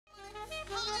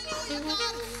Hallelujah,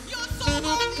 God. You're so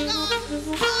worthy, God.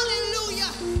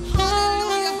 Hallelujah.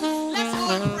 Hallelujah. Let's go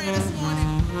in prayer this morning.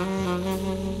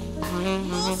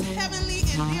 Most heavenly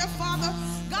and dear Father,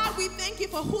 God, we thank you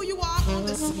for who you are on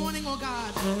this morning, oh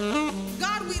God.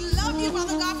 God, we love you,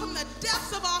 Father God, from the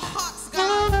depths of our hearts,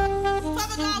 God.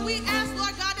 Father God, we ask,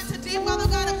 Lord God, that today, Father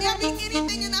God, if there be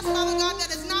anything in us, Father God,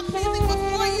 that is not pleasing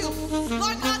before you,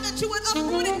 Lord God, that you would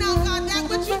uproot it now, God, that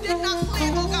which you did not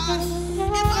plan, oh God.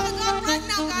 And Father God, right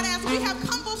now, God, as we have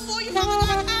come before you, Father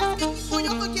God, asking for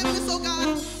your forgiveness, oh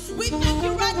God, we thank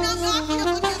you right now, God, for your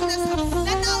forgiveness,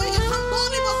 that now we can come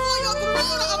boldly before your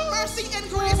throne of mercy and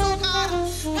grace, oh God.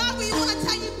 God, we want to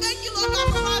tell you thank you, Lord God,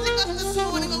 for rising us this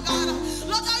morning, oh God.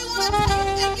 Lord God, we want to tell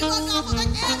you thank you, Lord God, for the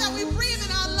air that we breathe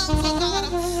in our lungs, oh God.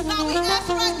 God, we ask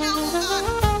right now, oh God,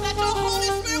 that your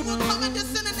Holy Spirit will come and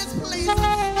descend in this place,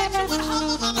 that you would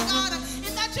humble, Father God,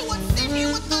 and that you would sit here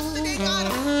with us today,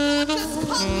 God. Not just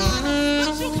come, God,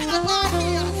 but you can abide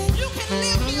here. You can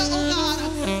live here, oh God.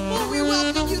 Oh, we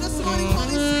welcome you this morning,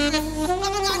 Holy Spirit.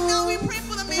 Father God, now we pray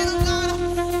for the man of God,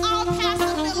 our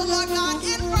Pastor Miller, Lord God,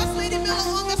 and First Lady Miller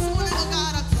on this morning, oh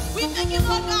God. We thank you,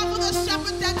 Lord God, for the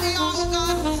shepherds that they are, oh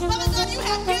God. Father God, you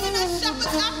have given us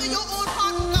shepherds after your own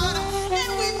heart, oh God.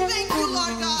 And we thank you,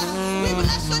 Lord God. We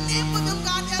bless your name for them,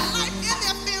 God, their life and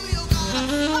their family, oh God.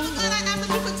 Father God, I ask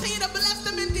that you continue to bless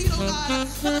them indeed, oh God.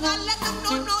 Father God, let them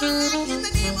know no lack in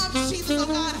the name of Jesus, oh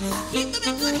God. Keep them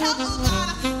in good health, oh God.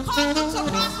 Cause them to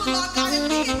prosper, Lord God, and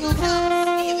be in good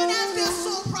health, even as their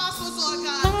soul prospers, Lord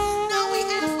God. Now we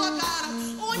ask, Lord God,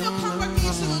 on your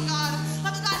congregation, oh God.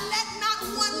 Father God, let not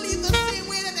one leave the same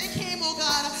way that they came, oh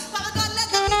God. Father God, let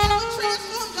them be ever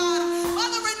transformed, God, by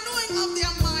the renewing of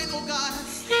their mind, oh God.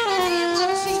 In the name of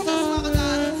Jesus, Father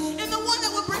God. And the one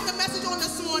that will bring the message on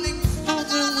this morning, Father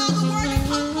God, allow the word to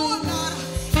come forward, God.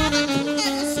 And a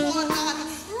two-edged sword, God,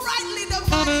 rightly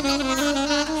dividing the word, oh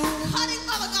God. Cutting,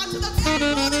 Father God, to the very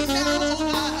bone and marrow, oh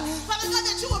God. Father God,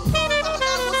 that you will prove, Father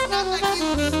God, what's not like you.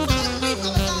 So that we,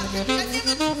 Father God, can be an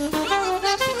image, your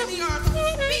reflection in the earth.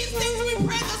 These things we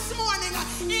pray this morning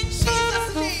in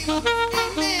Jesus' name.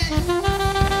 Amen.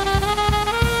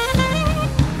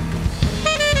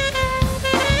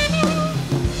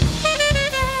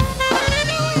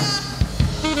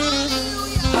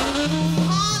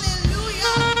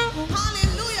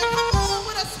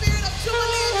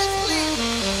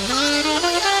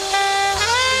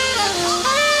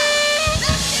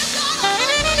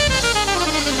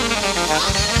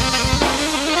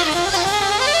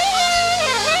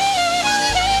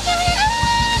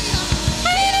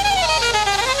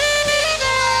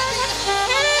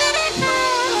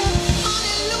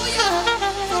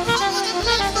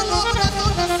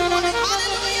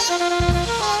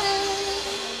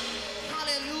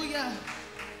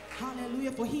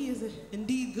 Hallelujah, for he is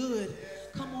indeed good.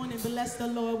 Come on and bless the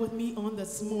Lord with me on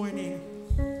this morning.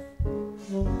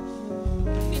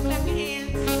 Can you clap your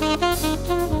hands?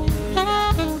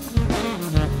 Hallelujah.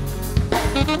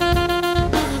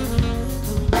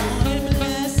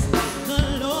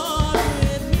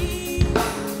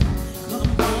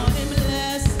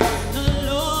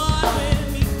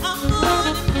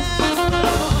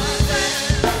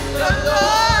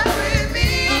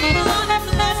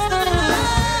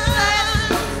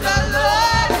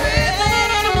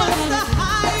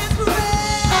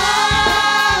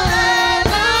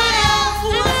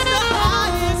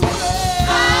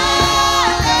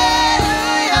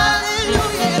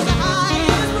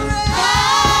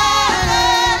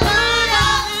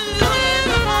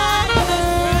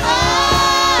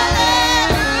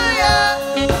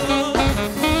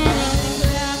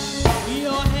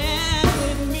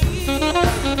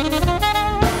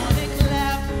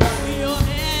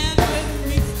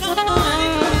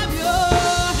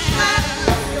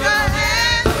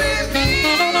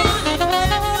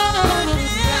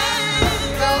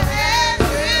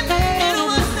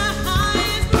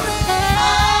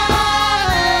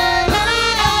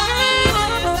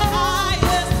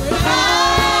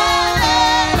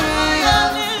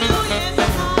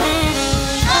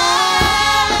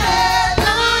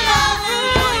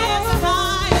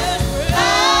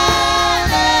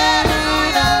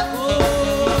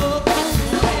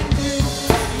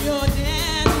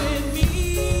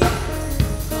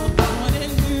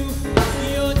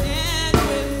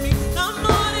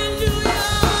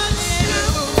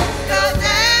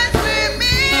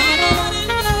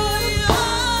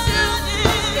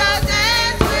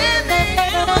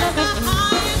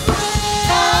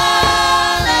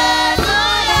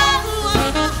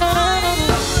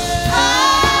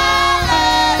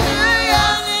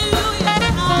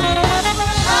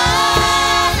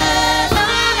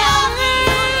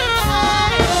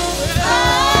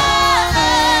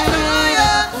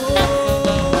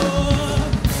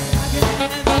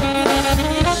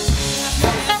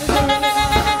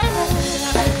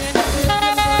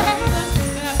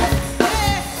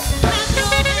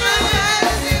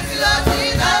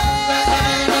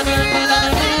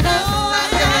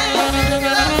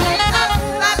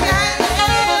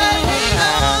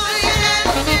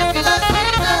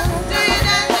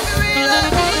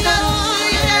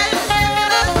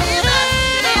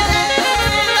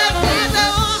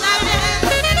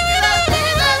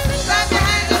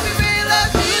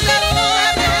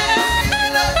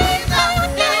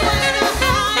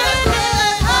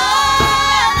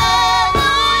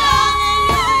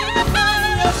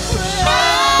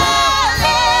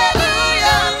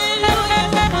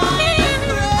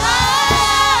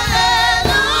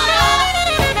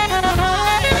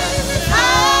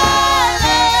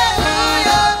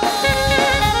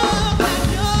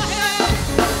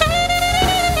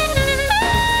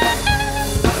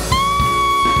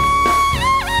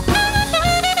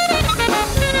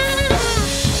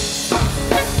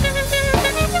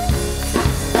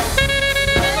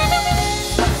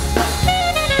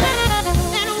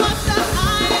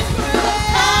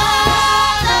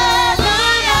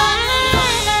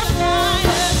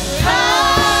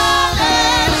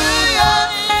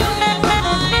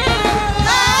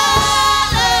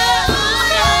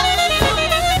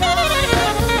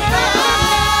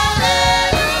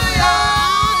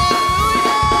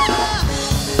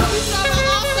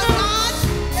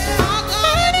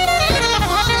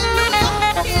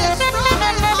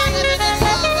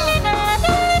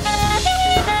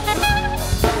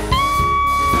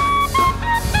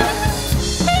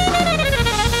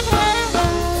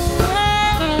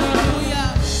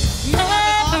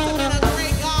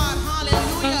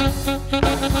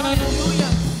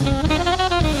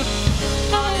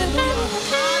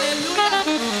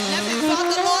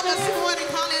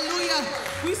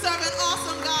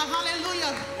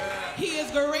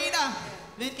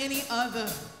 than any other.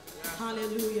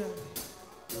 Hallelujah.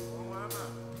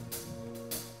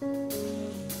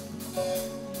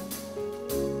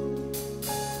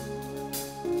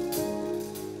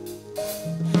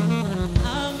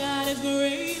 Our God is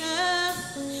greater.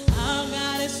 Our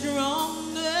God is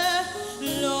stronger.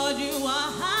 Lord, you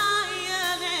are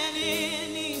higher than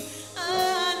any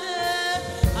other.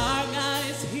 Our God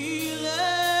is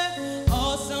healer,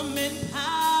 awesome in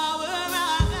power.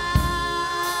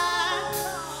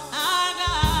 Our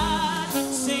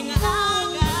God, sing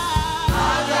our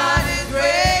God.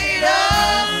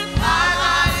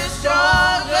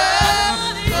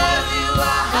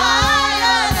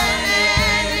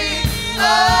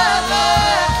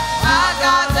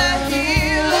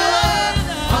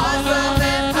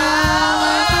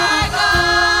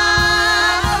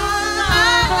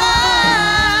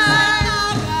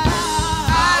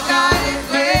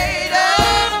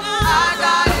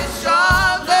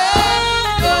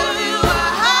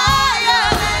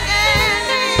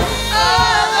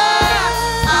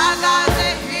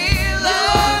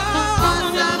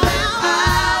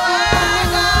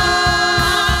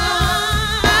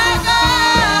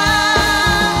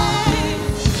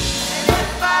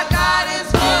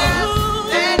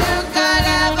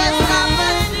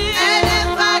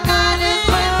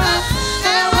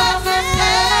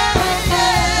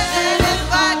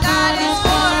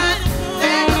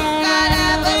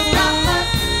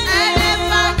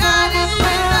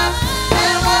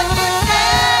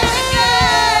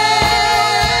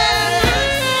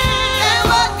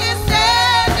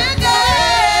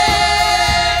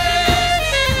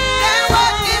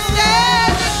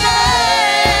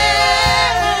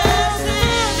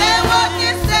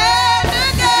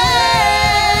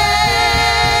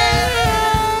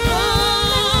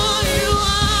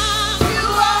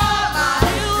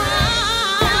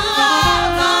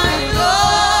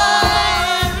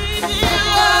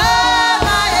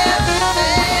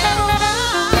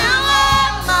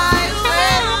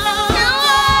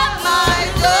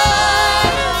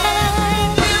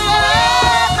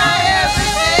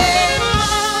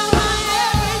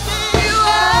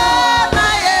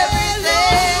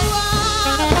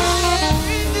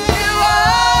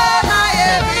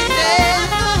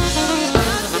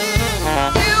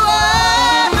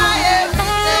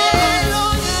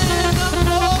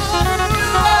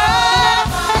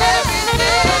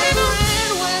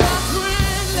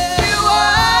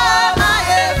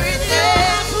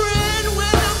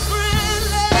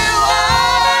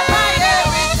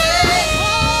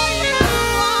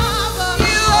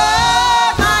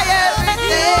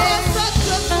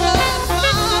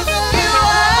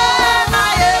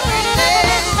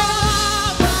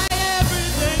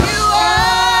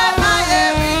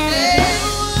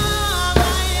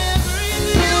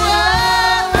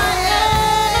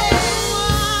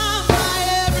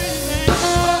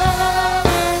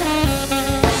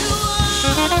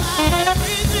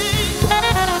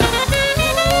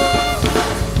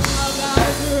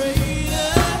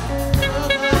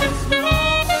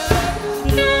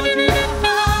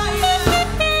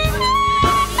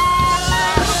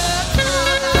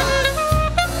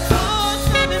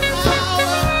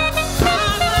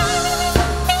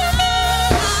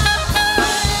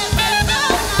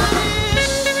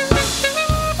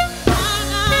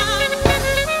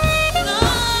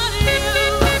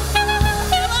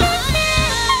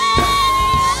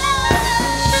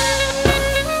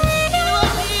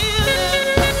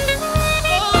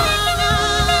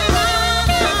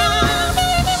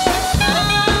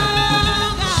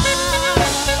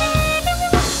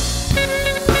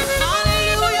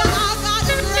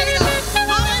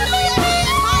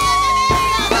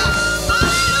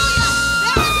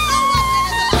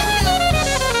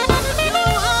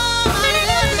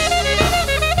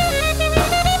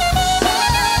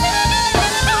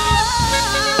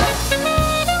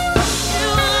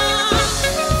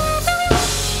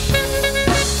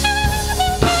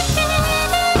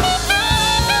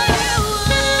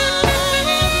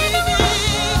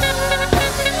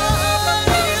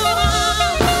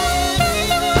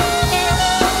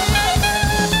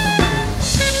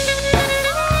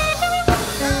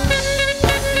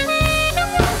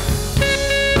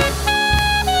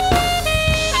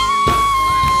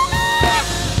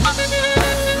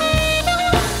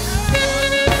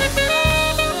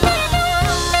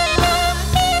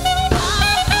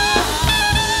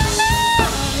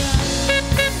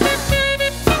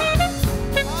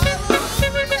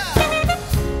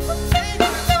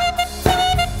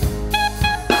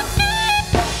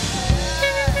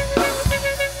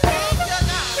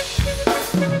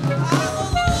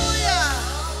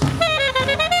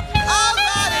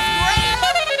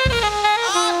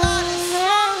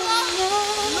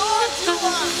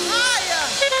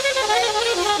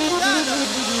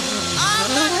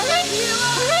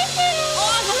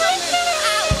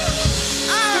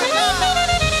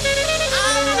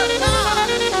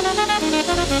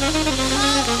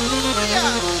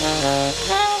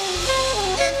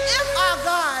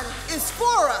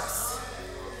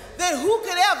 then who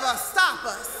could ever stop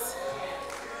us?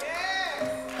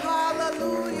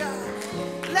 Hallelujah.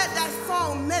 Let that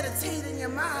song meditate in your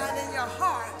mind and your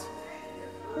heart.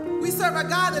 We serve a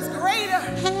God that's greater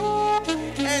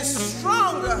and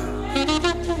stronger.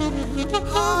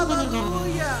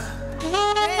 Hallelujah.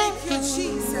 Thank you,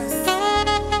 Jesus.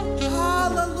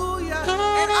 Hallelujah.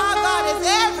 And our God is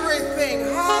everything.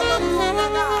 Hallelujah,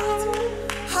 God.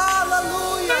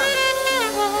 Hallelujah.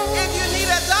 If you need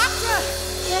a doctor,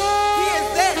 he is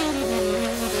there.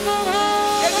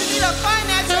 If you need a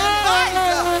financial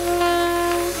advisor,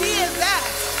 he is that.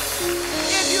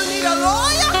 If you need a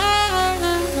lawyer,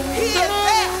 he is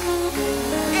there.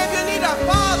 If you need a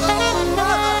father or a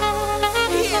mother,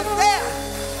 he is there.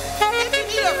 If you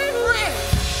need a friend,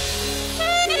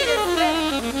 he is there.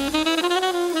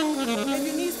 If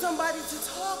you need somebody to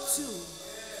talk to,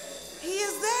 he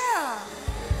is there.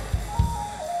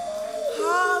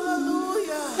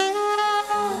 Hallelujah.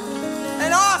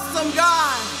 An awesome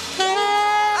God.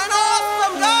 An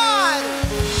awesome God.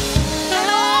 An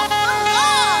awesome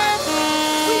God.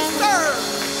 We serve.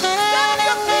 Stand on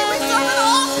your feet, we serve an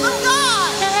awesome God.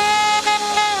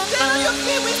 Stand on your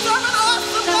feet, we serve an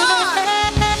awesome God.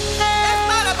 It's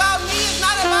not about me, it's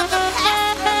not about the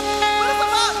pastor, but it's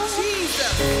about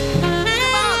Jesus. It's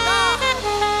about God.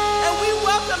 And we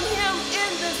welcome him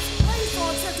in this place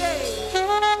on today.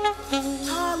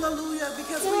 Hallelujah,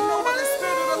 because we know where the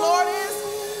Spirit of the Lord is.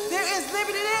 There is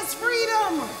liberty, there is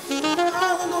freedom.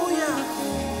 Hallelujah.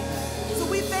 So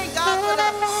we thank God for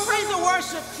that praise and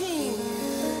worship team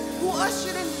who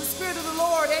ushered in the Spirit of the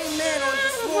Lord. Amen. On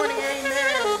this morning,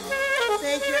 amen.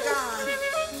 Thank you, God.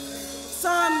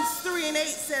 Psalms 3:8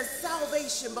 says,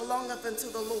 salvation belongeth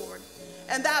unto the Lord,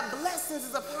 and thy blessings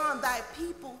is upon thy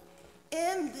people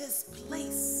in this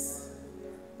place.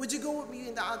 Would you go with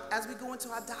me as we go into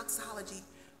our doxology?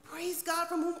 Praise God,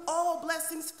 from whom all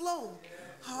blessings flow.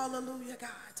 Hallelujah,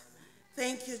 God.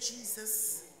 Thank you,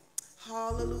 Jesus.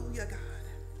 Hallelujah, God.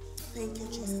 Thank you,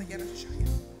 Jesus. I gotta show you.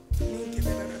 Thank you,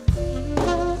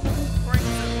 Lord.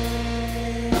 Praise Him.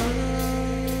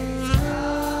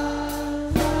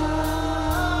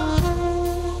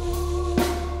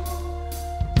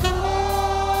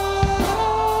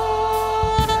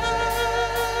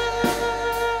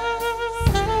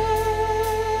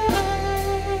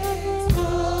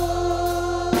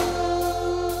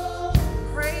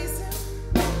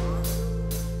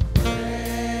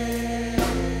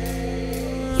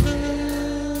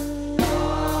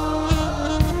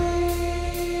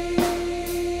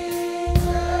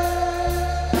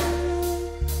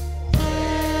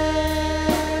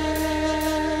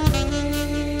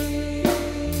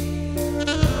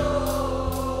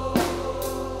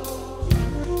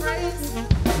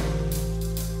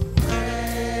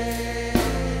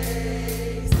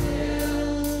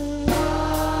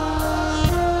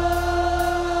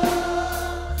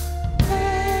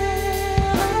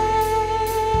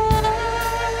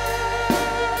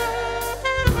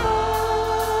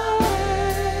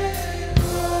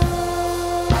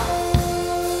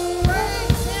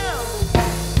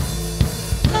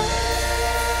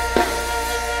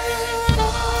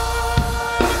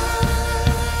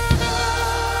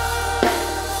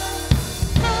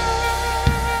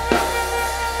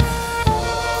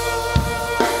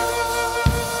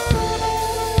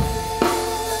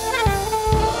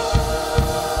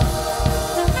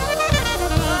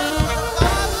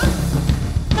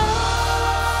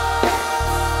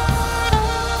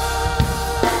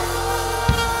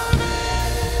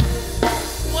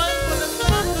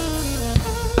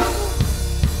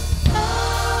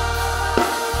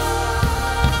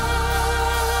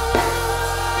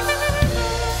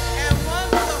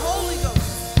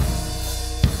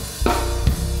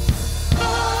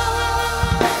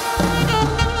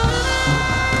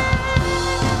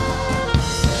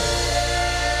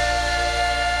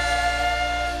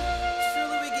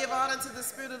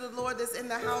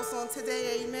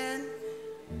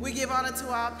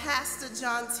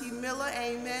 John T. Miller,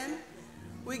 amen.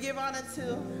 We give honor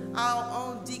to our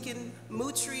own Deacon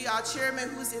Mutri, our chairman,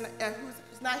 who's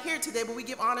not here today, but we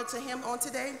give honor to him on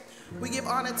today. We give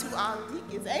honor to our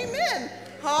deacons, amen.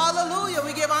 Hallelujah.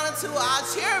 We give honor to our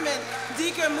chairman,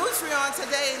 Deacon Mutri, on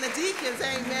today, and the deacons,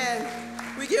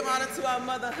 amen. We give honor to our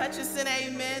mother Hutchison,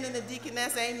 amen, and the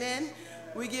deaconess, amen.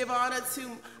 We give honor to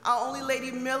our only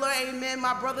lady Miller, amen,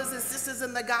 my brothers and sisters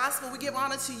in the gospel. We give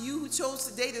honor to you who chose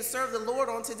today to serve the Lord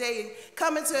on today and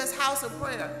come into his house of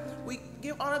prayer. We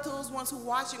give honor to those ones who are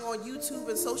watching on YouTube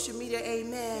and social media,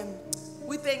 amen.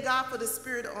 We thank God for the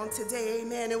Spirit on today,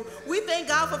 amen. And we thank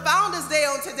God for Founders Day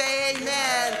on today,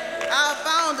 amen. Our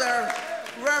founder,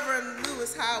 Reverend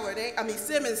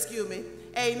Simmons, excuse me.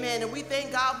 Amen. And we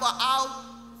thank God for our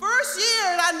first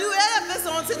year in our new edifice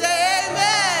on today.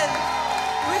 Amen.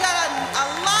 We got a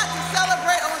lot to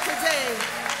celebrate on today.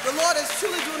 The Lord is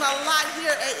truly doing a lot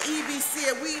here at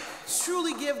EBC, and we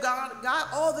truly give God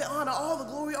all the honor, all the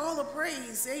glory, all the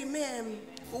praise. Amen.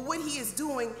 For what he is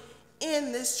doing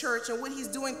in this church and what he's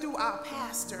doing through our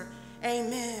pastor.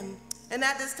 Amen. And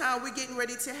at this time, we're getting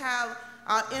ready to have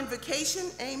our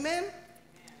invocation. Amen.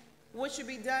 Which should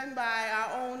be done by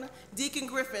our own Deacon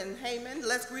Griffin. Amen.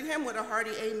 Let's greet him with a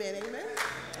hearty amen. Amen.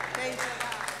 Thank you,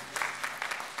 God.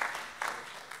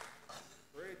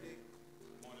 Pray, Deacon.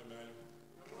 Good morning, Emanuel.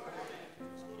 Good morning.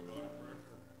 Let's go to God in prayer.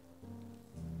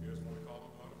 Here's when we call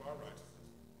on God of our righteousness.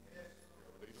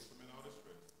 Lead us from in all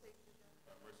distress.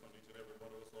 Have mercy on each and every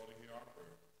one of us, Lord, and hear our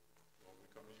prayer. Lord,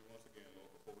 we come to you once again, Lord,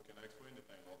 before we can ask for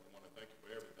anything, Lord. We want to thank you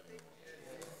for everything, Lord.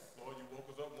 Lord, you woke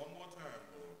us up one more time,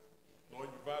 Lord. Lord,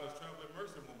 you provide us traveling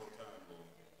mercy one more time, Lord.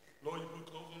 Lord, you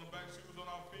put clothes on the back, shoes on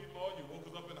our feet, Lord. You woke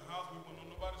us up in the house. We went on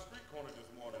nobody's street corner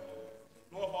this morning, Lord.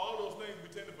 Lord, for all those things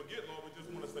we tend to forget, Lord, we just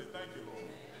want to say thank you,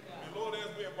 Lord. And Lord, as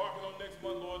we embark on next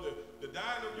month, Lord, the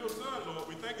dying of your son,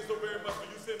 Lord, we thank you so very much for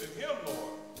you sending him,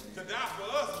 Lord, to die for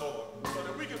us, Lord, so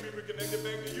that we can be reconnected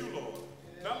back to you, Lord.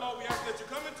 Now, Lord, we ask that you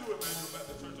come into Emanuel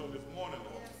Baptist Church on this morning,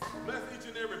 Lord. Bless each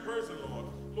and every person, Lord.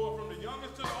 Lord, from the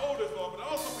youngest to the oldest, Lord, but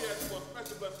also we ask for a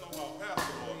special blessing on our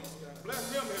pastor, Lord. Bless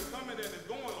him, his coming and his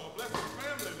going, Lord. Bless his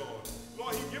family, Lord.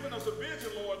 Lord, he's given us a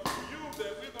vision, Lord, for you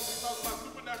that we're going to be talking about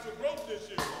supernatural growth this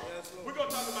year, Lord. Yes, Lord. We're going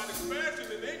to talk about expansion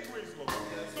and increase, Lord.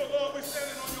 Yes. So, Lord, we're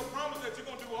standing on your promise that you're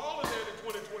going to do all of that in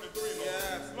 2023, Lord.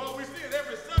 Yes. Lord, we see it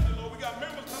every Sunday, Lord. We got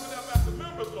members coming up after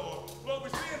members, Lord. Lord,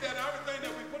 we're seeing that everything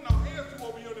that we're putting our hands to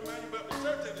over here at Emanuel Baptist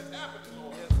Church that is happening,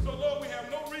 Lord. Yes. So, Lord, we have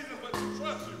no reason but to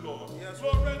trust you, Lord. Yes.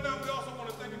 Lord, right now we also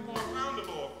want to thank you for our founder,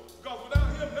 Lord. Because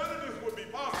without him, none of this would be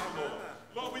possible, Lord.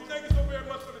 Lord, we thank you so very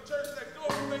much for the church next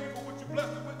door. We thank you for what you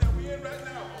blessed us with that we're in right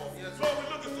now, Lord. Yes. Lord, we're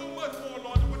looking so much more,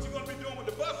 Lord, than what you're going to be doing with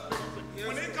the bus ministry.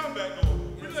 Yes. When they come back, Lord,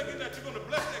 we're looking that you're going to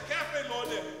bless that cafe, Lord,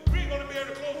 that we ain't going to be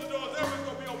able to close the door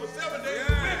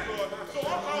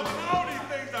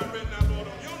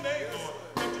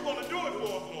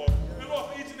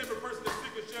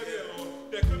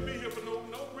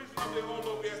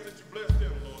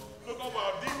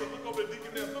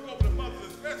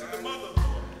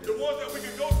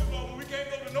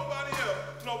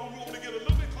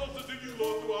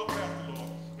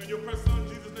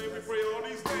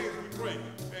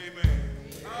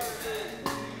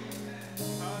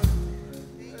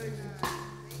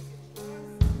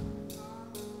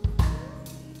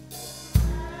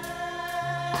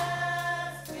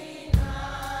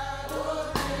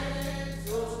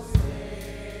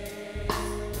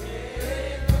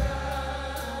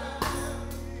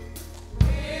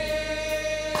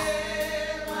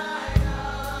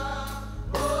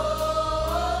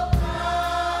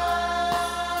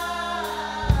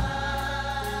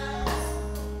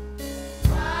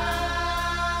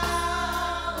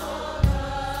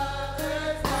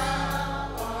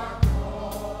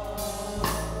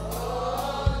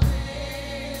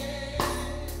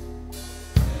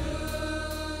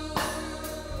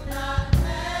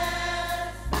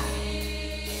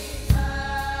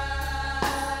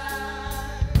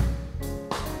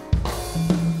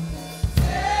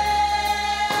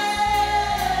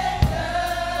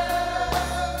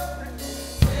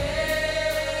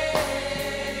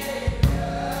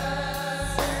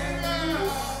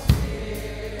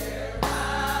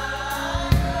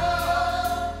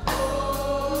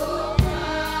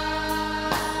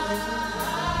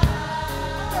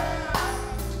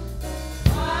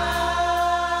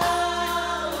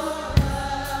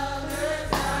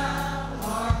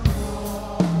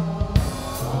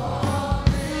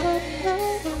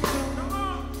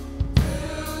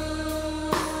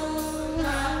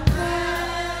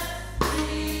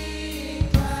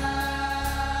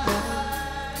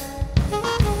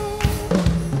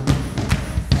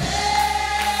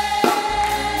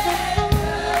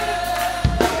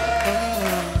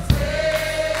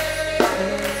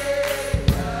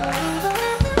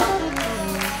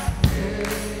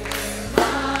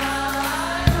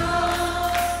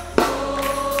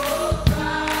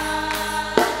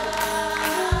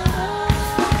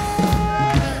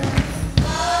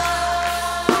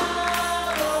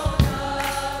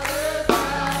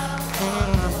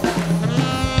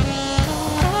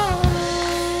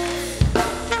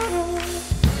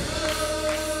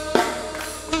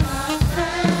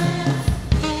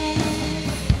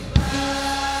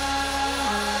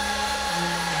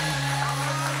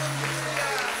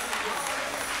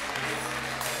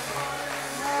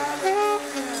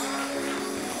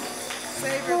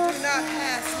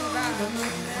Thank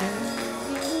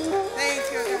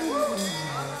you, God.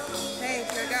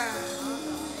 Thank you, God.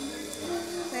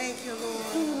 Thank you,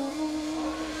 Lord.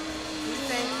 We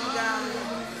thank you, God.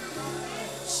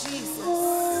 Jesus.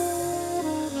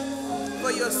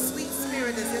 For your sweet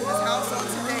spirit is in this house on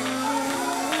today.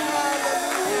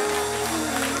 Hallelujah.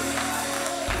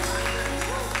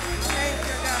 Thank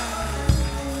you, God.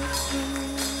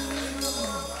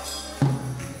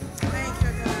 Thank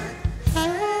you, God.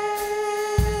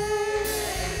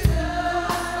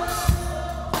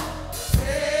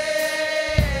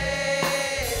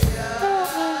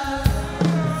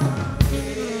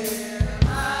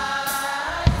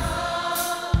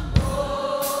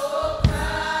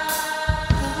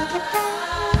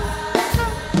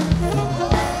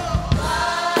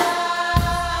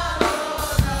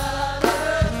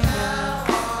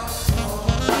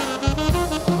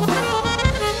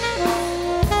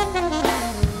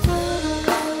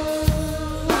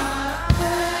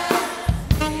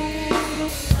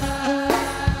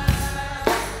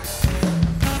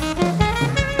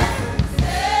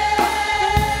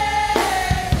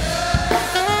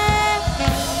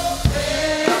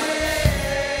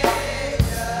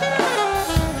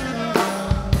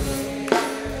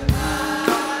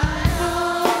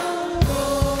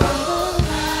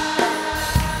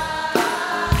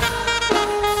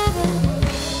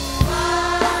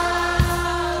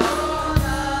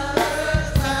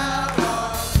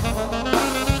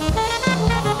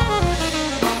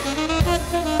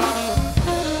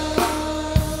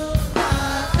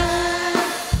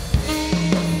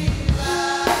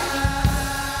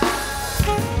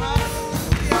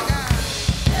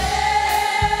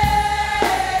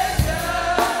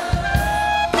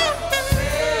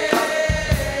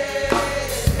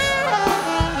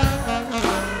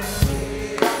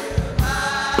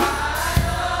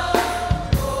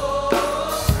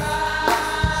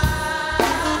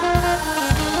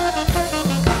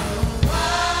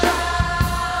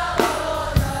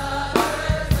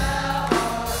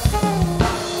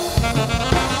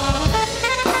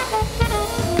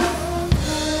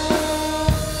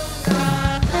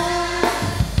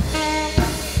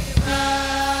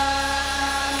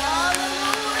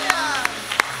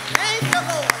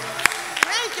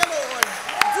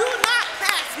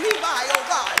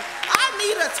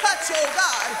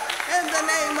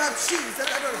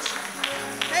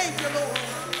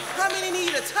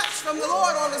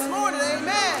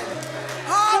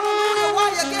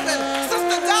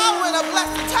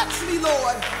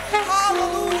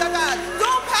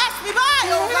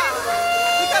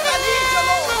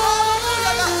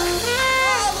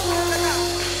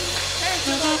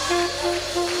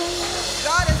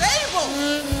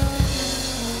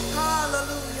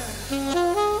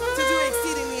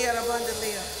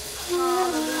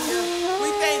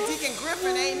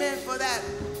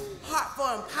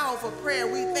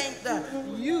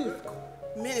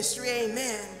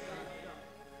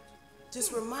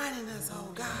 Just reminding us,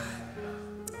 oh God,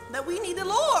 that we need the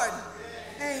Lord.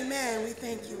 Amen. We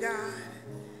thank you, God.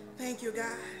 Thank you,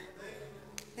 God.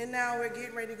 And now we're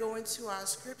getting ready to go into our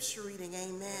scripture reading.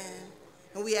 Amen.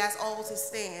 And we ask all to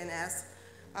stand as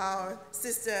our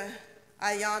sister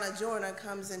Ayana Joyner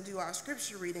comes and do our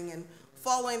scripture reading. And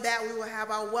following that, we will have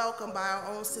our welcome by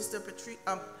our own sister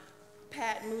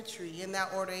Pat Mutri. In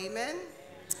that order, amen.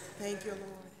 Thank you,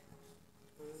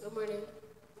 Lord. Good morning.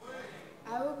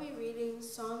 I will be reading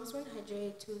Psalms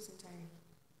 100 to its entirety.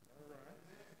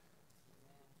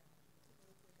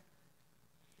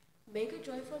 Make a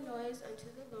joyful noise unto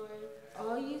the Lord,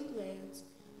 all ye lands.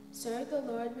 Serve the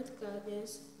Lord with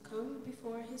gladness. Come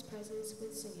before his presence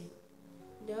with singing.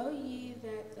 Know ye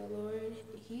that the Lord,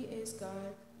 he is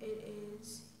God. It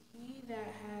is he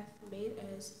that hath made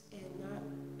us, and not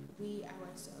we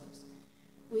ourselves.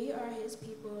 We are his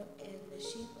people and the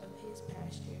sheep of his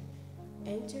pasture.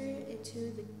 Enter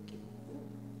into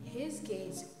his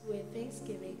gates with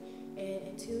thanksgiving, and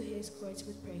into his courts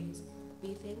with praise.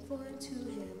 Be thankful unto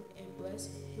him, and bless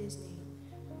his name.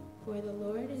 For the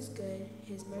Lord is good,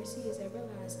 his mercy is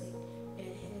everlasting, and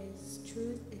his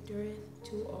truth endureth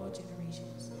to all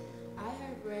generations. I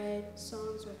have read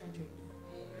Psalms 100.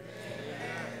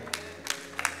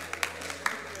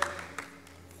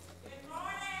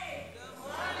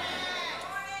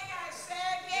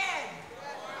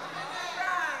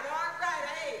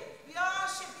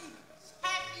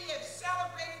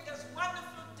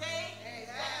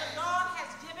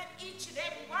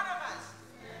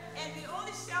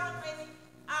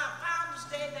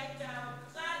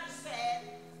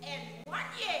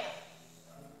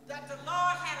 That the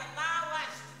Lord had allowed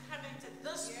us to come into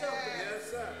this building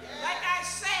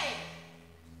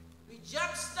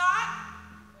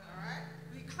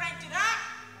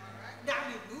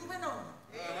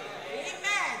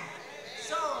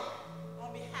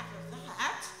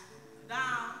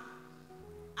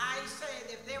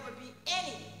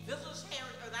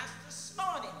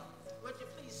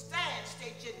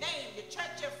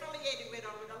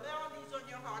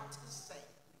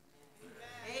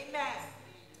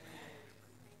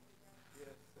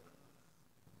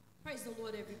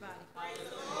Lord, everybody. Praise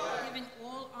the Lord. Giving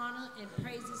all honor and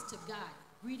praises to God.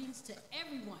 Greetings to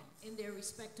everyone in their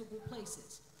respectable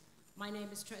places. My name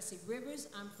is Tracy Rivers.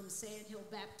 I'm from Sand Hill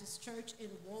Baptist Church in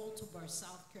Walterboro,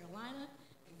 South Carolina,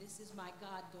 and this is my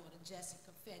goddaughter,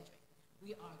 Jessica Frederick.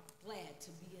 We are glad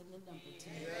to be in the number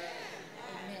today.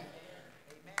 Amen.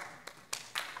 Amen.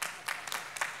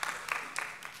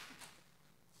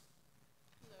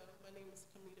 Hello, my name is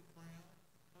Kamita Brown.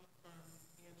 I'm from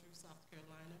Andrew, South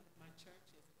Carolina. My church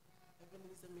is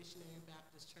Ebenezer Missionary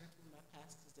Baptist Church, and my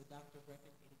pastor is Dr.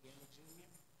 Reverend Indiana Jr.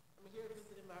 I'm here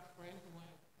visiting my friend who I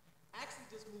actually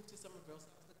just moved to Summerville, so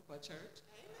I was looking for a church.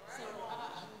 So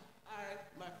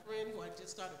my friend who I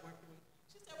just started working with,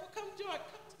 she said, well, come to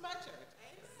my church.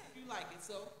 If you like it.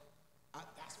 So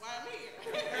that's why I'm here.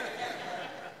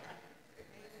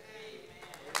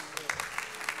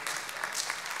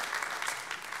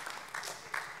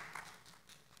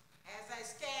 As I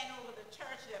stand over the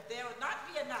church, if there will not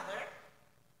be another,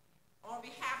 on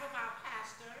behalf of our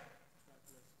pastor,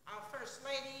 our First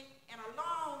Lady, and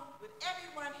along with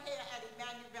everyone here at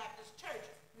Emanuel Baptist Church,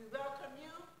 we welcome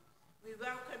you, we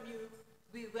welcome you,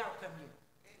 we welcome you.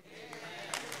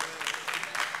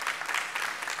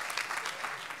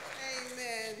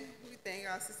 Amen. We thank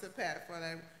our Sister Pat for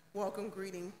that welcome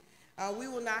greeting. We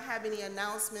will not have any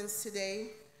announcements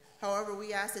today. However,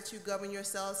 we ask that you govern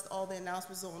yourselves. All the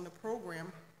announcements are on the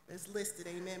program. It's listed,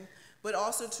 amen. But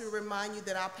also to remind you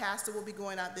that our pastor will be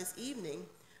going out this evening.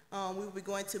 We will be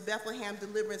going to Bethlehem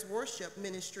Deliverance Worship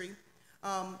Ministry.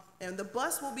 And the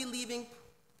bus will be leaving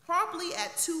promptly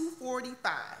at 2:45.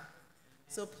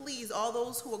 So please, all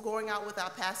those who are going out with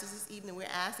our pastors this evening, we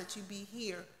ask that you be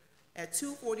here at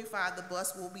 2:45. The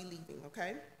bus will be leaving,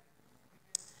 okay?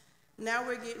 Now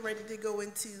we're getting ready to go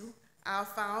into our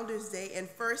Founders Day and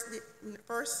first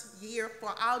year for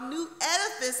our new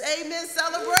edifice, amen,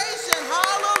 celebration.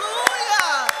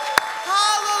 Hallelujah!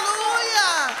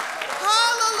 Hallelujah!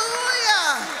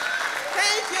 Hallelujah!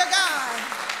 Thank you, God.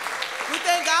 We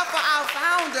thank God for our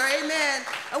founder, amen.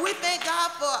 And we thank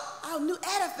God for our new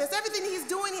edifice, everything he's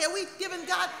doing here. We've given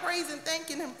God praise and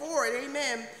thanking him for it,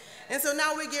 amen. And so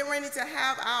now we're getting ready to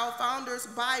have our founder's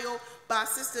bio by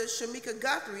Sister Shamika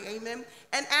Guthrie, amen.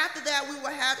 And after that, we will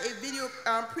have a video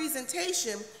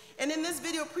presentation. And in this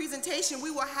video presentation,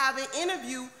 we will have an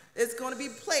interview that's going to be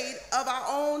played of our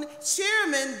own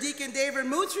chairman, Deacon David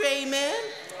Mutri, amen.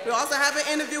 We'll also have an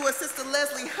interview with Sister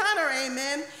Leslie Hunter,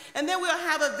 amen. And then we'll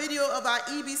have a video of our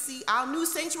EBC, our new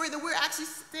sanctuary that we're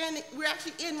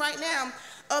actually in right now,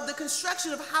 of the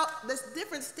construction of how the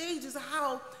different stages of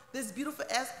how this beautiful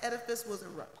edifice was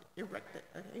erected,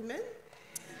 amen.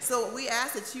 So we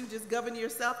ask that you just govern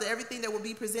yourself to everything that will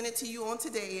be presented to you on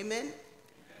today, amen.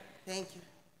 Thank you.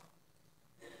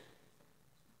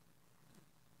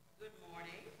 Good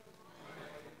morning.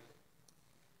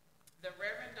 The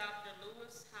Reverend Dr.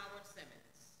 Lewis Howard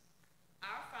Simmons.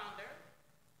 Our founder,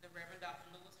 the Reverend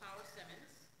Dr. Lewis Howard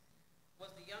Simmons,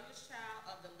 was the youngest child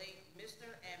of the late Mr.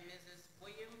 and Mrs.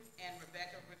 William and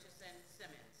Rebecca Richardson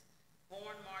Simmons,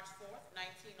 born March 4th,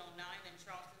 1909 in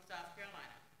Charleston, South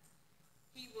Carolina.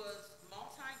 He was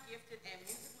multi-gifted and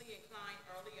musically inclined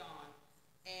early on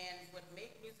and would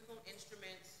make musical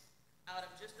instruments out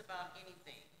of just about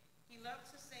anything. He loved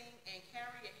to sing and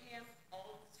carry a hymn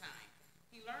all the time.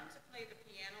 He learned to play the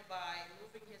piano by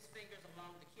moving his fingers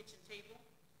along the kitchen table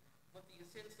with the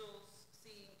utensils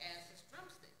seen as his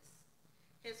drumsticks.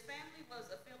 His family was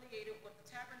affiliated with the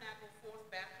Tabernacle Fourth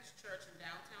Baptist Church in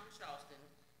downtown Charleston,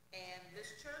 and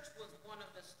this church was one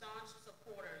of the staunch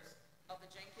supporters of the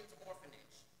Jenkins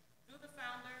Orphanage. Through the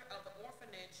founder of the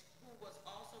orphanage, who was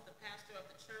also the pastor of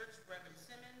the church, Reverend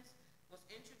Simmons, was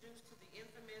introduced to the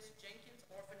infamous Jenkins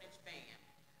Orphanage Band,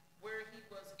 where he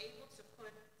was able to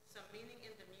put some meaning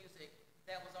in the music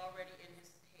that was already in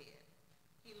his head.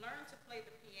 He learned to play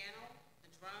the piano,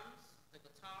 the drums, the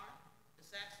guitar, the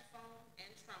saxophone,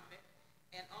 and trumpet,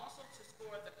 and also to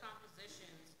score the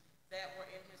compositions that were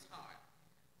in his heart.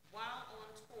 While on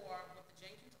tour with the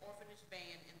Jenkins Orphanage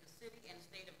Band in the city and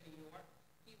state of New York,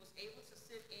 he was able to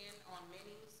sit in on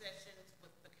many sessions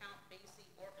with the Count Basie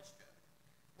Orchestra,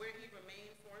 where he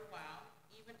remained for a while,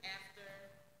 even after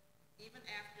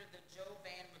the Joe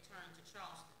Band returned to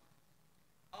Charleston.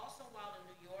 Also, while in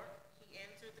New York, he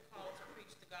answered the call to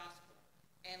preach the gospel,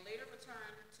 and later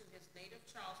returned to his native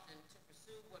Charleston to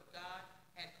pursue what God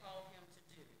had called him to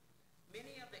do.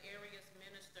 Many of the area's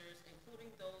ministers,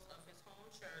 including those of his home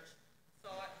church,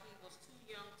 thought he was too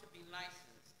young to be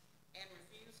licensed and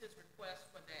refused his request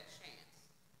for that chance.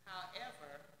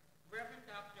 However, Reverend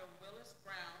Dr. Willis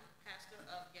Brown, pastor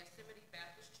of Gethsemane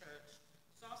Baptist Church,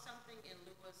 saw something in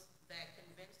Lewis that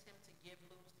convinced him to give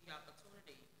Lewis the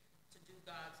opportunity to do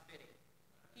God's bidding.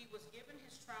 He was given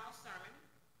his trial sermon,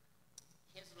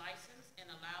 his license,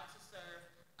 and allowed to serve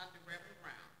under Reverend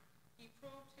Brown. He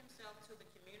proved himself to the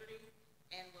community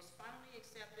and was finally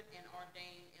accepted and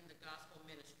ordained in the gospel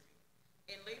ministry.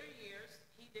 In later years,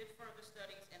 he did further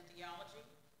studies in theology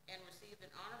and received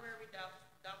an honorary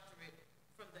doctorate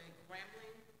from the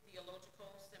Grambling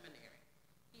Theological Seminary.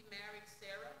 He married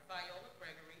Sarah Viola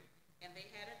Gregory, and they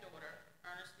had a daughter,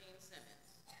 Ernestine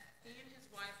Simmons. He and his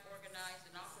wife organized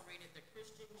and operated the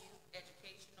Christian Youth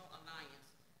Educational Alliance,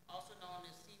 also known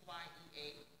as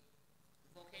CYEA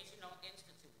Vocational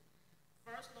Institute,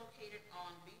 first located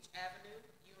on Beach Avenue,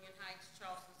 Union Heights,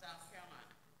 Charleston, South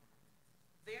Carolina.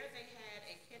 There they had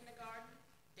a kindergarten,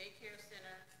 daycare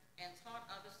center, and taught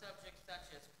other subjects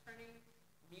such as printing,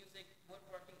 music,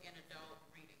 woodworking, and adult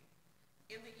reading.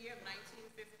 In the year of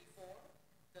 1954,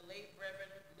 the late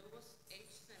Reverend Lewis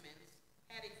H. Simmons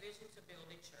had a vision to build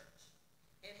a church.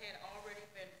 It had already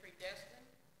been predestined,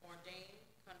 ordained,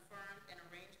 confirmed, and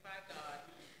arranged by God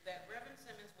that Reverend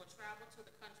Simmons would travel to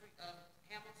the country of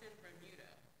Hamilton, Bermuda,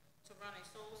 to run a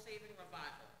soul-saving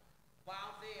revival.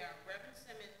 While there, Reverend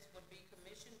Simmons would be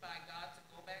commissioned by God to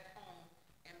go back home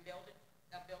and build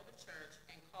a church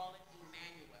and call it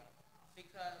Emanuel,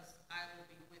 because I will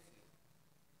be with you.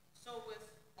 So with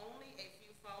only a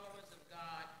few followers of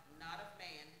God, not of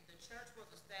man, the church was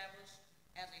established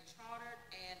as a chartered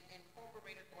and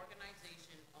incorporated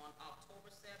organization on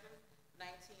October 7,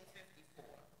 1954.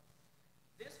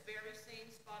 This very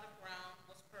same spot of ground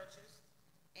was purchased,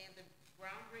 and the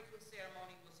groundbreaking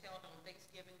ceremony was held on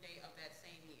Thanksgiving Day of that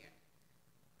same year.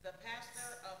 The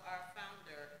pastor of our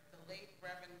founder, the late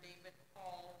Reverend David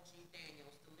Paul G.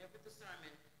 Daniels, delivered the sermon,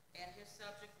 and his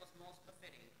subject was most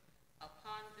befitting.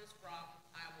 Upon this rock,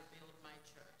 I will build my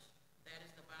church. That is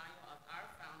the bio of our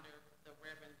founder, the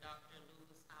Reverend Dr.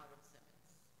 Lewis Howard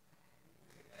Simmons.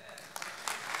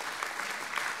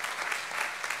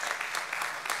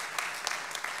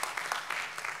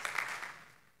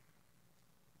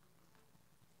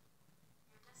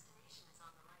 Your destination is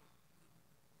on the right.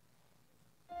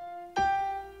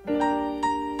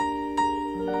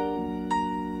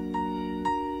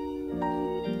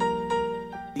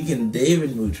 Deacon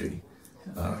David Moutry.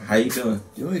 How you doing?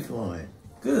 Doing fine.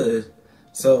 Good.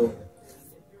 So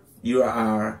you're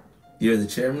the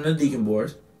chairman of the deacon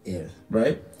board, Yes,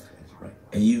 right? that's right.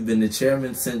 And you've been the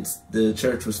chairman since the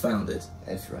church was founded.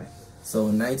 That's right. So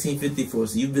in 1954,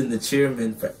 so you've been the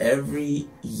chairman for every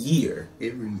year.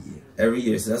 Every year. Every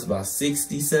year. So that's about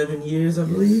 67 years, I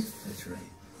believe. That's right.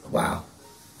 Wow.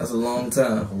 That's a long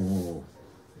time. Oh,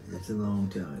 it's a long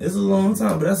time. It's a long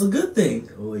time, but that's a good thing.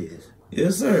 Oh, yes.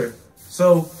 Yes, sir.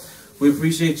 So we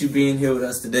appreciate you being here with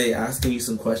us today, asking you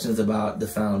some questions about the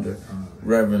founder,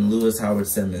 Reverend Lewis Howard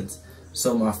Simmons.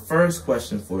 So my first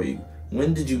question for you,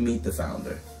 when did you meet the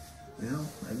founder? Well,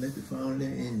 I met the founder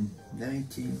in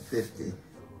 1950.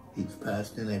 He was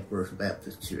pastoring at First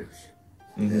Baptist Church.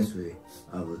 That's where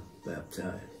I was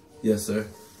baptized. Yes, sir.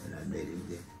 And I met him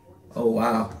there. Oh,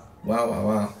 wow.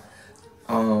 Wow.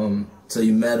 So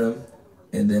you met him,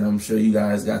 and then I'm sure you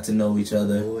guys got to know each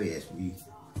other. Oh, yes, we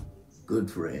good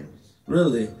friends.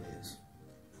 Really? Yes.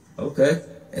 Okay.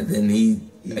 And then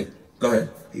go ahead.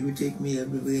 He would take me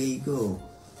everywhere he go.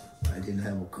 I didn't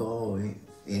have a car or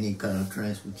any kind of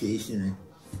transportation, and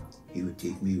he would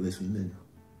take me with him, and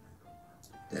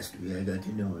that's the way I got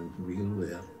to know him real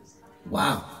well.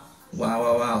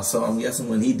 Wow. So I'm guessing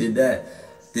when he did that,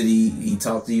 did he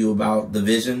talk to you about the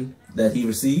vision that he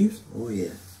received? Oh,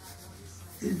 yeah.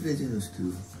 His vision was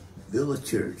to build a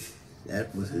church.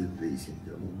 That was his vision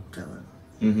the whole time.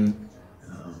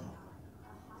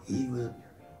 He was,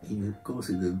 of course,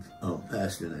 he was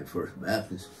pastor at First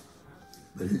Baptist,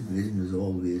 but his vision was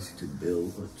always to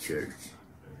build a church.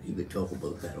 He would talk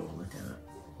about that all the time.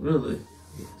 Really?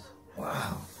 Yes.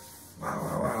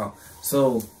 Wow.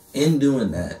 So in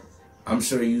doing that, I'm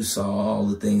sure you saw all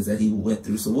the things that he went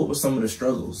through. So what were some of the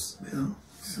struggles? Well,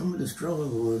 some of the struggle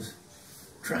was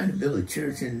trying to build a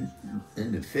church in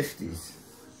the 50s.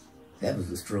 That was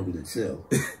the struggle itself.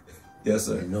 Yes,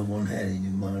 sir. And no one had any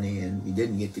money, and we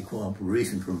didn't get the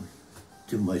cooperation from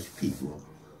too much people.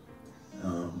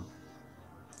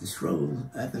 The struggle,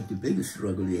 I think the biggest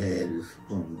struggle he had is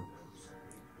from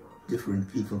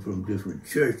different people from different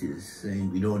churches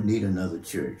saying we don't need another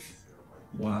church.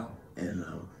 Wow. And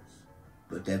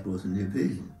but that wasn't their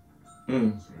vision.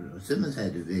 Simmons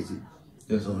had the vision.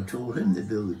 Yes, So I told him to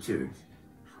build a church.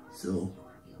 So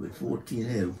with 14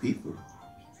 head of people,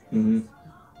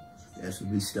 that's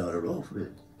what we started off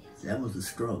with. That was the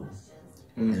struggle.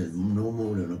 And no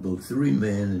more than about 3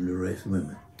 men and the rest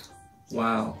women.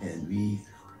 Wow. And we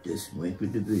just went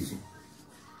with the vision.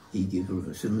 he give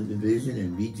her some of the vision,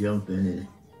 and we jump in and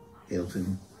help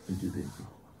him with the vision.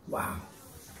 Wow.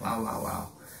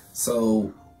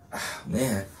 So,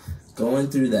 man, going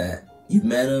through that, you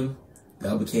met him,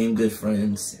 y'all became good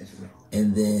friends, That's right.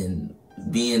 and then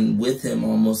being with him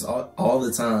almost all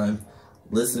the time,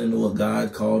 listening to what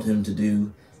God called him to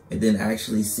do, and then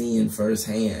actually seeing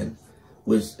firsthand,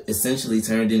 which essentially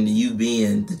turned into you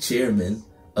being the chairman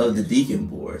of the deacon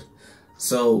board.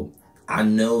 So I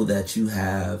know that you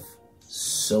have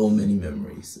so many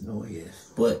memories. Oh,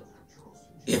 yes. But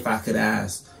if I could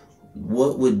ask,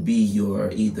 what would be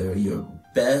either your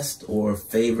best or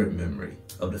favorite memory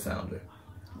of the founder?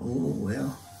 Oh,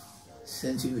 well,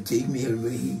 since he would take me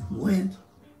everywhere he went,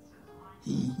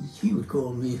 he would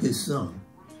call me his son.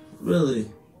 Really?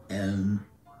 And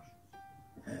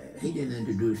he didn't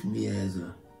introduce me as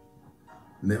a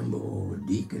member or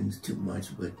deacons too much,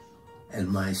 but as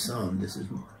my son. This is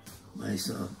my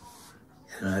son.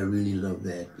 And I really love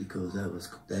that because I was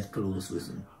that close with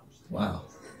him. Wow.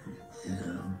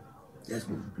 And that's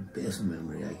the best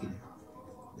memory I can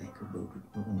think about,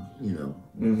 you know.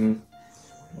 Mm-hmm.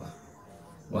 Wow.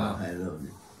 Wow. I loved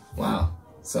it. Wow.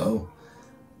 So,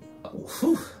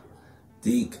 whew,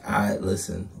 Deke,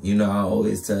 listen, you know, I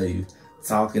always tell you,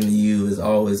 talking to you is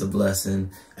always a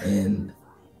blessing. And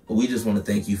we just want to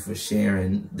thank you for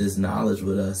sharing this knowledge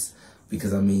with us,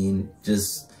 because, I mean,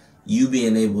 just you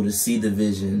being able to see the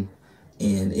vision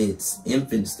in its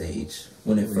infant stage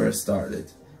when it first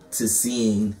started, to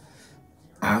seeing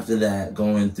after that,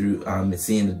 going through,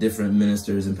 seeing the different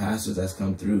ministers and pastors that's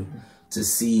come through, to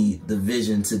see the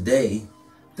vision today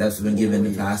that's been given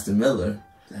to Pastor Miller.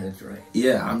 That's right.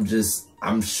 Yeah,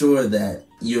 I'm sure that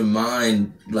your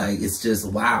mind, like, it's just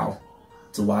wow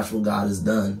to watch what God has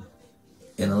done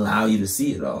and allow you to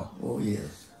see it all. Oh,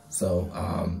 yes. So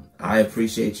I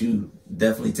appreciate you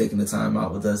definitely taking the time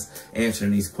out with us,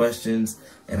 answering these questions,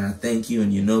 and I thank you,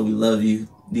 and you know we love you,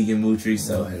 Deacon Moutry,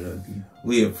 so I love you.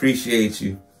 we appreciate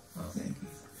you. Oh, thank you.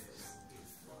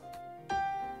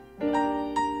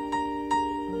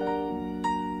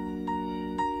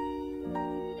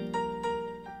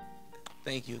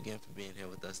 Thank you again for being here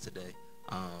with us today.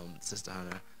 Sister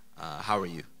Hunter, how are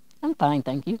you? I'm fine,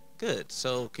 thank you. Good.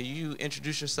 So can you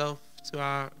introduce yourself to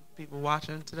our people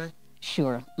watching today?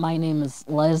 Sure. My name is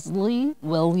Leslie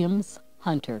Williams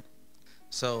Hunter.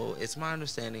 So it's my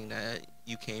understanding that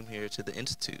you came here to the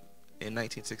Institute in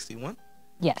 1961.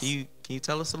 Yes. Can you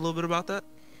tell us a little bit about that?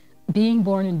 Being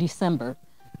born in December,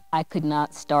 I could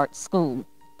not start school.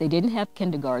 They didn't have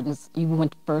kindergartens. You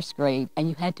went to first grade, and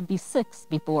you had to be 6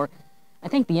 before, I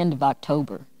think, the end of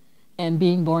October. And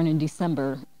being born in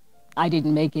December, I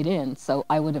didn't make it in, so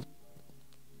I would have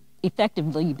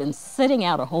effectively been sitting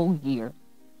out a whole year,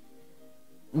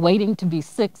 waiting to be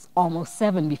 6, almost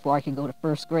 7, before I could go to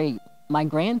first grade. My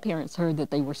grandparents heard that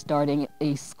they were starting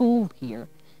a school here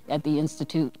at the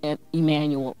Institute at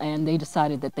Emanuel, and they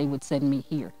decided that they would send me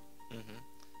here. Mm-hmm.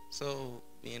 So,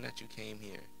 being that you came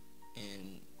here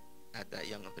and at that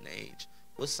young of an age,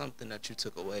 what's something that you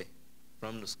took away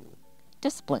from the school?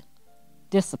 Discipline.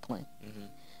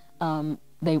 Mm-hmm.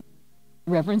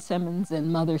 Reverend Simmons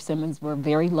and Mother Simmons were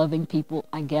very loving people.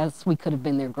 I guess we could have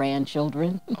been their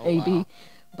grandchildren, maybe. Wow.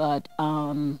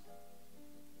 But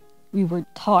we were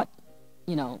taught,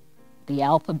 you know, the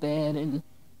alphabet and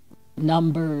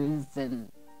numbers,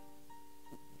 and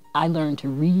I learned to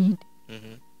read.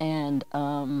 Mm-hmm. And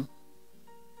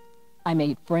I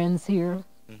made friends here.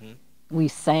 Mm-hmm. We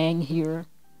sang here.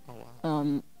 Oh,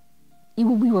 wow.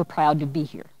 We were proud to be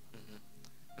here.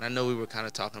 And I know we were kind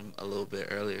of talking a little bit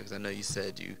earlier, because I know you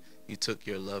said you took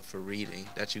your love for reading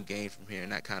that you gained from here,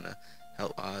 and that kind of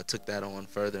helped took that on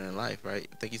further in life, right?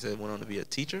 I think you said went on to be a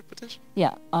teacher, potentially?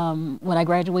 Yeah. When I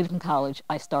graduated from college,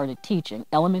 I started teaching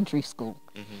elementary school.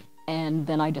 Mm-hmm. And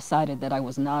then I decided that I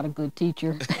was not a good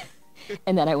teacher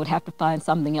and that I would have to find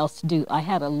something else to do. I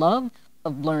had a love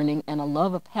of learning and a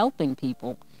love of helping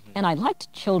people, and I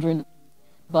liked children,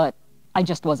 but I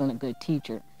just wasn't a good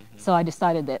teacher. So I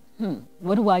decided that,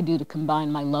 what do I do to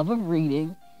combine my love of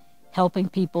reading, helping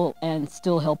people, and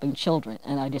still helping children?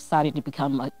 And I decided to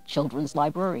become a children's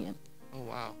librarian. Oh,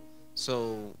 wow.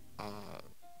 So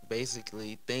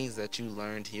basically things that you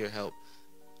learned here help,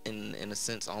 in a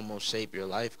sense, almost shape your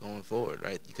life going forward,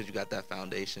 right? Because you got that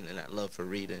foundation and that love for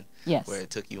reading, yes, where it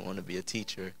took you on to be a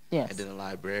teacher, yes, and then a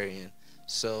librarian.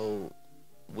 So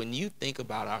when you think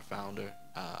about our founder,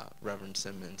 Reverend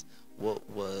Simmons, what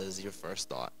was your first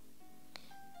thought?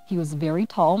 He was a very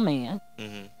tall man,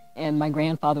 mm-hmm, and my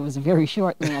grandfather was a very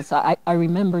short man, so I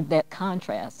remembered that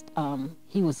contrast.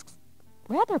 He was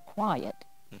rather quiet,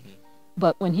 mm-hmm.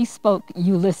 but when he spoke,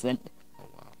 you listened. Oh,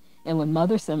 wow. And when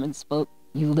Mother Simmons spoke,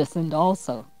 you listened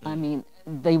also. I mean,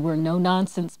 they were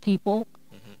no-nonsense people.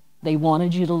 They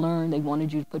wanted you to learn. They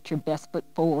wanted you to put your best foot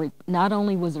forward. Not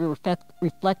only was it a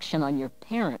reflection on your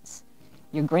parents,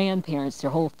 your grandparents,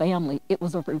 your whole family, it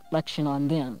was a reflection on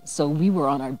them. So we were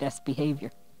on our best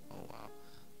behavior. Oh, wow.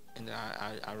 And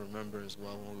I remember as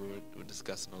well when we were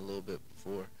discussing a little bit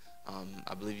before,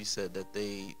 I believe you said that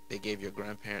they gave your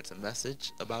grandparents a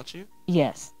message about you?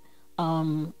 Yes.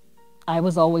 I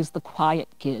was always the quiet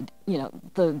kid. You know,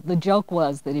 the joke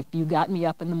was that if you got me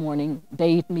up in the morning,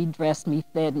 bathed me, dressed me,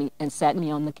 fed me, and sat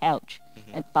me on the couch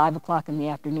at 5 o'clock in the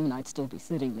afternoon, I'd still be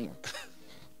sitting there.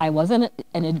 I wasn't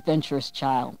an adventurous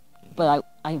child, but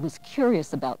I was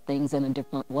curious about things in a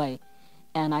different way.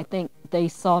 And I think they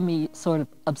saw me sort of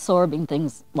absorbing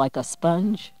things like a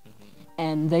sponge.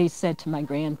 And they said to my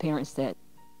grandparents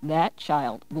that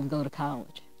child will go to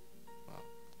college. Wow.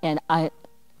 And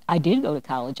I did go to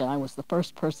college, and I was the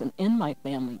first person in my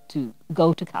family to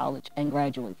go to college and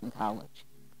graduate from college.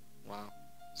 Wow.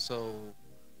 So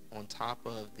on top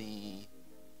of the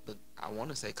I want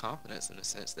to say confidence in the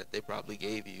sense that they probably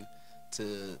gave you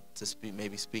to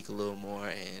speak a little more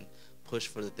and push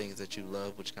for the things that you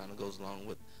love, which kind of goes along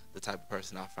with the type of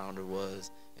person our founder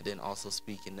was, and then also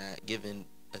speaking that, given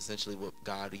essentially what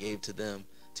God gave to them,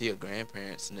 to your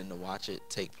grandparents, and then to watch it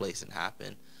take place and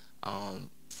happen.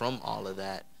 From all of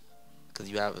that, because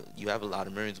you have a lot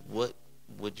of memories, what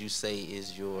would you say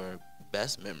is your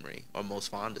best memory or most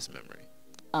fondest memory?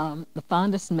 The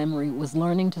fondest memory was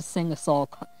learning to sing a song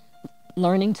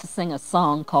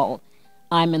called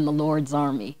 "I'm in the Lord's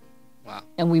Army." Wow.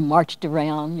 And we marched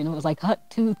around, you know, it was like hut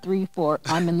 2, 3, 4,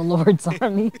 I'm in the Lord's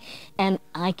Army. And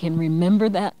I can remember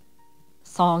that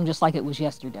song just like it was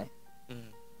yesterday.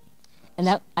 And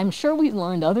that, I'm sure we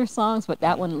learned other songs, but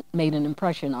that one made an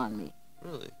impression on me.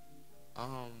 Really?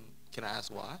 Can I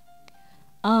ask why?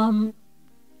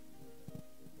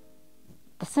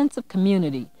 The sense of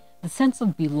community, the sense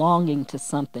of belonging to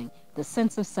something, the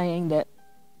sense of saying that,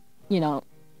 you know,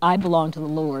 I belong to the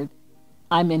Lord,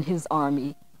 I'm in his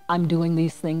army, I'm doing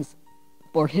these things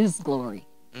for his glory.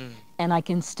 And I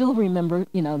can still remember,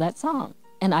 you know, that song.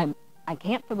 And I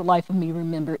can't for the life of me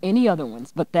remember any other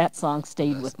ones, but that song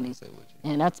stayed with me.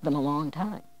 And that's been a long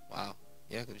time. Wow.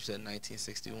 Yeah, because you said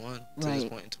 1961 to Right. this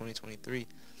point in 2023.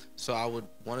 So I would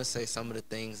want to say some of the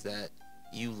things that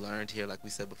you learned here, like we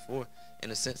said before,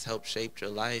 in a sense helped shape your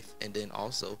life, and then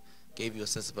also gave you a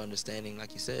sense of understanding,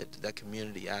 like you said, to that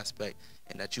community aspect,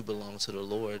 and that you belong to the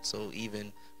Lord. So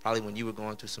even probably when you were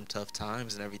going through some tough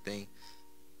times and everything,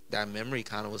 that memory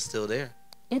kind of was still there.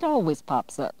 It always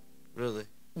pops up. Really?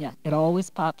 Yeah, it always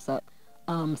pops up.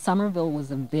 Summerville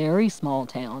was a very small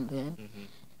town then.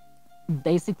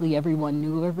 Basically everyone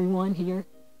knew everyone here.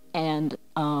 And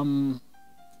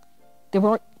there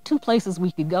were two places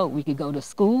we could go. We could go to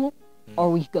school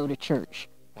or we could go to church.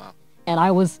 Wow. And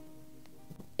I was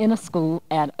in a school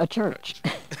at a church.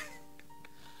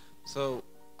 So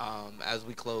as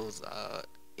we close,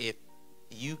 if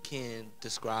you can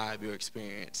describe your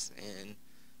experience in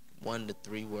 1 to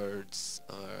 3 words,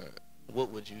 what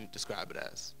would you describe it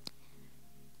as?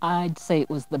 I'd say it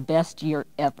was the best year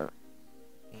ever.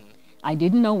 I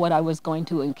didn't know what I was going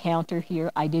to encounter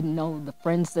here. I didn't know the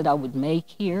friends that I would make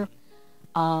here.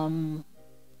 But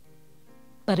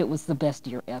it was the best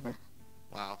year ever.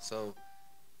 Wow. So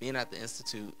being at the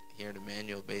Institute here at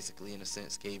Emanuel basically, in a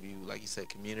sense, gave you, like you said,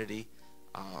 community.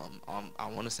 I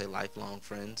want to say lifelong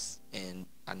friends. And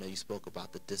I know you spoke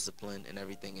about the discipline and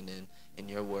everything. And then, in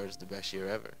your words, the best year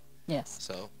ever. Yes.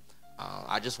 So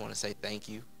I just want to say thank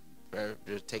you for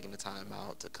taking the time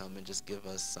out to come and just give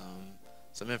us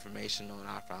some information on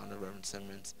our founder, Reverend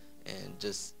Simmons, and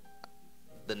just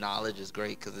the knowledge is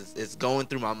great because it's going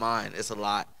through my mind. It's a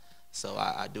lot. So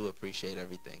I do appreciate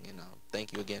everything. And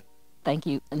thank you again. Thank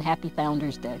you, and happy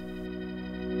Founders Day.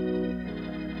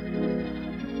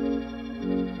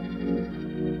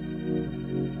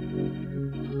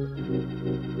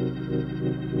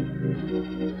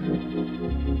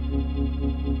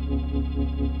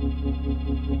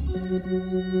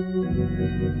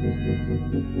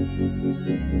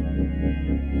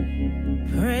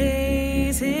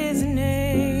 Praise his name.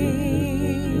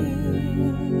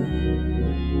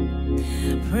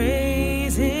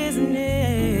 Praise his name.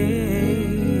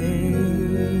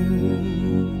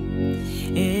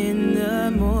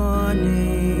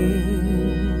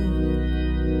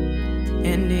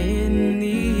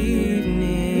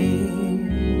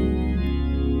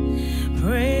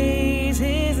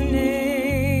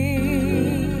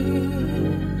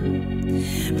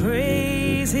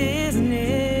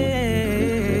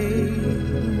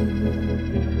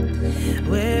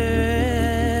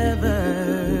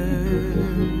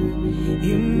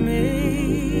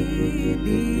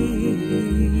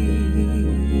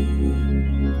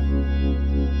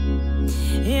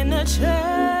 the church,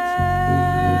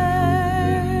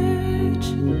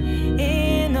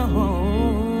 in the home,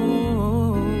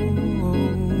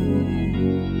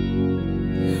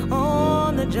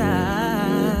 on the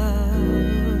job,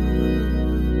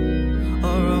 or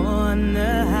on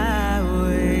the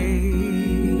highway.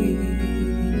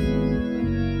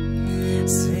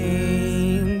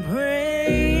 Sing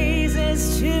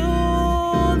praises to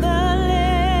the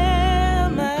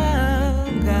Lamb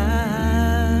of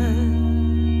God,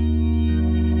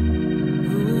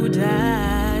 who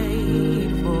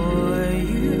died for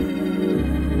you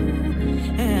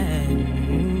and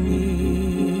me.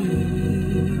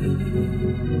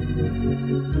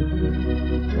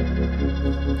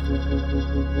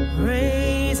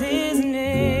 Praise his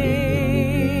name.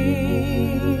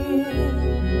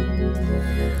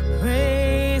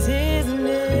 Praise his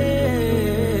name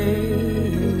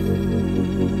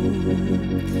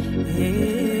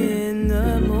in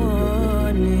the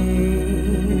morning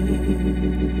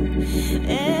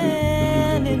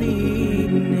and in the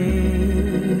evening.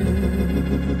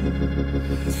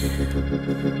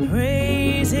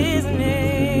 Praise his name.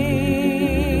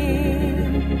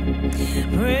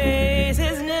 Praise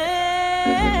his name.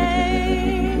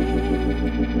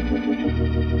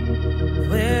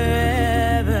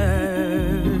 Wherever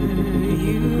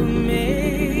you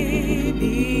may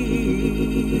be,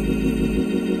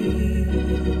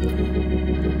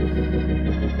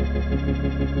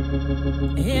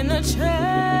 in the church,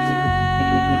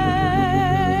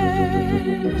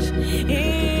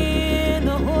 in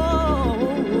the home,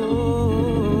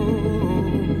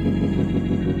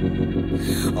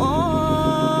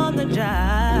 on the job,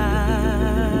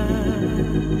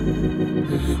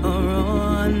 or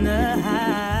on the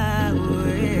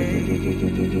highway.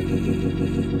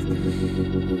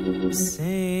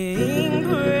 Sing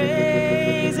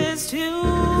praises to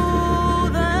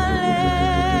the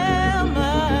Lamb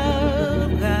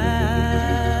of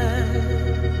God,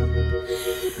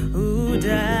 who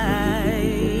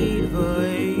died for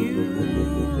you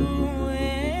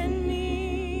and me.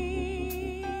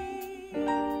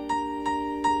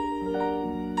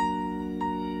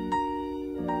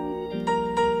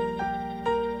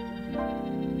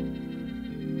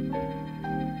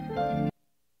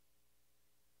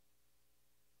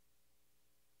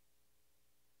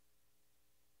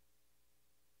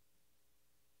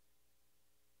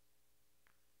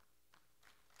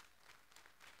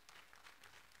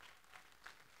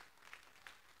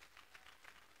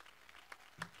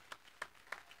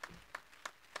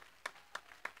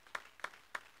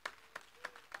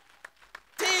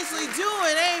 Continuously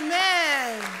doing,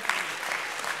 amen.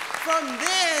 From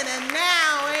then and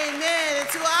now, amen. And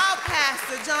to our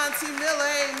pastor, John T. Miller,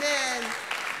 amen.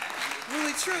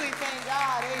 We truly thank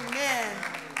God, amen.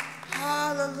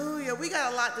 Hallelujah. We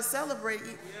got a lot to celebrate,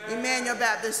 Emanuel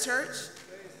Baptist Church.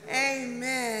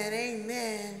 Amen,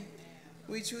 amen.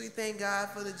 We truly thank God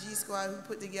for the G Squad who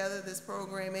put together this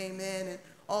program, amen, and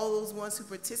all those ones who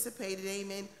participated,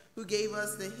 amen, who gave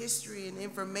us the history and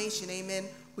information, amen.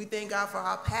 We thank God for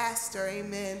our pastor,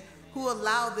 amen, who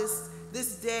allowed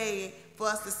this day for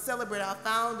us to celebrate our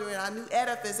founder and our new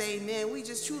edifice, amen. We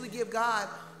just truly give God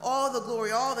all the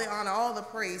glory, all the honor, all the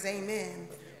praise, amen,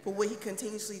 for what he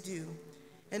continuously do.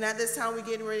 And at this time, we're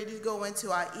getting ready to go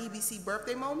into our EBC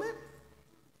birthday moment,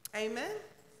 amen.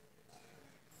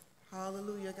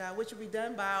 Hallelujah, God, which will be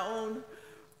done by our own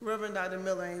Reverend Dr.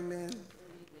 Miller, amen.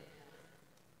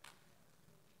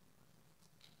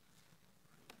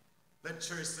 Let the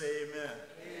church say amen.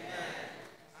 Amen.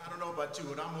 I don't know about you,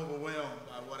 but I'm overwhelmed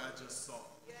by what I just saw.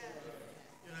 Yes.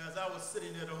 You know, as I was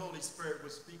sitting there, the Holy Spirit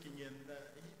was speaking, and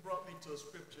he brought me to a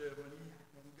scripture when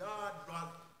God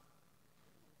brought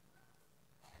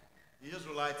the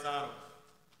Israelites out of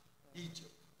Egypt.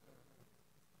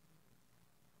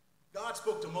 God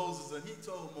spoke to Moses, and he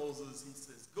told Moses, he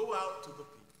says, go out to the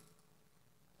people,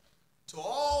 to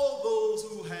all those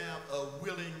who have a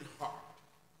willing heart,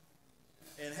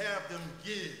 and have them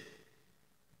give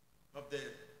of their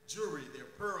jewelry, their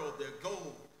pearl, their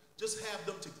gold. Just have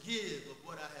them to give of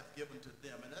what I have given to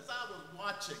them. And as I was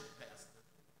watching, Pastor,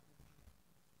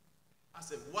 I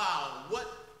said, wow, what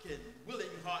can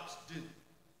willing hearts do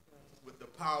with the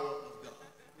power of God?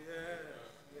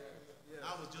 Yeah.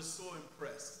 I was just so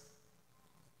impressed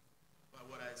by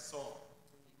what I saw.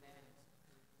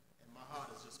 And my heart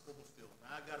is just overfilled.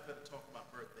 Now, I got to better talk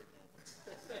about birthday moments.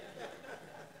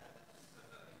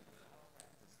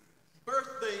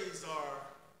 Birthdays are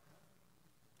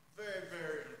very,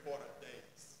 very important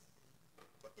days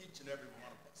for each and every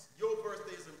one of us. Your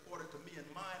birthday is important to me, and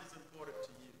mine is important to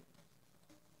you.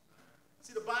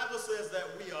 See, the Bible says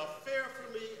that we are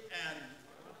fearfully and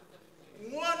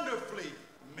wonderfully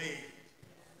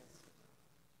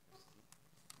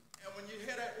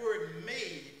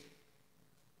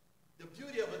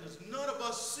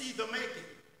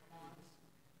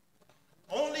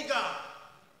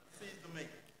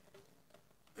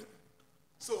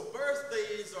So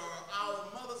birthdays are our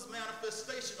mother's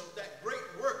manifestation of that great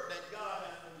work that God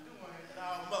has been doing in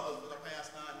our mothers for the past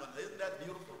 9 months. Isn't that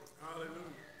beautiful?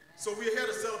 Hallelujah. So we're here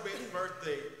to celebrate his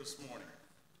birthday this morning.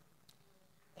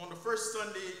 On the first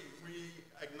Sunday, we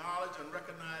acknowledge and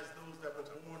recognize those that were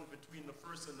born between the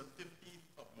 1st and the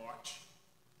 15th of March.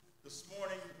 This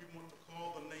morning, we want to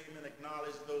call the name and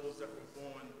acknowledge those that were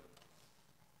born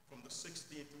from the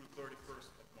 16th through the 31st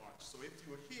of March. So if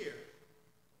you are here,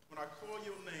 when I call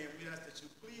your name, we ask that you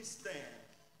please stand,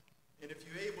 and if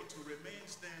you're able to, remain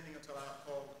standing until I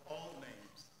call all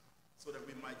names so that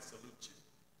we might salute you.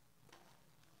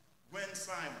 Gwen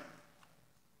Simon,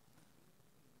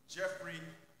 Jeffrey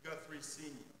Guthrie Sr.,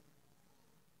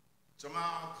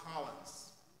 Jamal Collins,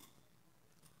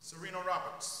 Serena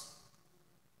Roberts,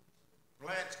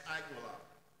 Blanche Aguilar,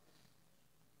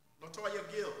 Latoya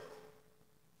Gill,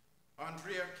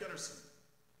 Andrea Kennerson,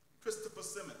 Christopher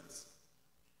Simmons,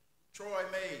 Troy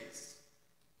Mays,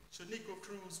 Shaniqua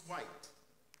Cruz White,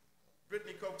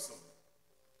 Brittany Coxum,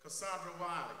 Cassandra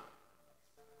Wiley,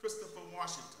 Christopher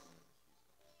Washington,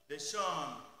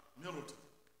 Deshaun Middleton,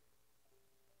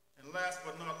 and last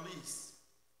but not least,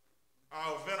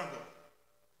 our venerable,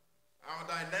 our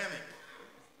dynamic,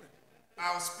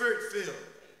 our spirit-filled,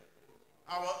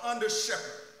 our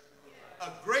under-shepherd, a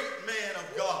great man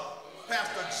of God,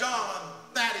 Pastor John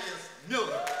Thaddeus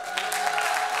Miller.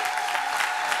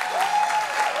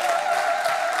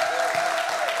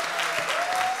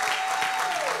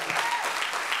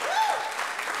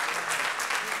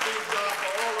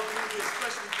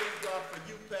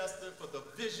 For the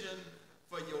vision,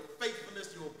 for your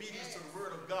faithfulness, your obedience to the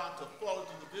word of God, to follow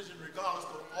to the vision regardless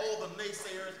of all the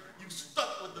naysayers. You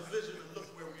stuck with the vision and look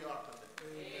where we are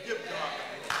today. Give God the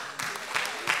glory.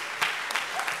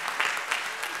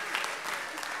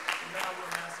 Now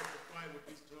we'll ask if the choir would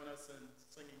please join us in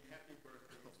singing Happy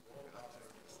Birthday to all of our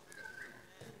churches.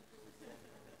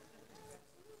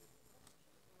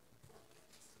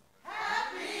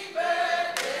 Happy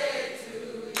birthday to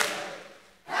you.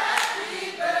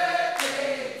 Happy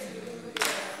birthday to you.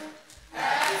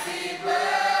 Happy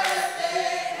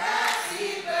birthday, happy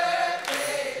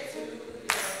birthday to you.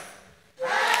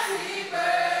 Happy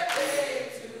birthday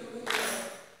to you.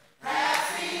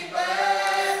 Happy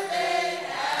birthday,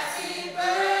 happy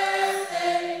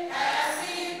birthday,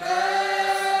 happy birthday.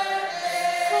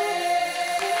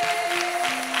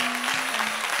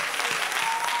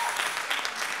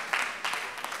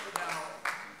 Now,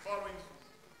 following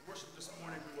worship this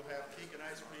morning, we will have cake and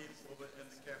ice cream over in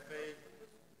the cafe.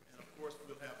 And of course,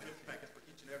 we'll have gift packets for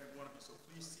each and every one of you. So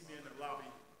please see me in the lobby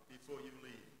before you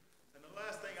leave. And the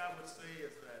last thing I would say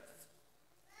is that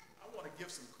I want to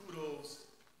give some kudos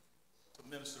to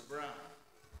Minister Brown.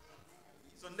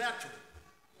 He's a natural.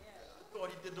 I thought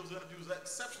he did those interviews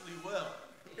exceptionally well.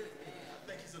 I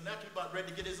think he's a natural, about ready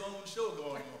to get his own show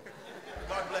going on.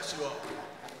 God bless you all.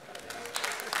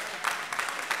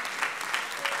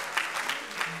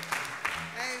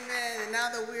 Amen. And now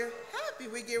that we're happy,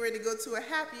 we get ready to go to a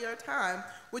happier time,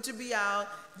 which would be our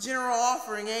general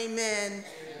offering. Amen.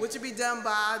 Which would be done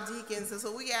by our deacons. And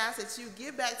so we ask that you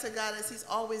give back to God as he's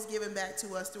always given back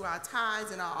to us through our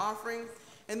tithes and our offerings.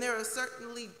 And there are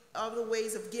certainly other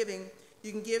ways of giving.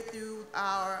 You can give through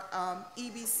our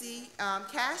EBC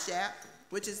Cash App,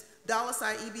 which is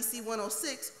 $EBC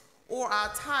 106, or our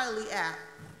Tiley app.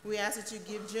 We ask that you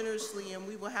give generously, and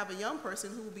we will have a young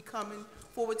person who will be coming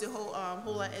forward to hold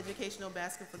our educational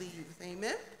basket for the youth.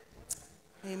 Amen.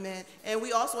 Amen. And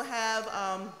we also have,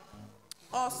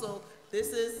 this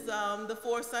is the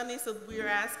fourth Sunday, so we are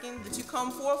asking that you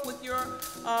come forth with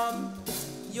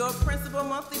your principal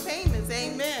monthly payments.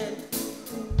 Amen.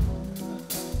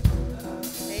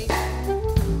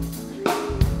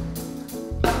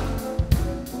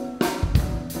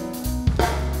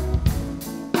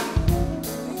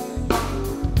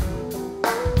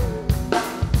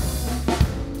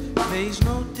 Makes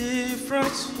no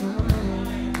difference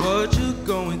what you're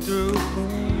going through.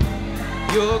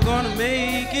 You're gonna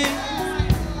make it.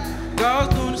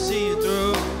 God's gonna see you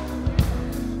through.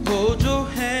 Hold your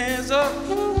hands up,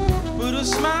 put a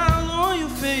smile on your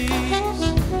face.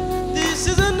 This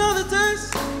is another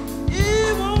test,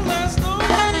 it won't last always.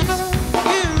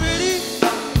 Get ready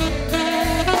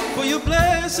for your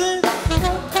blessing.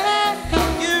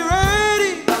 Get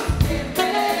ready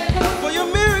for your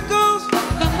miracles.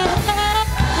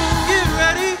 Get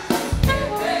ready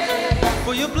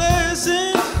for your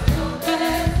blessings.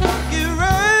 Get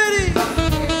ready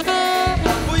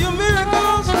for your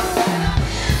miracles.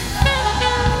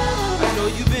 I know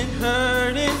you've been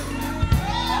hurting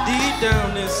deep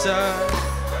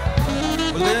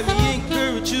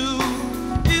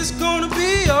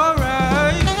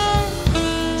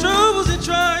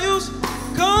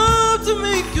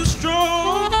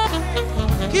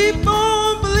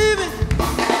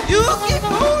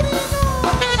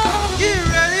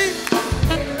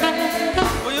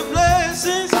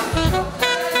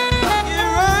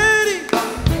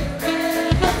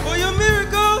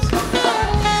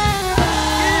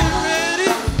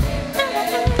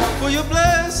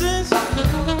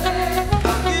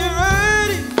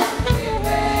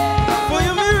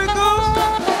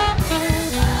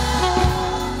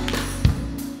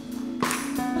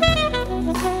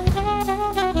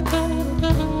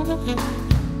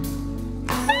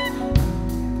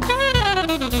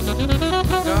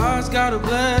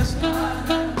blessing.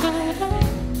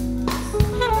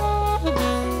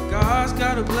 God's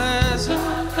got a blessing.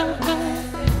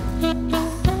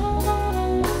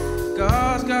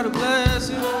 God's got a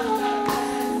blessing.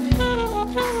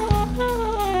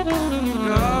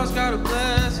 God's got a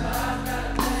blessing.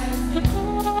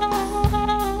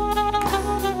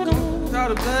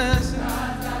 Got a blessing.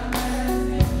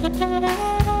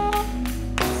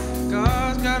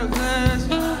 God's got a blessing.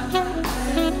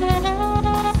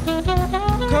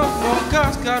 Come on,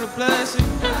 God's got a blessing.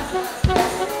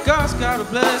 God's got a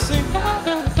blessing.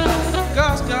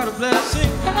 God's got a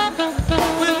blessing.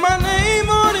 With my name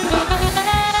on it.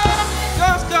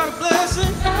 God's got a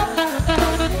blessing.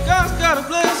 God's got a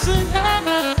blessing.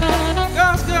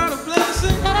 God's got a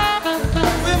blessing.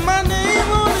 With my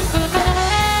name on it.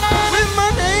 With my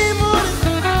name on it.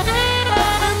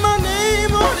 With my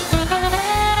name on it.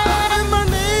 With my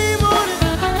name on it.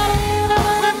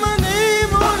 With my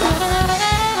name on it.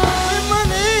 With my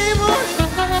name on it.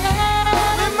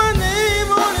 With my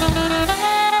name on it.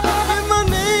 With my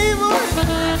name on it.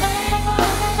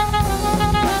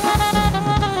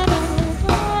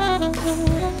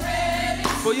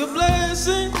 For your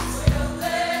blessing.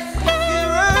 Get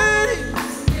ready.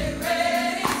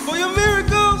 For your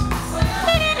miracles.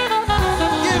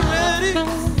 Get ready.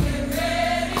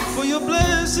 For your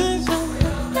blessings.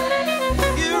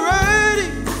 Get ready.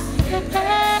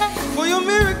 For your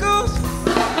miracles.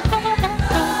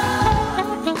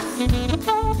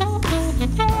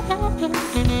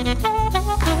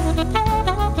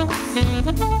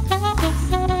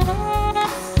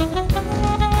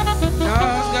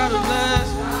 God's got a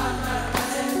blessing.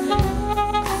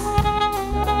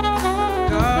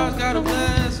 God's got a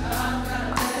blessing.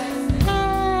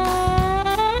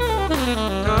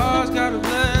 God's got a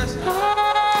blessing.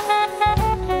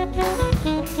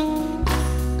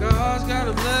 God's got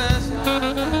a blessing.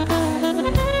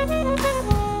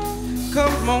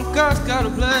 Come on, God's got a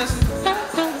blessing.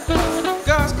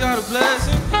 God's got a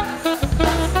blessing.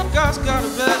 God's got a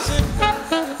blessing.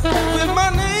 With my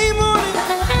name on it.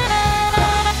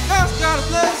 God's got a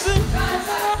blessing.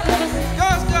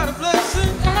 God's got a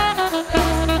blessing.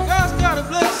 God's got a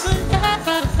blessing.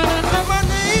 With my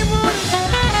name on it.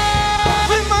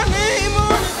 With my name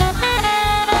on it.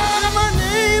 With my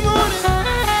name on it.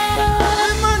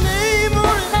 With my name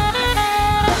on it.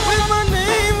 With my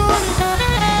name on it.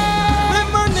 With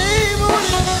my name on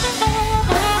it.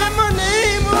 With my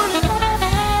name on it.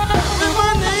 With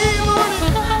my name on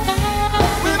it.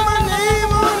 With my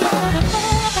name on it.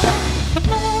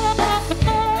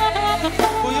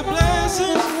 For your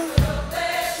blessings.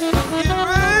 Get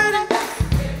ready.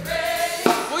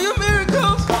 For your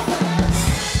miracles.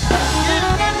 Get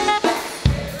ready.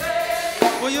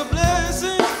 For your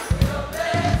blessings.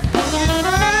 Get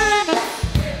ready.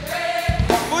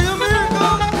 For your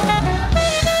miracles.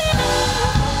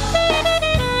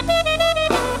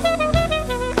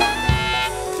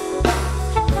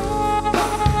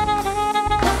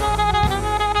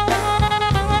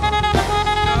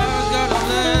 God's got a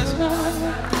blessing.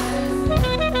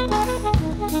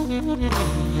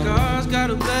 God's got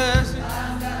a blessing.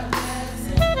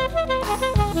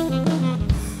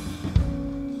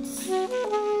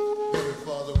 Heavenly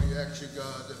Father, we ask you,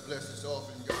 God, to bless this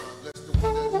offering, God. Bless the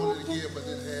one that wanted to give but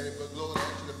didn't have it. But Lord, I ask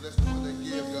you to bless the one that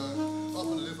give, God. Up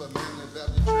and lift up Emanuel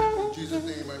Baptist Church. In Jesus'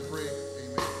 name I pray.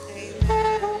 Amen.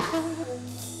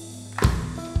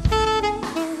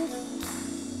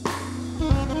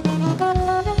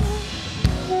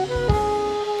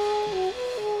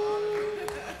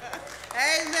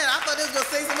 Amen. I thought they was going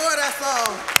to sing some more of that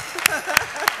song.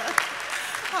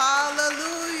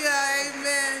 Hallelujah.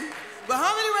 Amen. But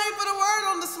how many ready for the word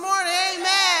on this morning?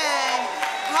 Amen.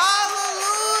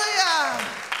 Hallelujah.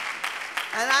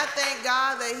 And I thank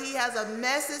God that he has a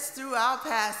message through our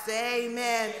pastor.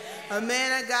 Amen. A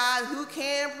man of God who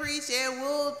can preach and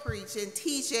will preach and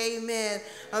teach. Amen.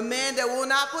 A man that will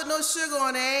not put no sugar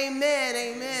on it. Amen.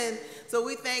 Amen. So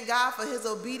we thank God for his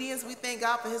obedience. We thank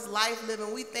God for his life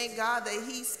living. We thank God that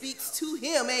he speaks to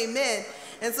him. Amen.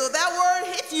 And so that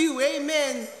word hit you.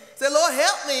 Amen. Say, Lord,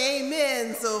 help me.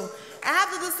 Amen. So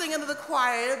after the singing of the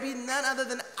choir, it'll be none other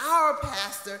than our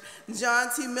pastor, John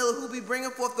T. Miller, who will be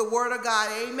bringing forth the word of God.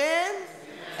 Amen.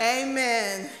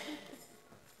 Amen. Amen.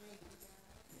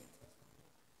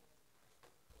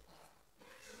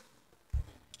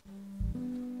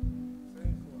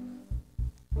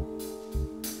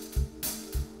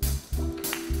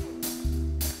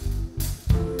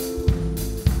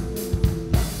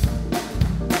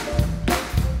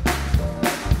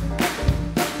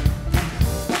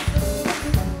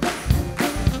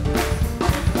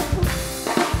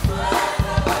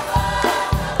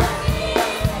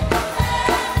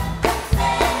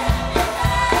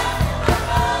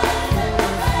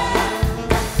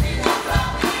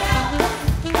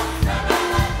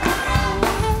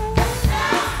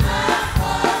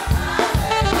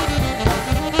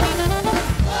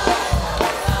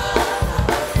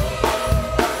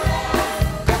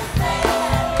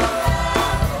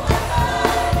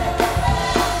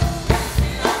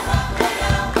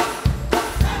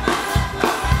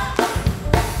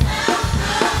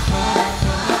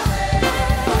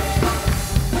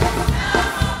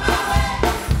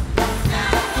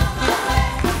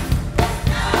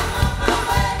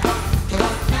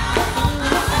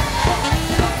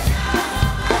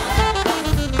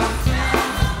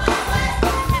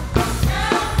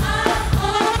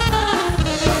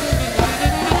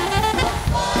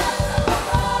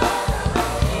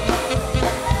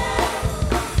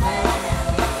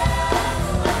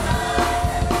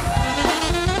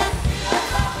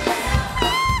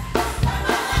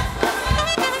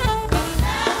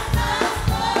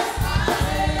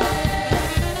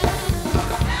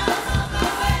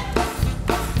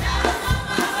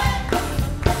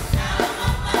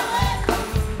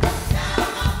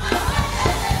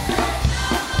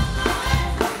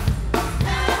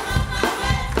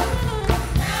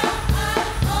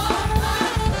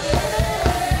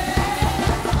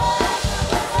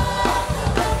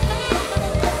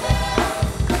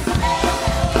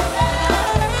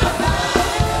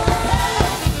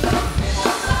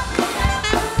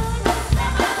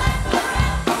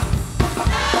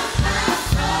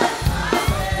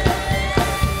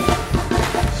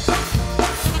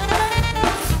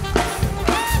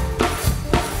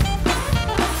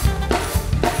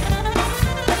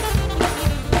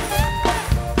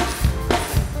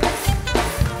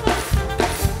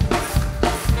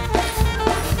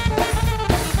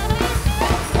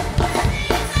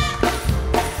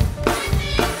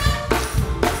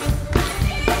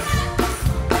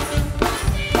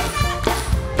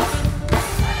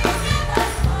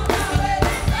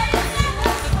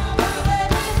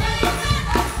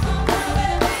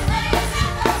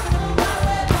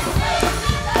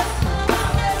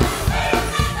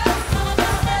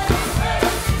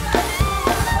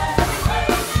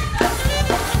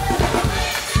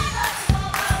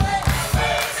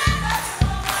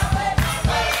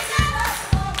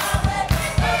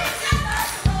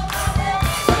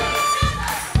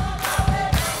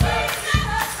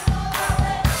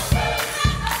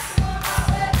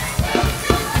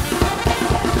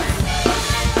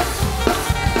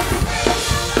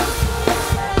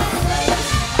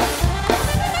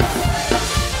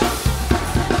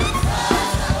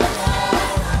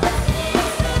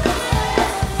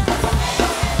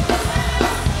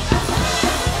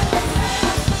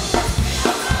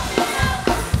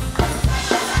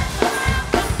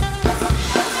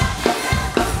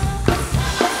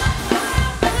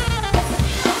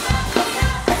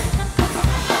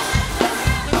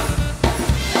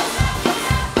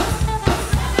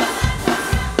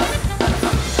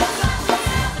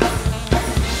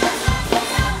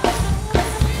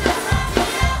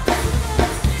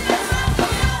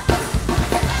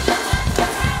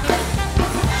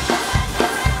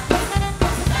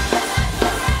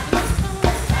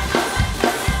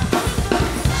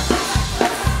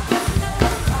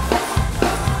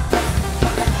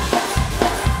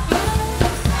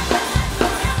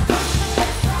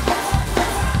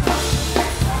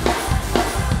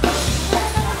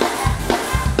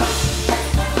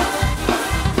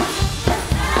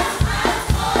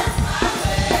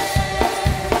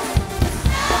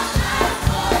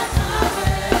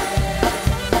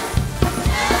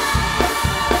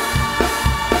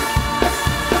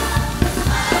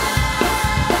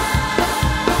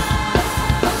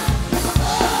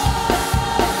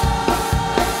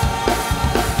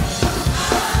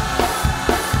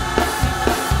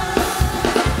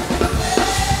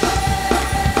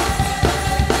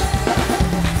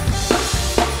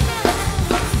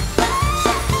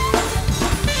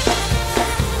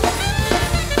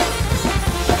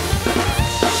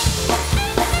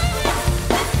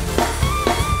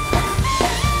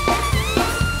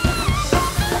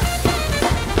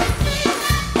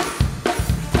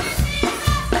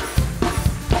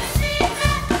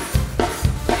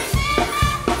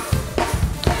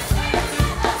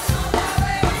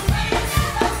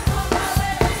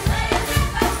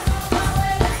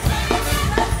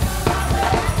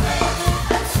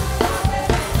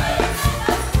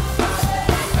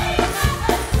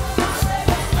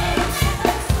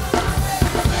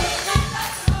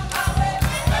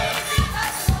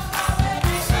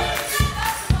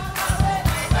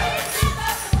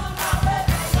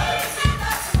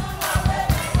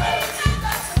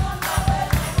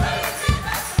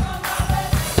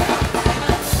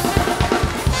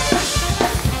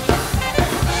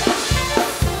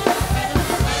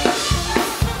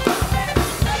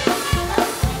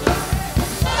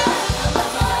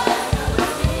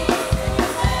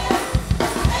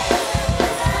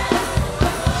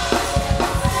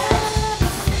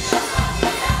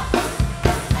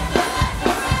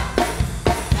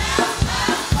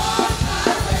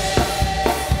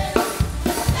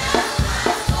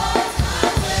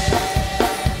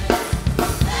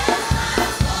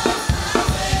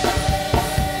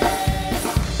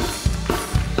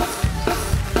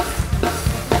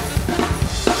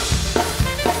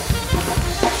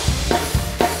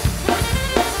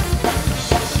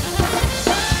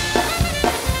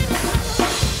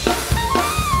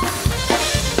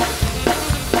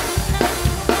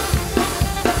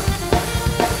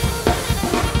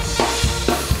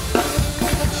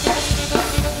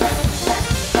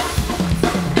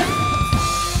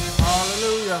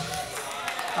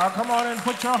 Come on and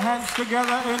put your hands together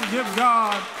and give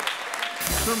God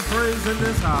some praise in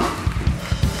this house.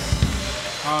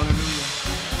 Hallelujah.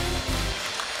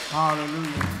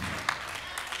 Hallelujah.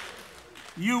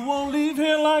 You won't leave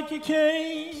here like you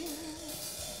came.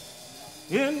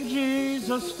 In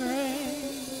Jesus' name.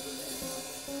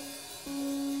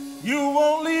 You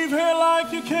won't leave here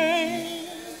like you came.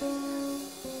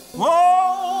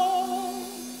 Oh,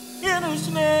 in His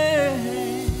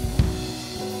name.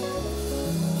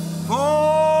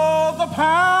 For the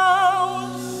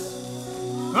powers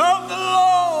of the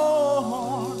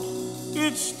Lord,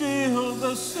 it's still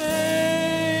the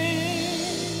same.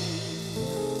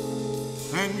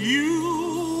 And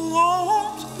you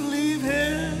won't leave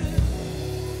here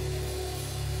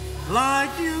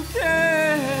like you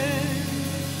came.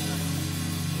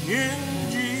 In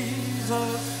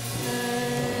Jesus'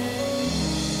 name.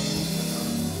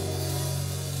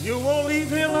 You won't leave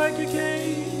here like you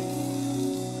came.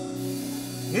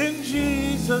 In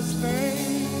Jesus'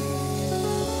 name.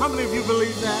 How many of you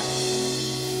believe that?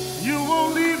 You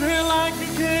won't leave here like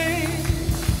you came.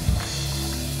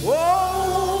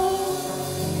 Oh,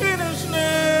 in His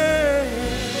name.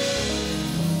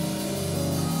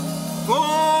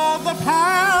 For the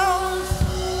powers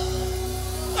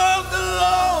of the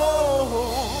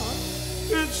Lord,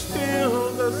 it's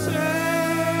still the same.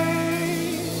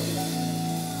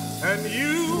 And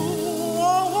you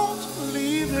won't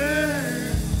leave here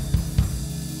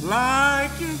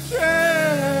like you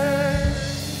can.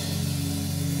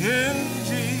 In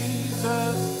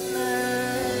Jesus'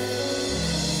 name.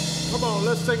 Come on,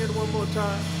 let's sing it one more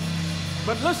time.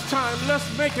 But this time,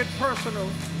 let's make it personal.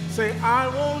 Say, I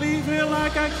won't leave here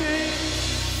like I came.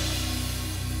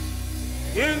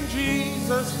 In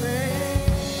Jesus' name.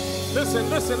 Listen,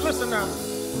 listen, listen now.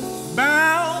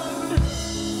 Bound,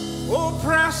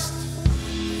 oppressed,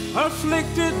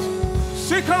 afflicted,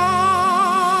 sick only.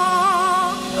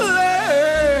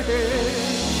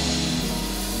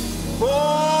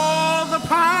 For the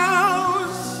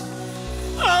powers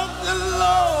of the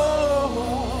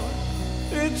Lord,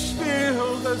 it's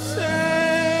still the same.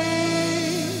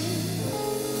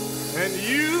 And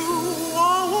you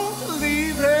won't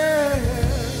leave here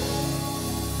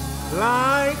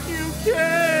like you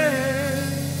can.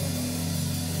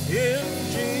 In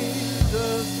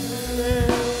Jesus'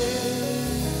 name.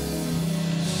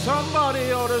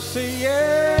 Somebody ought to say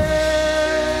yeah.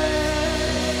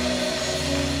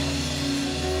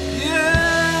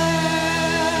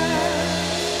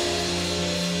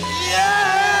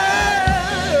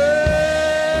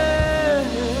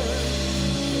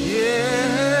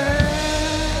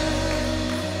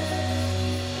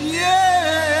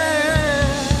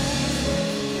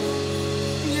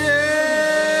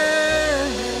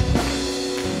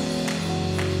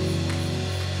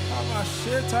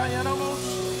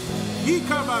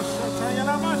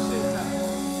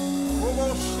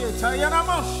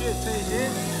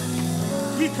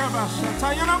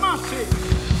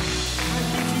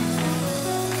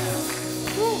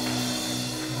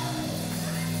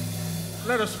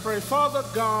 Let us pray. Father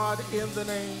God, in the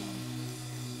name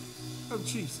of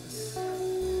Jesus.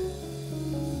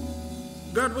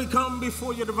 God, we come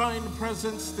before your divine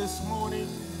presence this morning.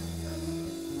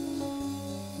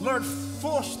 Lord,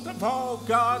 first of all,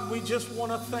 God, we just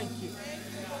want to thank you.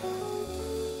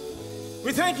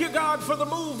 We thank you, God, for the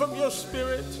move of your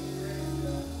Spirit.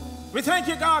 We thank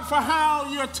you, God, for how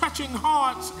you're touching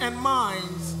hearts and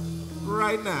minds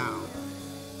right now.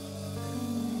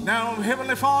 Now,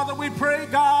 Heavenly Father, we pray,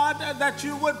 God, that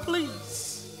you would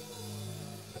please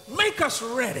make us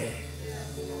ready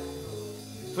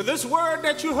for this word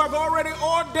that you have already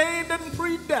ordained and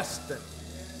predestined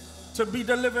to be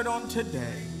delivered on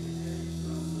today.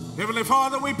 Heavenly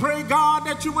Father, we pray, God,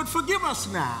 that you would forgive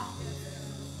us now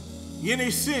any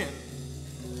sin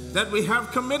that we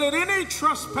have committed, any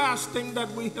trespassing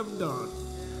that we have done.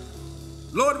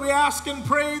 Lord, we ask and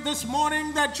pray this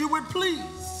morning that you would please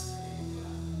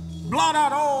blot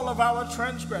out all of our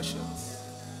transgressions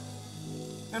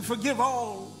and forgive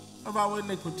all of our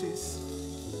iniquities.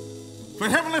 For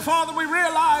Heavenly Father, we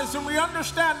realize and we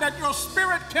understand that your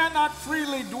Spirit cannot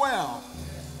freely dwell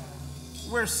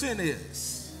where sin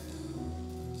is.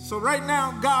 So right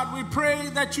now, God, we pray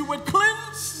that you would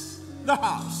cleanse the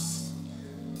house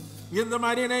in the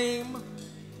mighty name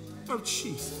of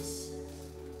Jesus.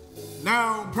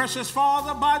 Now, precious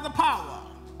Father, by the power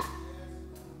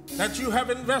that you have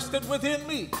invested within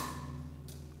me,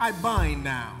 I bind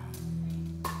now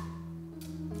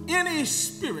any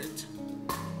spirit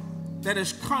that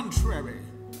is contrary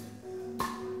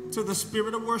to the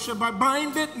spirit of worship. I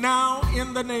bind it now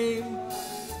in the name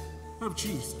of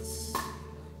Jesus.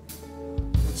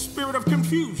 And spirit of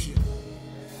confusion,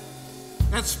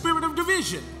 that spirit of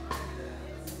division,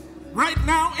 right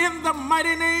now in the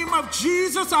mighty name of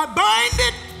Jesus, I bind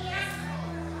it.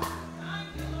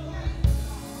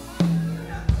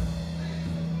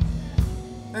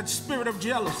 That spirit of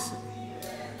jealousy,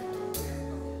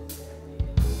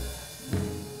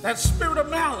 that spirit of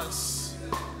malice,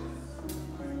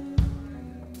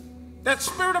 that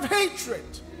spirit of hatred,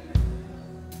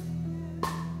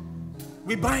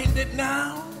 we bind it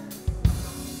now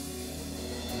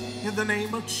in the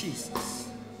name of Jesus.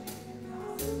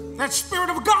 That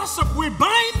spirit of gossip, we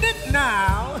bind it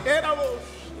now.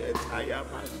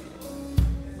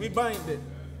 We bind it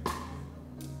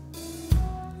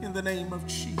in the name of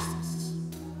Jesus.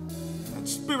 That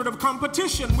spirit of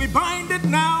competition, we bind it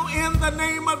now in the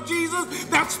name of Jesus.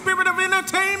 That spirit of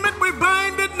entertainment, we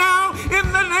bind it now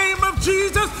in the name of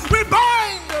Jesus. We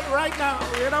bind it right now.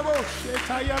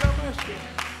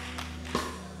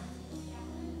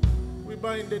 We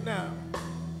bind it now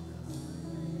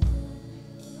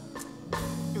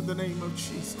in the name of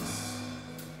Jesus.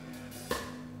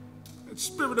 That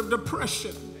spirit of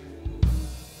depression,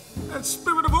 that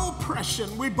spirit of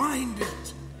oppression, we bind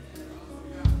it.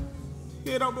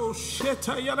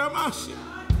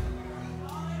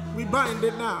 We bind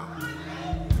it now.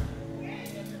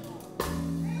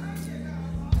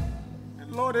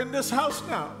 And Lord, in this house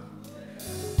now,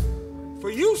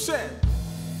 for you said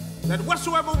that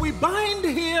whatsoever we bind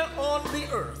here on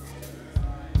the earth,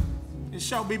 it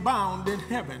shall be bound in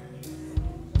heaven.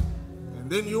 And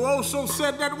then you also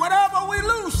said that whatever we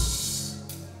loose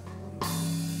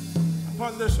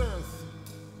upon this earth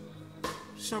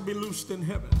shall be loosed in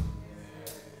heaven.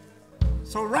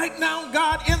 So right now,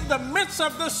 God, in the midst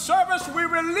of this service, we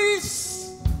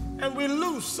release and we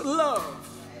loose love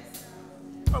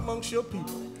amongst your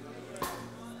people.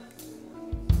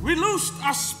 We loose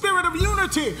a spirit of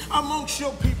unity amongst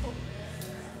your people.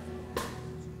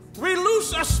 We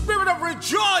loose a spirit of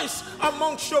rejoice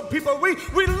amongst your people. We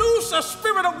loose a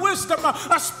spirit of wisdom,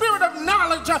 a spirit of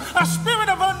knowledge, a spirit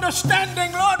of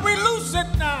understanding. Lord, we loose it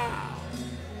now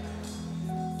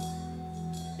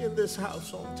in this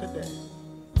house on today.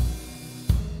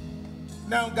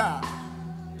 Now, God,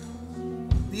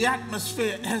 the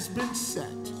atmosphere has been set.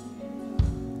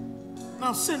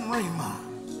 Now, send Rhema.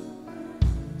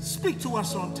 Speak to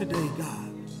us on today,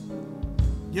 God.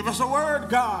 Give us a word,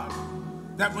 God,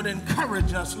 that would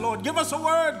encourage us, Lord. Give us a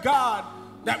word, God,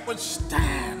 that would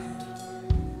stand,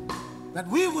 that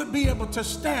we would be able to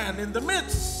stand in the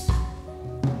midst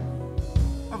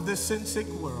of this sin-sick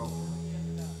world.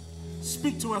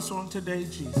 Speak to us on today,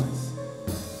 Jesus.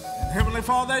 And Heavenly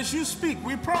Father, as you speak,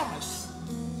 we promise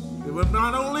we will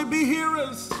not only be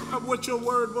hearers of what your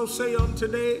word will say on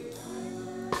today,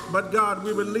 but God,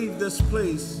 we will leave this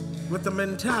place with the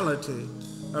mentality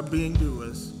of being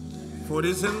doers. For it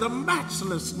is in the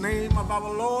matchless name of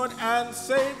our Lord and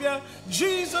Savior,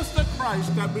 Jesus the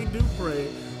Christ, that we do pray.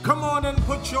 Come on and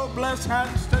put your blessed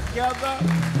hands together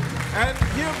and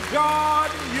give God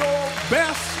your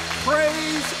best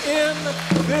praise in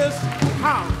this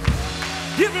house.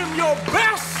 Give him your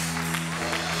best.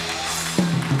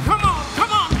 Come on,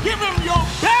 give him your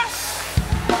best.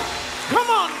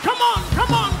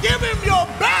 Come on, give him your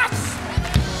best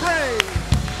praise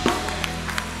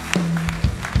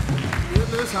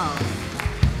in this house.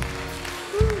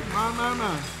 Woo,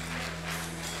 my.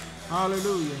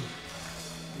 Hallelujah.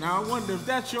 Now I wonder if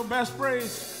that's your best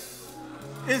praise.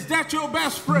 Is that your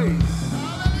best praise?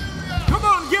 Come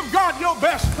on, give God your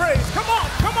best praise. Come on.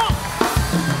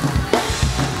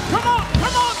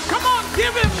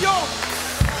 Give him your.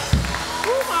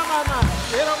 Ooh, my.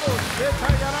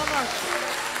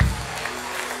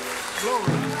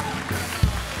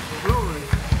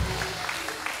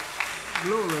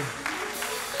 Glory.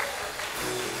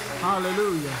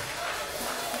 Hallelujah.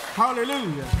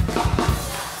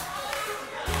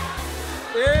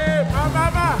 Hey,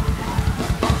 my.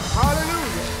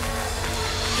 Hallelujah.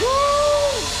 Woo!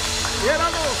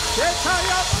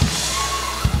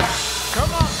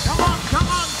 Come on.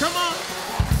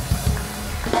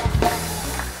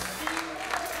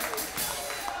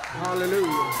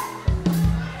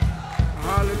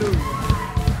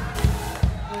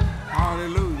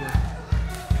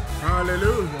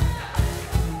 Hallelujah.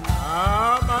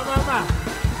 My.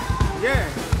 Yeah.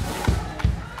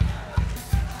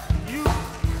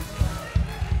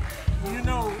 You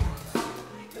know,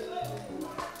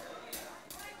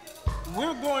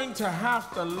 we're going to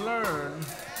have to learn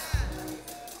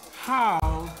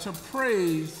how to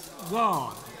praise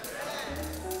God.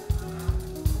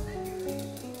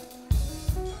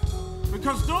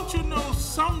 Because don't you know,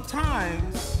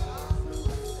 sometimes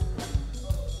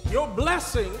Your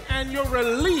blessing and your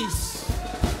release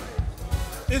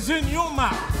is in your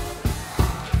mouth.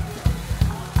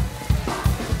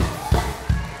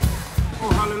 Oh,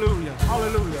 hallelujah,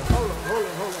 hallelujah. Hold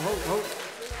on.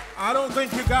 I don't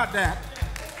think you got that.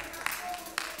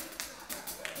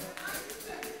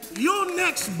 Your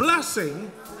next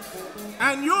blessing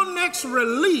and your next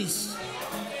release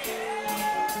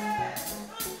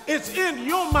is in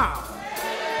your mouth.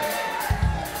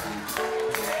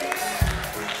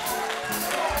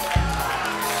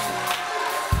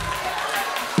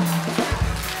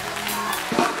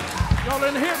 Y'all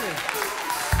didn't hear me.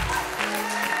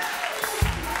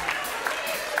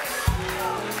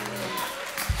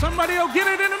 Somebody will get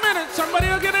it in a minute. Somebody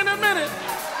will get it in a minute.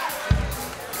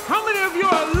 How many of you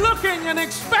are looking and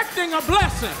expecting a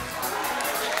blessing?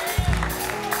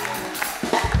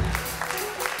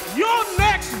 Your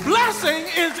next blessing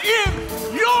is in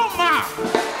your mouth.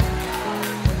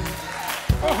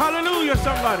 Oh, hallelujah,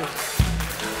 somebody.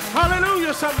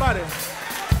 Hallelujah, somebody.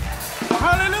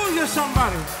 Hallelujah,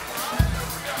 somebody.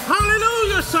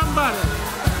 Hallelujah, somebody.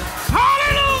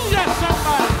 Hallelujah,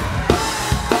 somebody.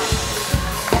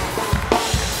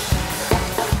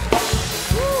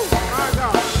 Woo, my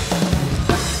God.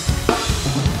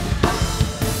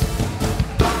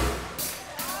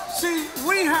 See,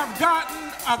 we have gotten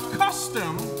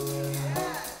accustomed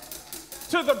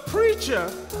to the preacher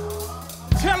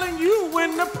telling you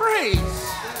when to praise.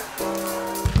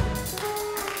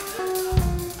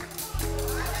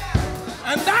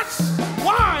 And that's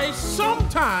why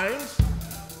sometimes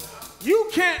you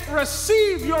can't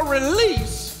receive your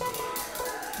release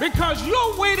because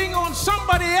you're waiting on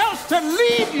somebody else to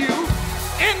lead you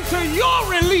into your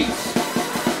release.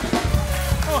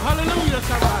 Oh, hallelujah,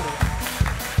 somebody.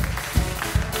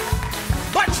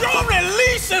 But your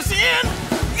release is in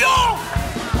your...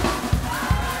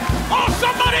 Oh,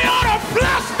 somebody ought to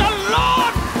bless the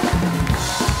Lord.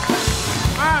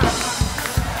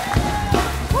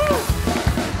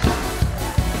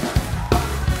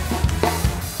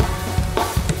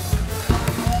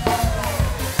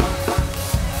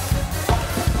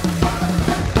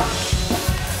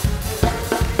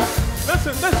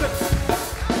 Listen.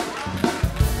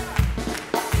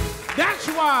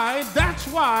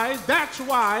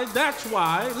 That's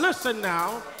why. Listen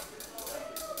now.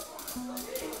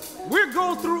 We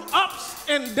go through ups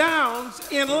and downs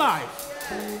in life.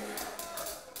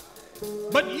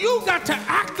 But you got to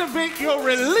activate your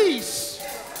release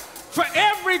for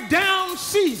every down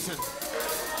season.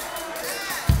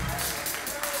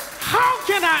 How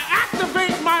can I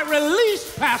activate my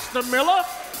release, Pastor Miller,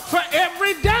 for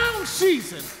every down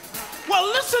season? Well,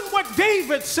 listen what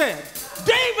David said.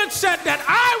 David said that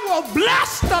I will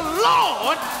bless the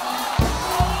Lord.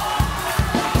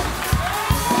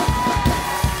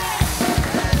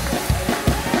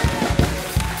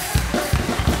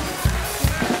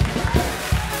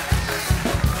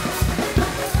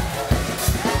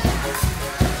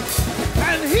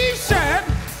 And he said,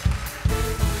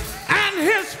 and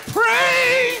his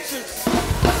praises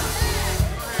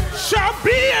shall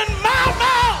be in my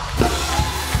mouth.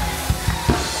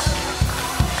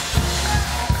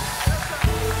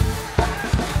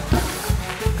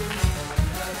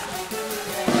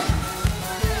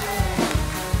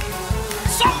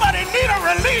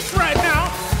 Release right now.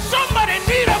 Somebody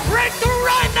need a breakthrough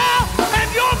right now,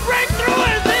 and your breakthrough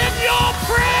is in your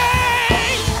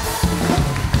praise.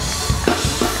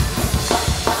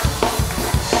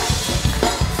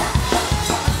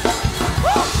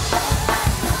 Woo.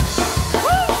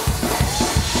 Woo. Woo.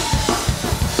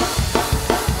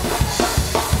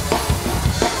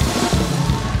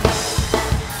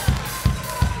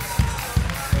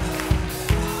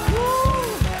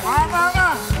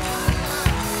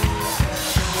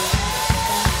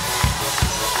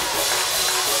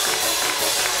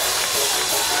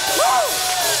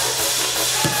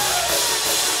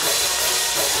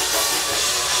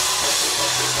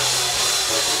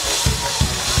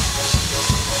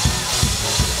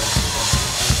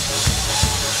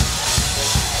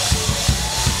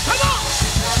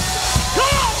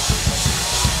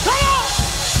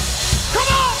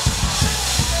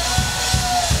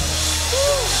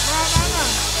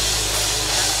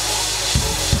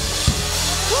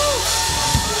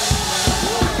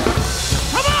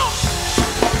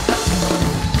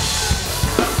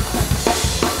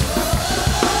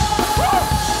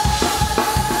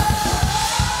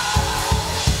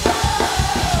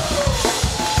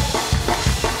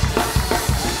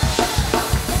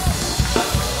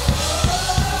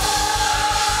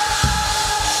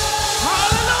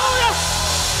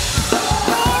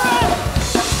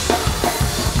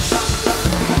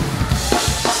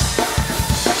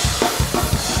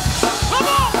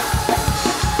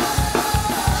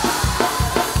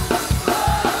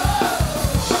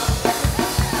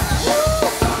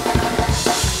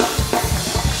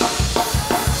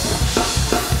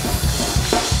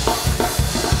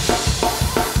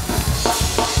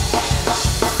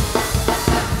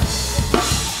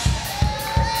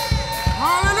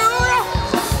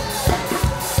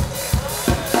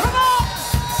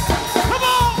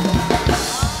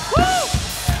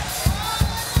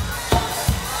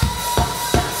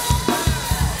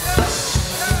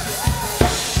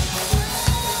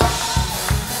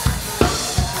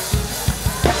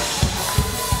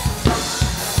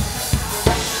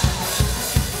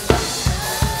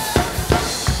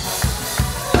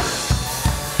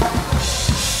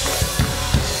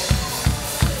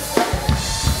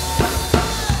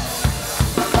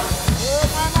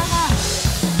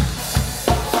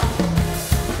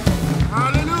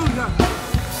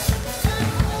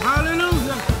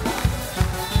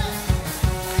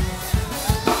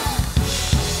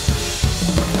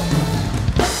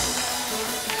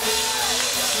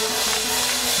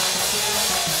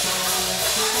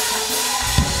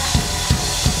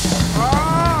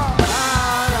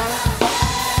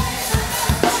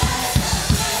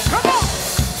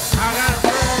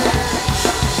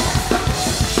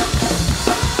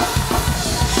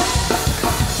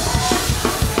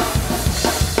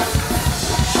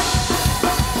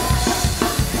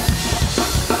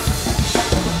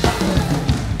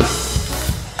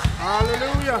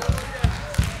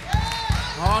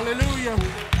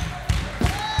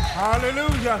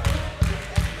 Hallelujah.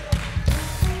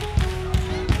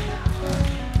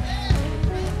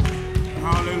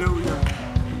 Hallelujah.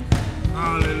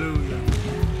 Hallelujah.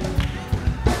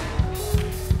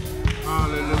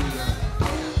 Hallelujah.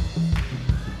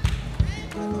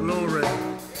 Glory.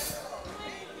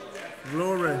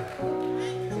 Glory.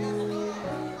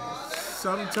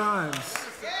 Sometimes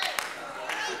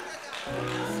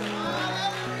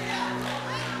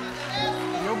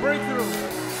your breakthrough.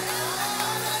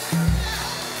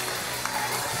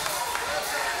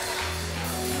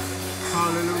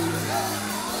 Hallelujah.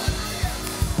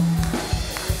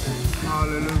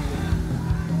 Hallelujah.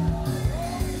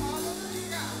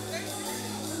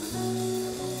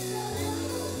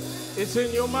 It's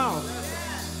in your mouth.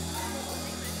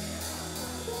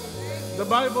 The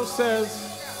Bible says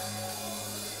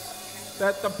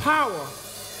that the power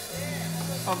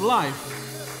of life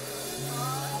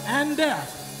and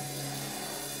death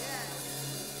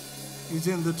is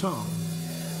in the tongue.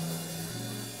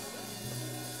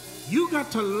 You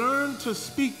got to learn to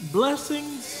speak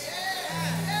blessings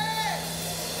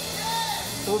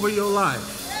over your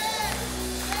life.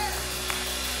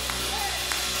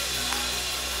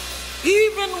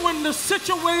 Even when the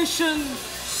situation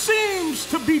seems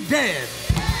to be dead.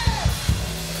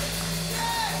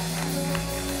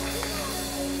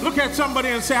 Look at somebody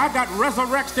and say, I got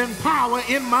resurrection power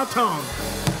in my tongue.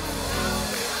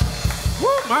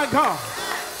 Woo, my God.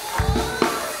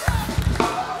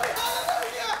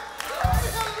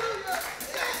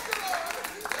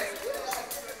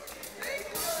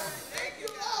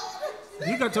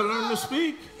 You got to learn to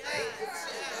speak.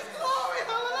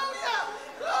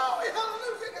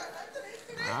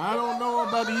 I don't know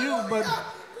about you, but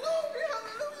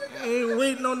I ain't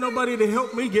waiting on nobody to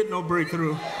help me get no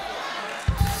breakthrough.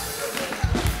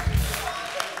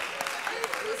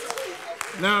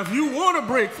 Now, if you want a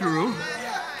breakthrough,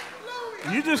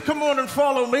 you just come on and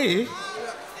follow me,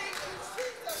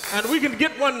 and we can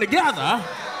get one together,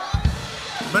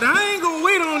 but I ain't gonna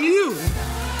wait on you.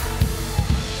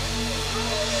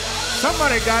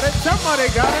 Somebody got it, somebody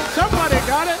got it, somebody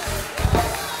got it.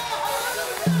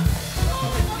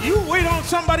 You wait on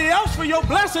somebody else for your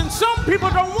blessing. Some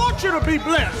people don't want you to be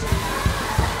blessed.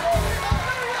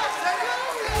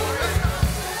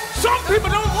 Some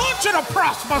people don't want you to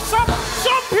prosper. Some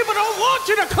people don't want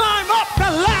you to climb up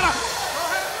the ladder.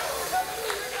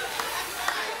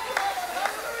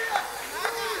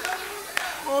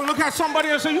 Oh, look at somebody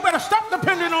and say, you better stop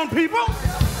depending on people.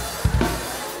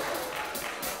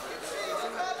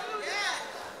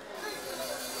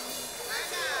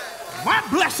 My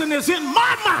blessing is in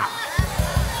my mouth.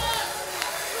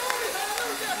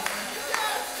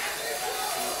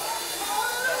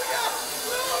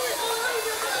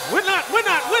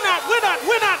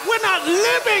 We're not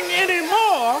living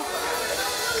anymore.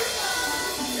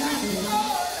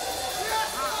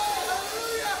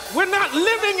 We're not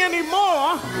living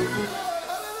anymore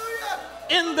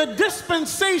in the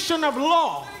dispensation of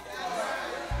law,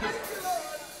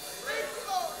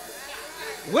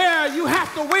 where you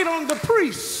have to wait on the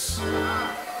priests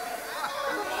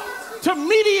to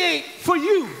mediate for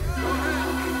you.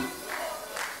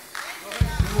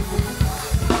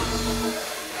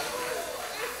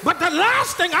 But the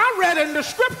last thing I read in the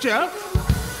scripture,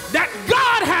 that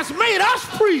God has made us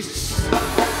priests.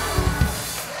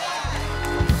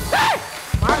 Hey,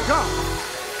 my God.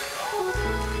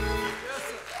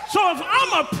 So if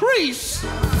I'm a priest,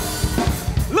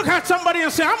 look at somebody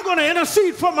and say, I'm going to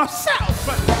intercede for myself.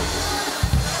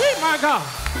 Hey, my God.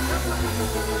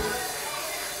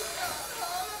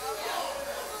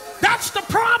 That's the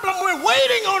problem. We're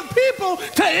waiting on people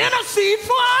to intercede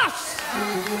for us.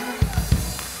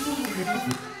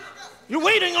 You're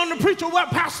waiting on the preacher. Well,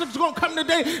 pastor's going to come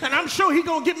today, and I'm sure he's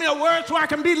going to give me a word so I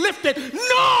can be lifted.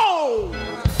 No!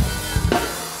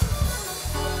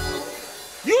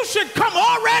 You should come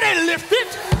already lifted.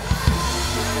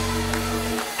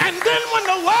 And then when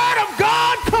the word of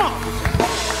God comes,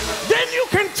 then you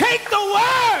can take the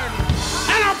word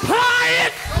and apply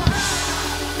it.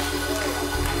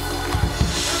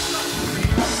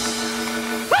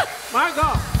 My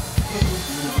God.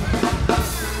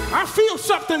 I feel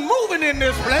something moving in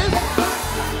this place.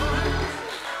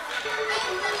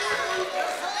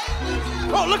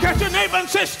 Oh, look at your neighbor and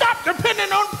say, stop depending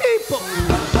on people.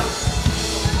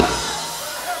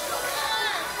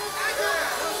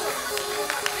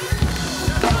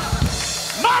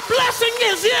 My blessing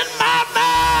is in my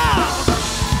mouth.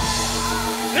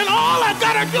 And all I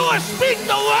gotta do is speak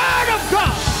the word of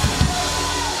God.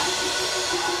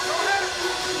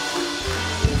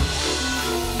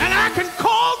 And I can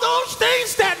call those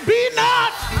things that be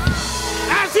not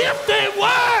as if they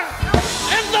were.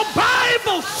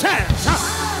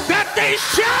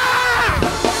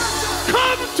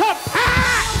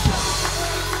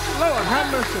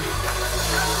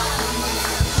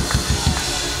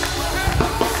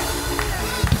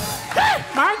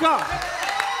 God.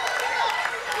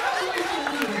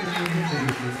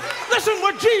 Listen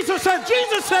what Jesus said.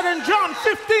 Jesus said in John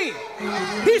 15,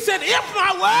 he said, if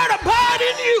my word abide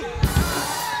in you,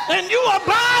 and you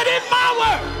abide in my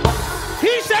word,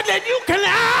 he said that you can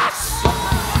ask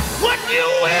what you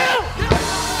will,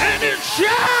 and it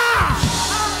shall.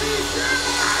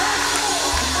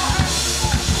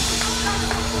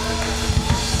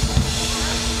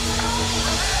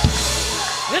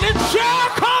 And it shall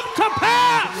come to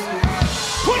pass.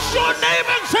 Push your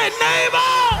neighbor and say,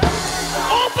 neighbor,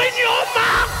 open your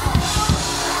mouth.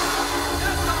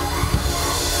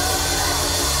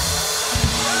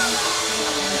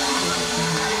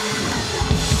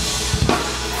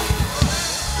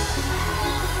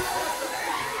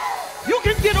 You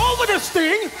can get over this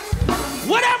thing.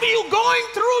 Whatever you're going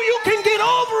through, you can get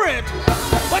over it.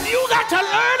 But you got to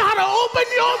learn how to open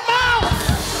your mouth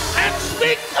and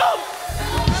speak up.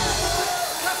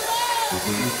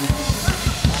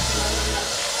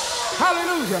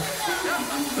 Hallelujah.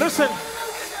 Listen,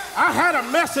 I had a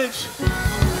message,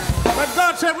 but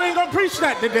God said we ain't gonna preach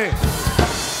that today.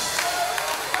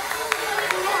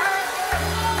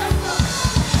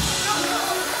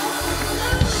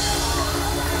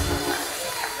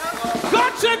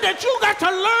 God said that you got to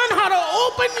learn how to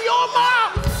open your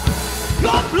mouth.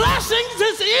 Your blessings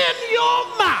is in your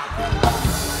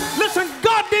mouth. Listen,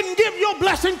 God didn't give your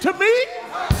blessing to me,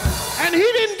 and he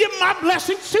didn't give my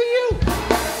blessings to you.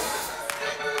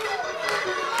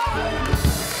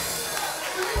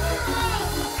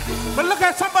 But look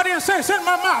at somebody and say, it's in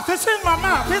my mouth, it's in my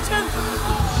mouth, it's in.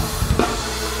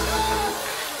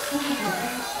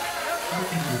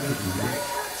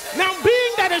 Now,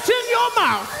 being that it's in your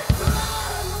mouth,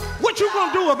 what you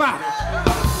gonna do about it?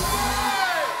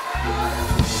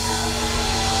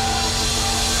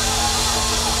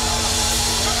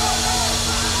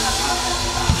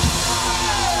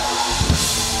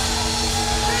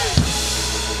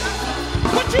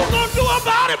 What you gonna do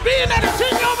about it, being that it's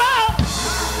in your mouth?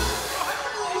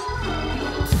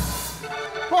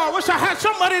 Oh, I wish I had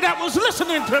somebody that was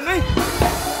listening to me.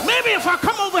 Maybe if I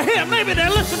come over here, maybe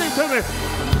they're listening to me.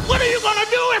 What are you gonna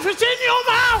do if it's in your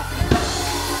mouth?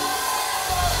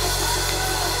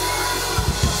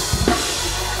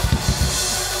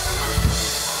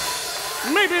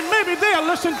 Maybe they'll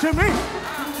listen to me.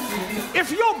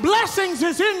 If your blessings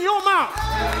is in your mouth,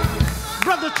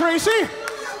 Brother Tracy,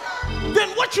 then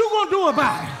what you gonna do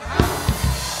about it?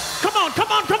 Come on,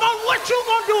 come on, come on, what you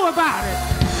gonna do about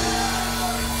it?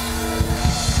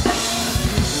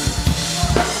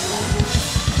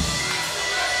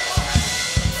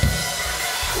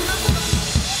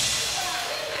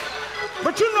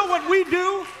 But you know what we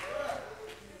do?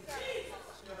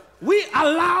 We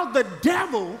allow the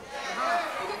devil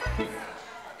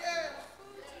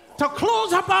to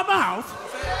close up our mouth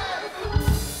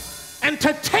and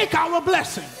to take our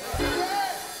blessing.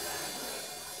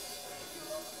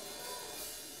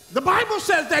 The Bible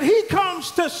says that he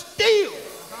comes to steal,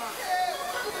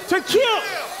 to kill,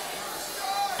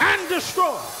 and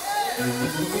destroy.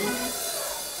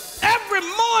 Every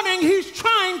morning he's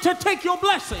trying to take your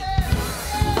blessing.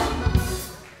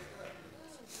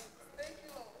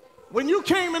 When you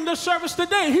came in this service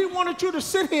today, he wanted you to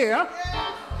sit here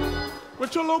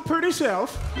with your little pretty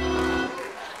self.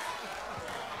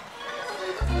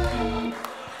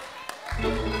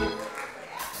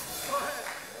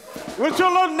 With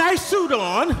your little nice suit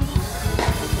on.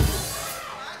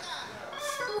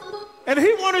 And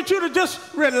he wanted you to just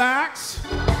relax.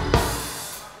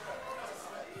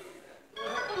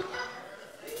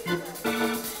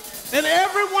 And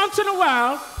every once in a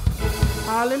while,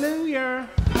 hallelujah.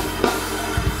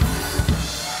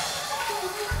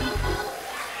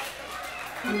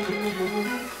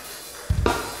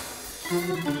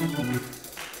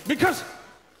 Because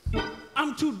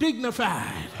I'm too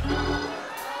dignified.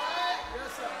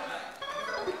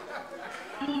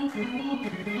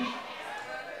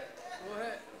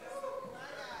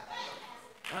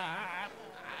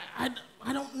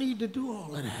 I don't need to do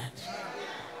all of that.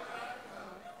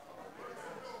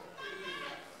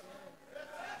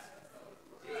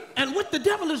 And what the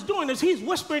devil is doing is he's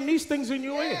whispering these things in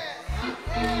your ear.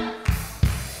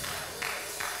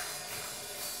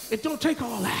 It don't take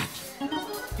all that.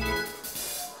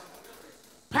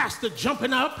 Pastor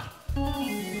jumping up.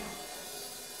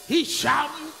 He's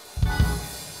shouting.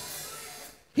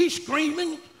 He's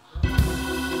screaming.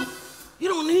 You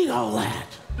don't need all that.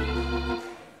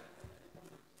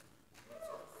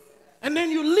 And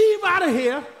then you leave out of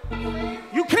here.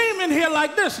 You came in here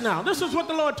like this now. This is what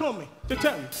the Lord told me to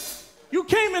tell you. You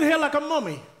came in here like a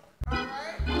mummy.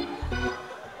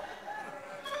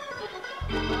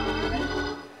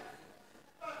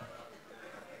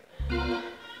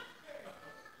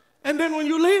 then when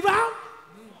you leave out,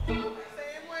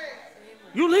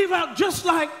 you leave out just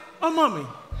like a mummy.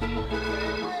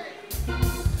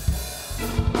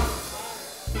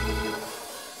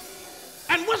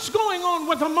 And what's going on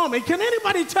with a mummy? Can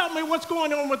anybody tell me what's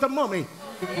going on with a mummy?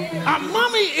 A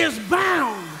mummy is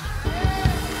bound.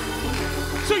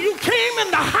 So you came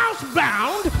in the house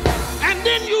bound, and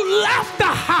then you left the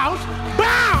house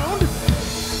bound.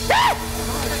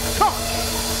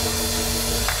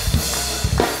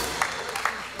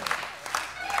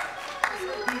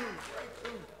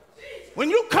 When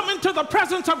you come into the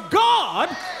presence of God,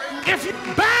 if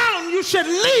you're bound, you should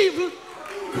leave.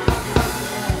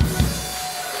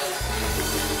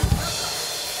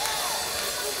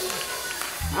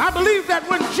 I believe that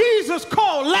when Jesus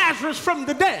called Lazarus from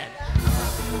the dead,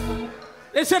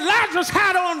 they said Lazarus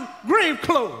had on grave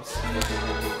clothes.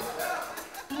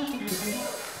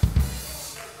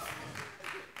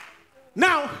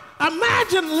 Now,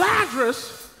 imagine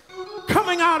Lazarus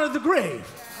coming out of the grave,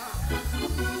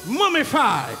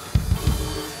 mummified,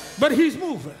 but he's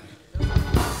moving.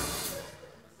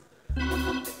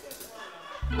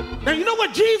 Now, you know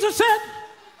what Jesus said?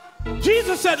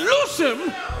 Jesus said, loose him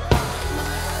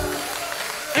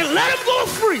and let him go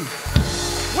free.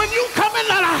 When you come into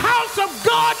the house of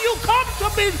God, you come to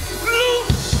be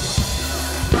loose.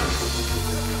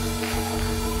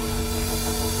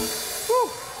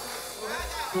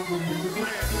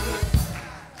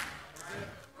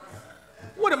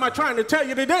 What am I trying to tell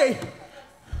you today?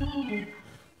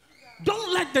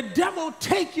 Don't let the devil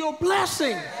take your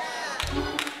blessing.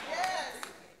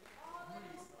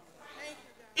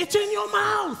 It's in your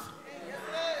mouth.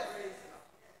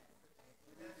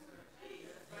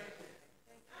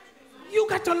 You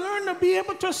got to learn to be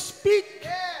able to speak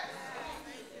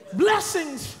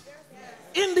blessings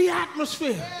in the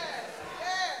atmosphere.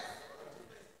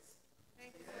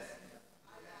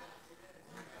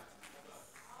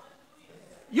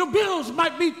 Your bills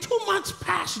might be 2 months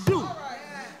past due.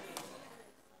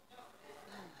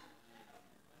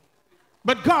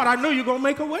 But God, I know you're going to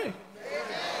make a way.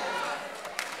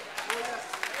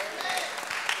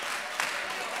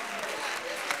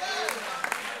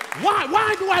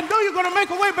 Why do I know you're going to make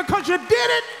a way? Because you did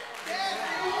it.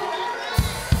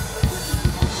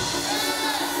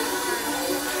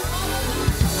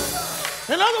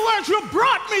 In other words, you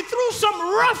brought me through some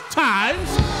rough times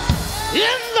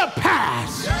in the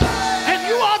past. And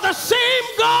you are the same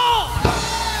God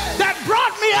that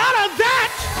brought me out of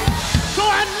that. So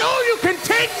I know you can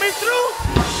take me through.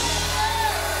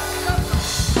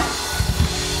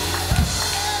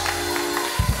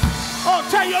 Oh,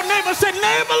 tell your neighbor, say,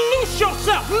 neighbor, loose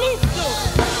yourself, loose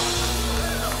yourself.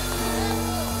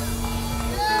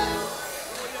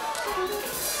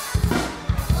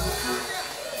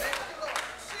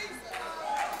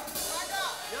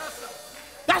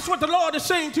 That's what the Lord is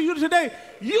saying to you today.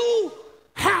 You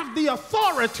have the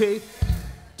authority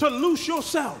to loose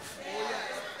yourself.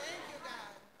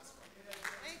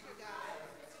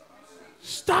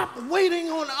 Stop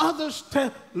waiting on others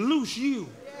to loose you.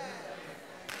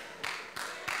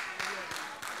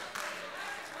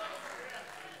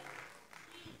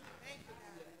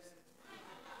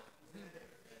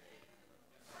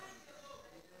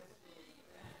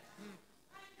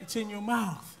 It's in your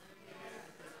mouth.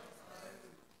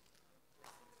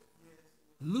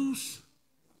 Loose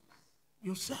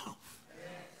yourself.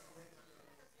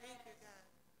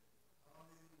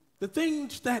 The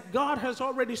things that God has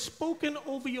already spoken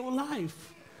over your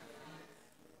life,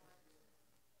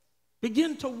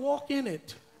 begin to walk in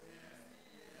it.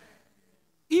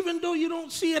 Even though you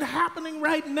don't see it happening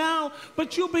right now,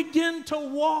 but you begin to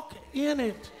walk in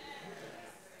it.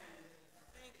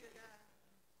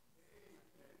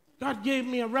 God gave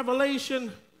me a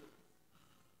revelation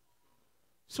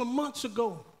some months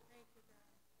ago.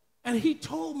 And he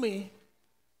told me,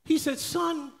 he said,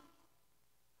 son,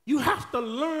 you have to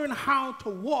learn how to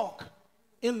walk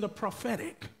in the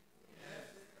prophetic.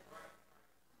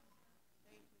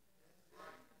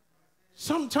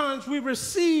 Sometimes we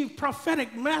receive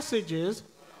prophetic messages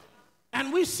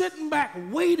and we're sitting back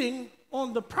waiting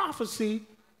on the prophecy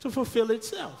to fulfill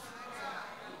itself.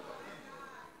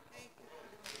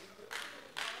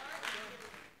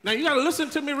 Now, you got to listen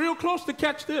to me real close to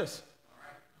catch this.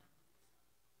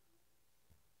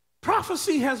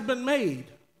 Prophecy has been made.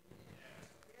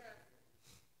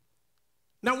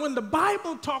 Now, when the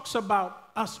Bible talks about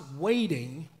us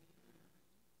waiting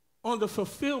on the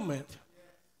fulfillment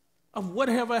of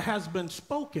whatever has been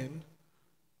spoken,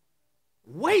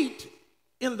 wait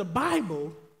in the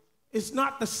Bible is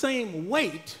not the same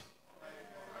wait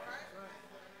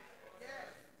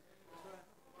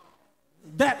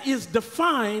that is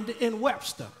defined in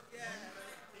Webster.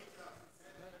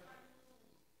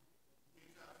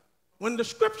 When the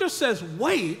scripture says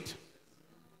wait,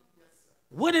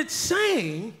 what it's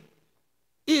saying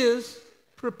is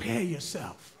prepare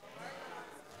yourself.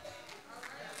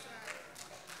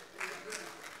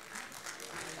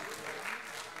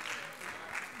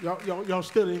 Y'all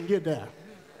still didn't get that.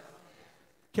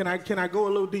 Can I go a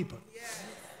little deeper?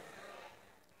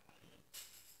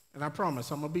 And I promise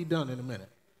I'm going to be done in a minute.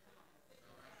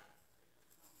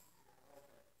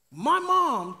 My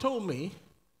mom told me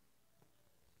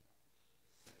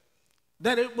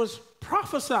that it was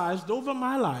prophesied over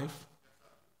my life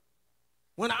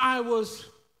when I was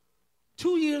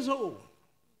 2 years old.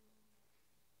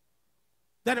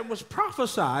 That it was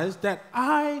prophesied that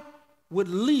I would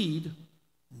lead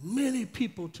many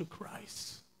people to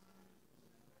Christ.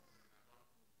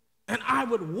 And I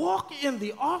would walk in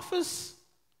the office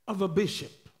of a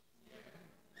bishop.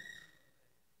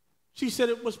 She said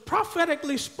it was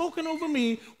prophetically spoken over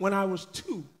me when I was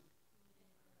 2.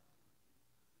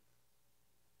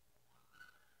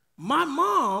 My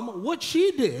mom, what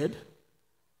she did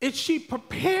is she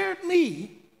prepared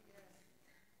me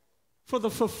for the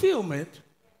fulfillment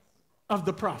of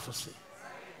the prophecy.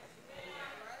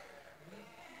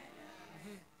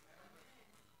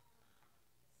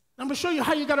 I'm going to show you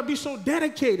how you got to be so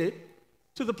dedicated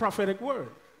to the prophetic word.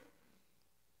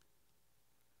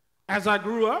 As I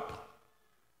grew up,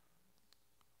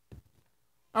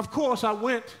 of course, I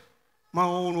went my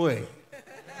own way.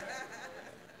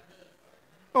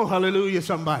 Oh, hallelujah,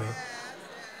 somebody.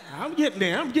 I'm getting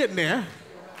there.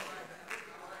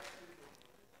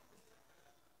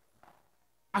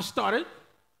 I started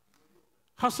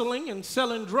hustling and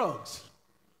selling drugs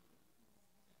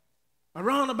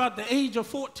around about the age of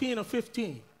 14 or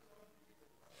 15.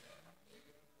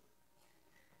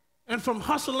 And from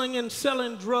hustling and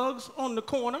selling drugs on the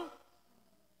corner,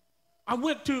 I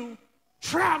went to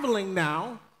traveling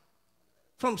now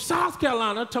from South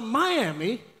Carolina to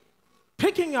Miami,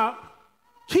 picking up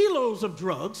kilos of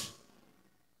drugs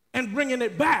and bringing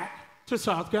it back to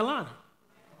South Carolina.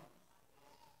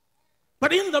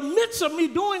 But in the midst of me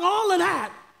doing all of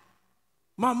that,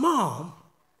 my mom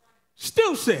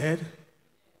still said,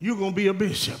 "You're going to be a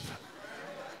bishop."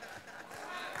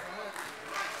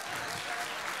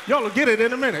 Y'all will get it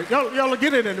in a minute. Y'all will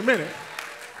get it in a minute.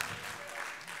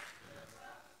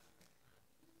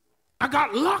 I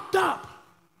got locked up,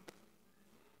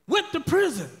 went to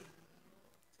prison,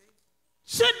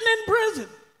 sitting in prison.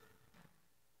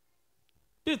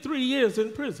 Did 3 years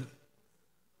in prison.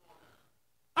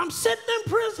 I'm sitting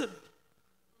in prison.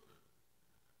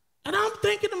 And I'm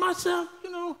thinking to myself,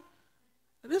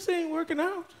 this ain't working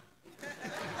out.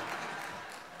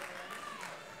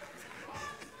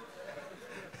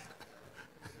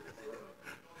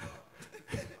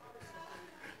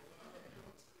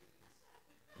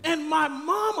 And my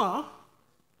mama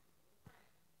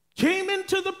came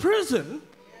into the prison,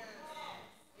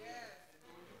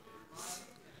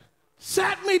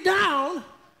 sat me down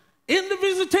in the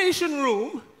visitation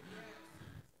room.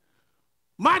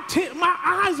 My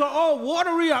eyes are all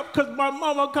watery up because my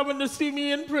mama coming to see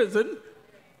me in prison.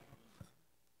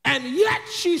 And yet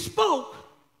she spoke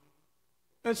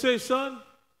and said, "Son,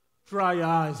 dry your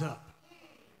eyes up.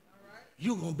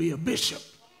 You're going to be a bishop."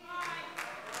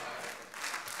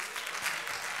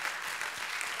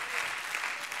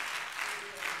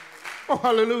 Oh,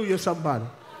 hallelujah, somebody.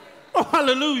 Oh,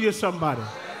 hallelujah, somebody.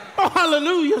 Oh,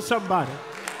 hallelujah, somebody.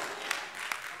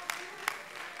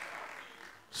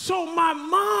 So my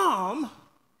mom,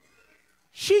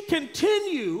 she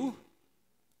continued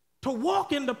to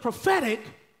walk in the prophetic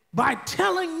by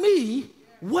telling me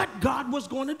what God was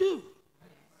going to do.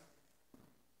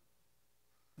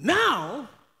 Now,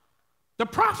 the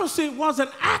prophecy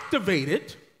wasn't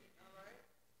activated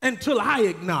until I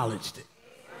acknowledged it.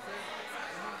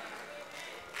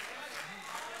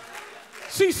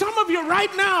 See, some of you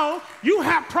right now, you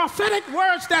have prophetic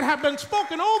words that have been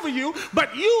spoken over you,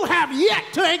 but you have yet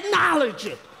to acknowledge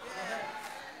it.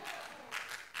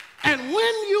 And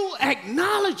when you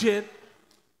acknowledge it,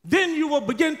 then you will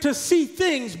begin to see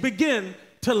things begin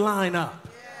to line up.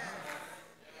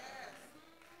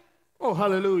 Oh,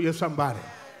 hallelujah, somebody.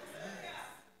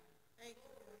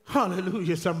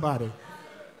 Hallelujah, somebody.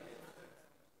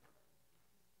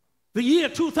 The year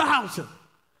 2000.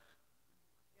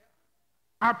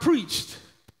 I preached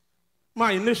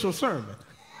my initial sermon.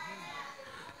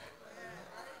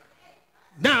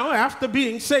 Now, after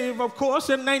being saved, of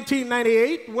course, in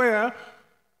 1998, where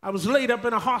I was laid up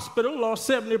in a hospital, lost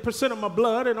 70% of my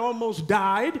blood and almost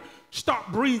died,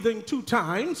 stopped breathing 2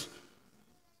 times.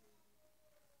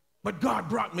 But God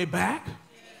brought me back.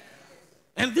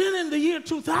 And then in the year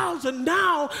 2000,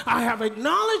 now I have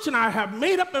acknowledged and I have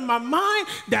made up in my mind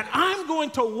that I'm going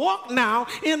to walk now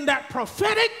in that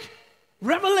prophetic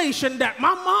revelation that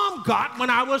my mom got when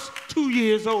I was 2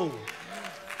 years old.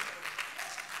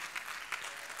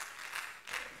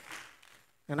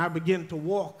 And I began to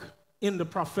walk in the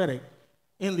prophetic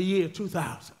in the year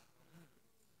 2000.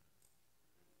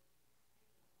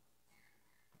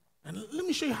 And let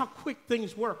me show you how quick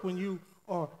things work when you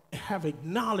have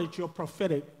acknowledged your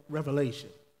prophetic revelation.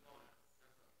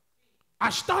 I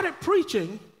started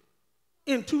preaching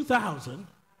in 2000,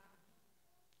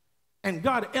 and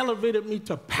God elevated me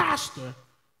to pastor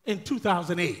in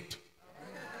 2008.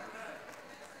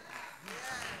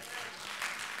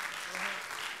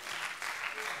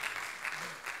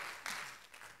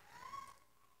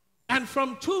 And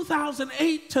from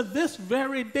 2008 to this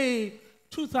very day,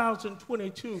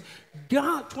 2022,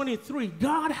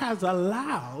 God has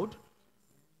allowed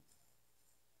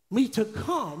me to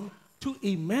come to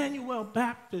Emanuel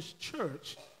Baptist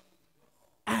Church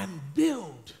and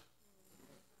build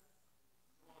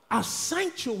a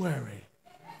sanctuary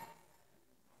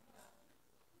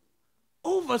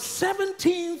over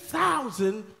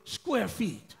 17,000 square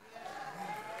feet.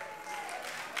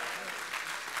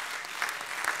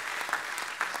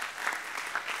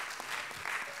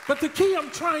 But the key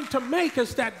I'm trying to make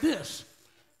is that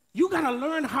you got to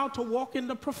learn how to walk in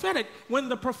the prophetic. When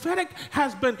the prophetic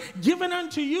has been given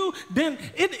unto you, then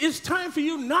it is time for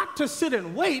you not to sit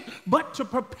and wait, but to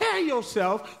prepare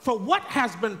yourself for what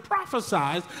has been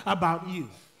prophesied about you.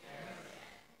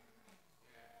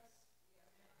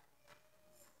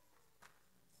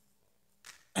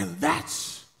 And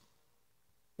that's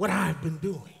what I've been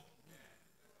doing.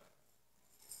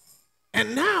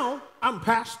 And now I'm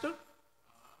pastor.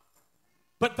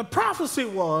 But the prophecy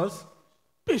was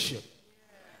bishop.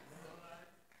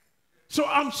 So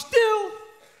I'm still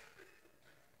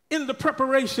in the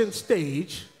preparation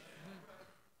stage,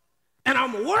 and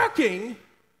I'm working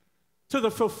to the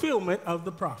fulfillment of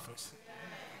the prophecy.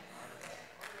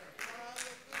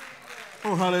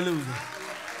 Oh, hallelujah.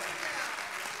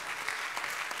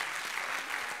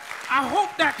 I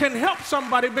hope that can help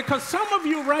somebody, because some of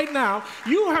you right now,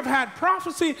 you have had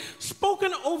prophecy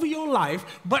spoken over your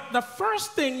life, but the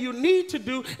first thing you need to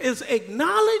do is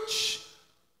acknowledge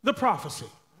the prophecy.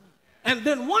 And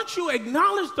then once you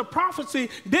acknowledge the prophecy,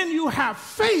 then you have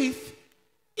faith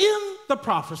in the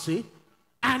prophecy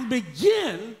and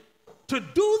begin to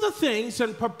do the things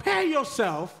and prepare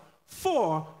yourself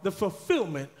for the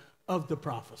fulfillment of the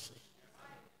prophecy.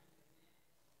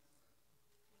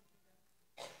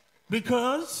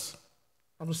 Because,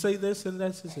 I'm going to say this and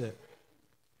this is it.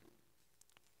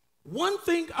 One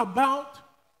thing about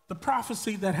the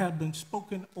prophecy that had been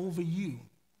spoken over you,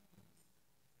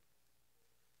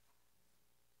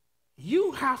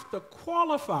 you have to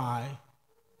qualify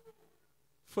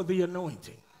for the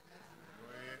anointing.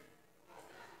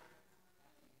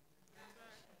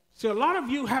 See, a lot of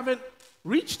you haven't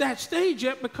reached that stage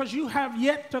yet because you have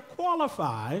yet to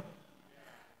qualify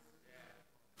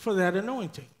for that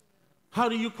anointing. How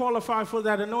do you qualify for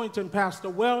that anointing, Pastor?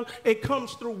 Well, it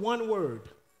comes through one word.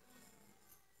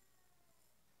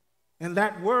 And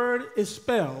that word is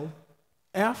spelled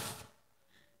F-A-I-T-H.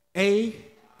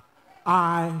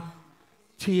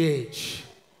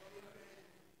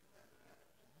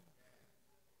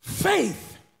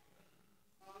 Faith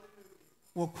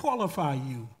will qualify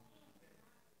you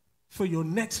for your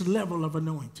next level of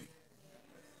anointing.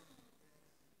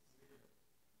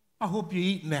 I hope you're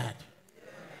eating that.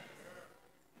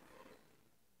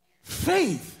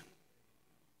 Faith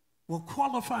will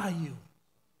qualify you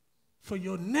for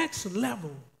your next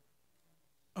level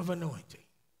of anointing.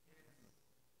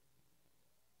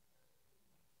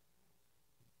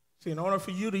 See, in order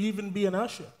for you to even be an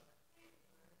usher,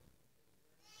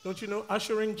 don't you know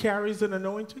ushering carries an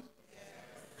anointing?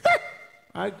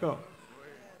 I go.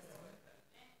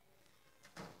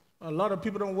 A lot of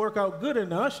people don't work out good in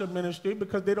the usher ministry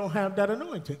because they don't have that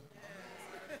anointing.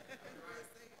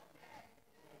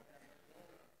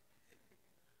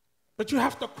 But you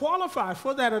have to qualify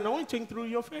for that anointing through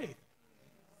your faith.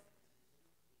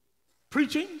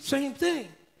 Preaching, same thing.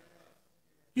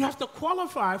 You have to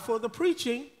qualify for the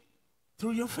preaching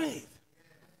through your faith.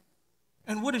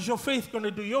 And what is your faith going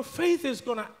to do? Your faith is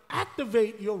going to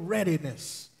activate your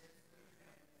readiness.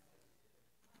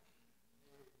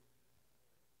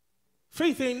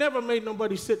 Faith ain't never made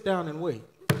nobody sit down and wait.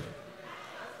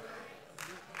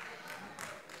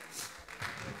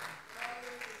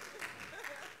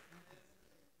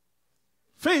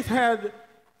 Faith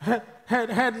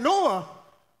had Noah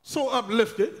so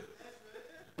uplifted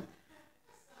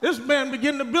This man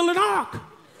began to build an ark.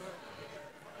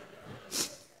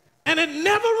 And it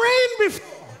never rained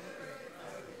before.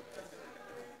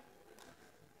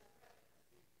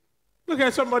 Look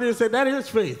at somebody and say, that is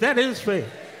faith. That is faith.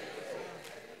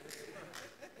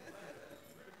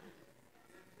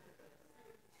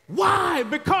 Why?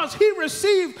 Because he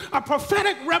received a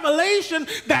prophetic revelation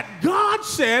that God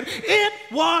said it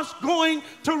was going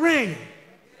to rain.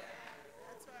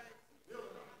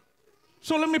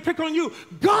 So let me pick on you.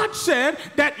 God said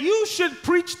that you should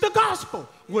preach the gospel.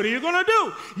 What are you going to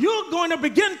do? You're going to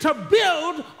begin to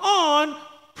build on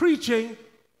preaching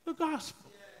the gospel.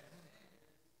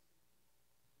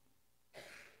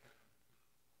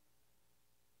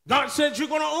 God said you're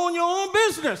going to own your own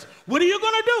business. What are you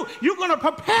going to do? You're going to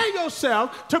prepare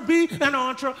yourself to be an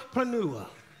entrepreneur.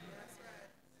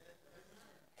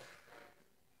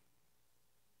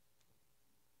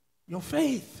 Your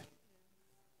faith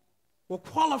will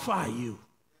qualify you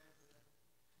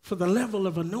for the level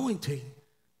of anointing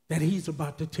that he's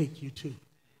about to take you to.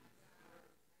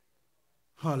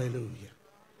 Hallelujah.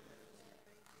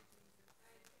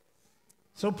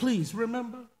 So please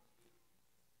remember,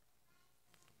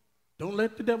 don't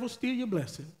let the devil steal your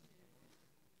blessing.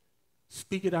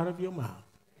 Speak it out of your mouth.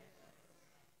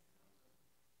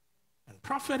 And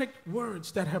prophetic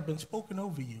words that have been spoken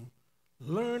over you,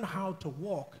 learn how to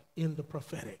walk in the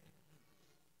prophetic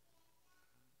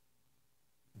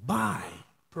by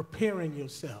preparing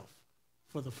yourself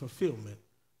for the fulfillment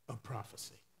of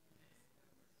prophecy.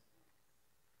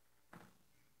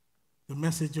 The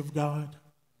message of God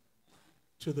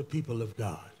to the people of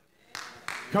God.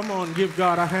 Come on, give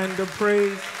God a hand of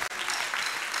praise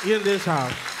in this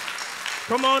house.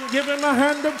 Come on, give him a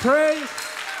hand of praise.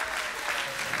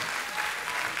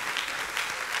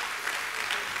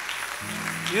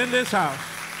 In this house.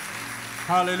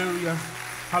 Hallelujah.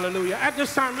 Hallelujah. At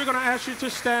this time, we're going to ask you to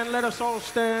stand. Let us all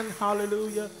stand.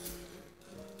 Hallelujah.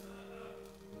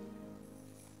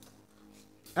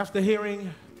 After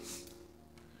hearing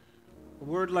a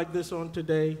word like this on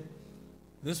today,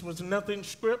 this was nothing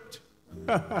script.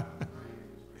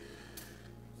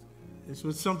 This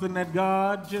was something that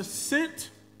God just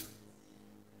sent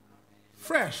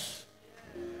fresh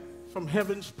from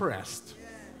heaven's pressed.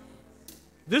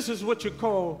 This is what you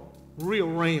call real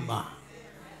rhema.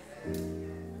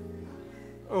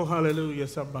 Oh, hallelujah,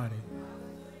 somebody.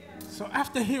 So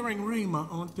after hearing rhema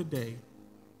on today,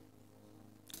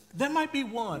 there might be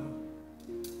one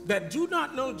that do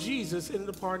not know Jesus in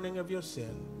the pardoning of your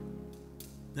sin.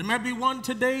 There might be one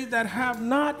today that have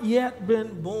not yet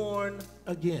been born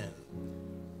again.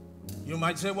 You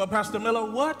might say, well, Pastor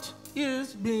Miller, what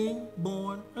is being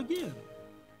born again?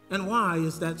 And why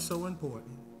is that so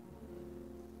important?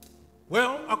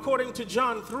 Well, according to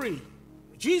John 3,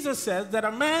 Jesus says that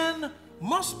a man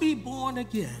must be born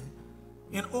again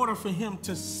in order for him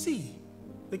to see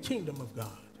the kingdom of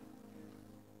God.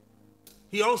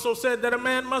 He also said that a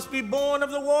man must be born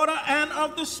of the water and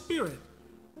of the Spirit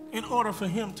in order for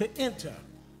him to enter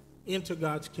into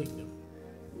God's kingdom.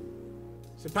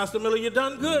 Say, Pastor Miller, you've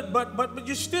done good, but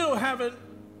you still haven't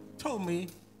told me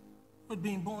what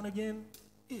being born again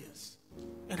is.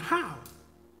 And how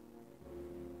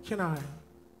can I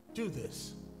do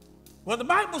this? Well, the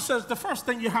Bible says the first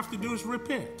thing you have to do is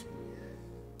repent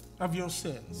of your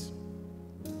sins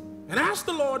and ask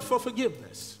the Lord for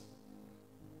forgiveness.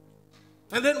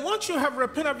 And then once you have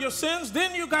repented of your sins,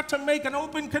 then you got to make an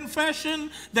open confession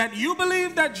that you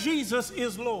believe that Jesus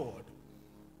is Lord.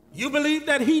 You believe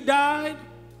that he died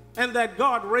and that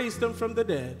God raised him from the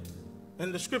dead.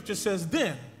 And the scripture says,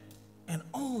 then and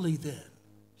only then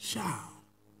shall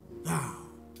thou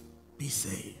be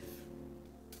saved.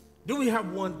 Do we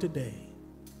have one today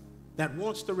that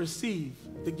wants to receive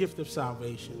the gift of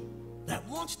salvation, that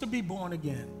wants to be born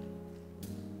again?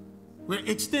 We're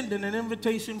extending an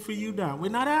invitation for you now. We're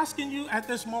not asking you at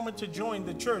this moment to join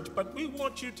the church, but we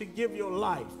want you to give your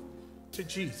life to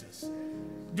Jesus.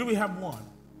 Do we have one?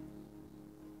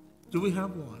 Do we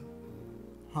have one?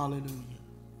 Hallelujah.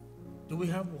 Do we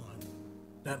have one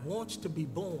that wants to be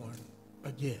born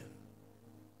again?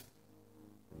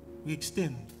 We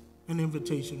extend an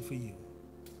invitation for you.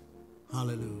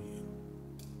 Hallelujah.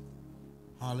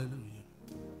 Hallelujah.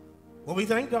 Well, we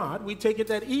thank God. We take it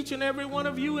that each and every one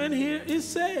of you in here is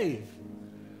saved.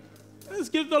 Let's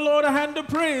give the Lord a hand of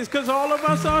praise because all of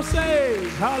us are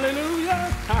saved.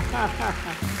 Hallelujah.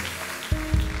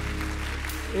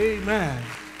 Amen.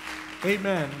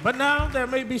 Amen. But now there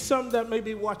may be some that may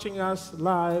be watching us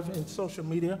live in social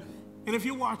media. And if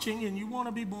you're watching and you want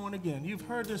to be born again, you've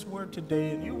heard this word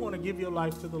today and you want to give your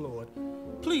life to the Lord,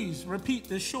 please repeat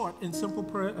this short and simple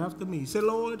prayer after me. Say,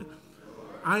 Lord,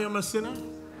 I am a sinner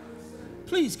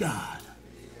Please, God,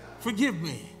 forgive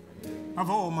me of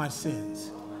all my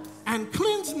sins and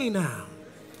cleanse me now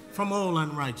from all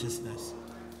unrighteousness.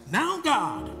 Now,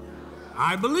 God,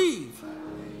 I believe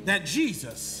that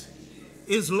Jesus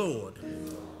is Lord.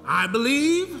 I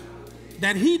believe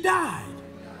that he died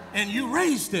and you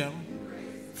raised him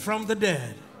from the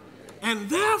dead. And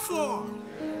therefore,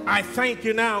 I thank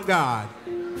you now, God,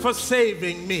 for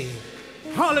saving me.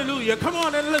 Hallelujah. Come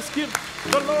on and let's give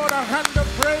the Lord a hand of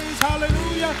praise.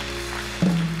 Hallelujah.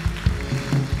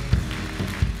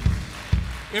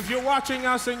 If you're watching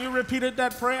us and you repeated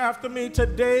that prayer after me,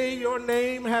 today your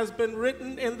name has been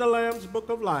written in the Lamb's Book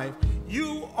of Life.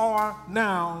 You are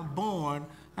now born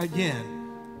again.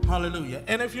 Hallelujah.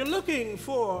 And if you're looking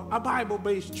for a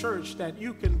Bible-based church that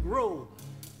you can grow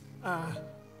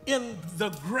in the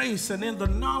grace and in the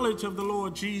knowledge of the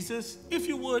Lord Jesus, if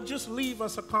you would, just leave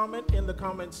us a comment in the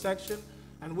comment section,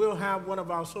 and we'll have one of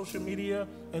our social media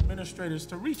administrators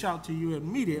to reach out to you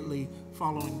immediately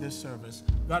following this service.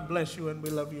 God bless you, and we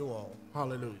love you all.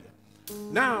 Hallelujah.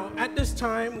 Now, at this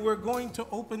time, we're going to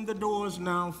open the doors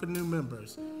now for new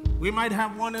members. We might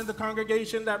have one in the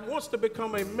congregation that wants to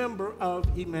become a member of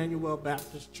Emanuel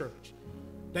Baptist Church.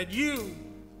 That you,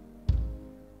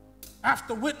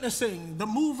 after witnessing the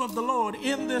move of the Lord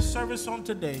in this service on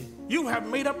today, you have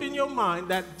made up in your mind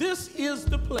that this is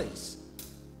the place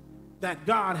that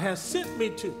God has sent me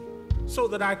to so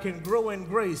that I can grow in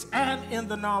grace and in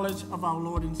the knowledge of our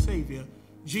Lord and Savior,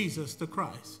 Jesus the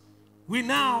Christ. We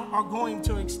now are going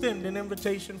to extend an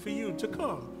invitation for you to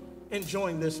come and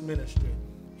join this ministry.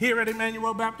 Here at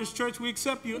Emanuel Baptist Church, we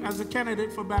accept you as a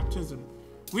candidate for baptism.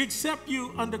 We accept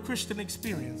you under Christian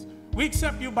experience. We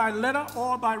accept you by letter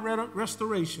or by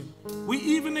restoration. We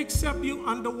even accept you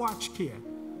under watch care.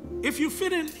 If you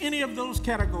fit in any of those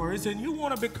categories and you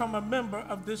want to become a member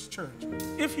of this church,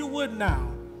 if you would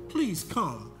now, please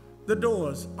come. The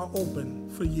doors are open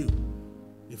for you.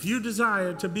 If you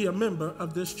desire to be a member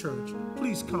of this church,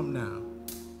 please come now.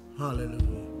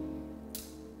 Hallelujah.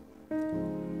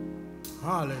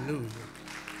 Hallelujah.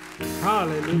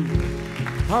 Hallelujah.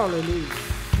 Hallelujah.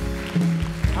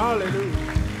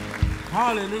 Hallelujah.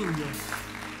 Hallelujah.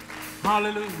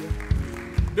 Hallelujah.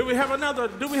 Do we have another?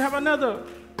 Do we have another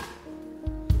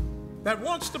that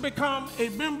wants to become a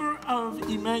member of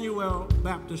Emanuel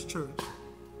Baptist Church,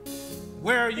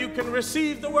 where you can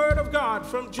receive the word of God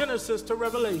from Genesis to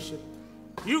Revelation?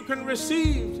 You can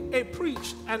receive a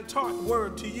preached and taught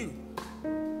word to you.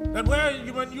 That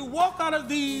when you walk out of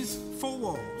these four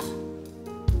walls,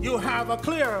 you'll have a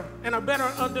clearer and a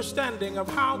better understanding of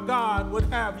how God would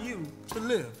have you to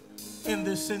live in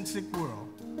this sin-sick world.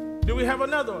 Do we have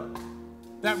another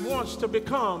that wants to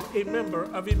become a member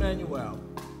of Emanuel?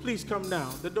 Please come now.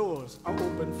 The doors are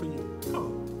open for you.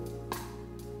 Come.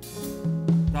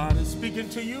 God is speaking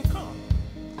to you. Come.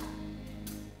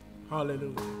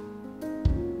 Hallelujah.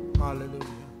 Hallelujah.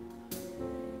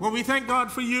 Well, we thank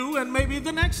God for you, and maybe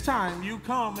the next time you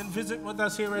come and visit with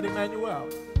us here at Emanuel,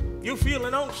 you feel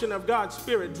an unction of God's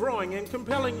Spirit drawing and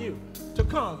compelling you to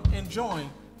come and join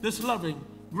this loving,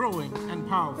 growing, and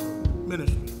powerful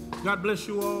ministry. God bless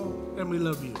you all, and we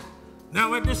love you.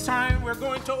 Now at this time, we're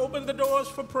going to open the doors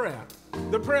for prayer.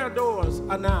 The prayer doors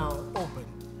are now open.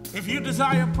 If you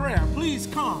desire prayer, please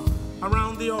come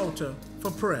around the altar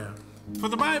for prayer. For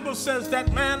the Bible says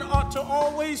that man ought to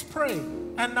always pray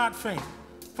and not faint.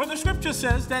 For the scripture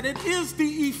says that it is the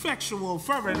effectual,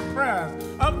 fervent prayer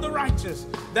of the righteous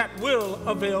that will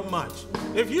avail much.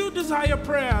 If you desire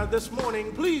prayer this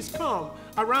morning, please come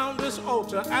around this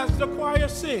altar as the choir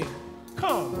sing.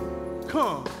 Come,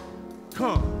 come,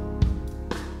 come.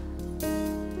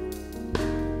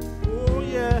 Oh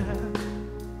yeah.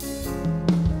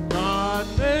 God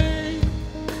made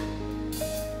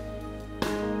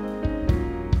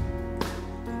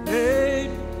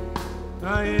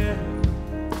I am.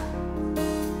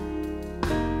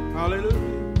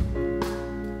 Hallelujah.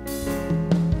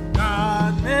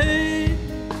 God made.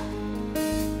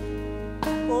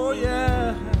 Oh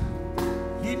yeah.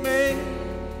 He made.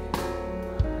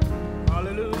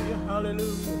 Hallelujah.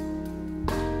 Hallelujah.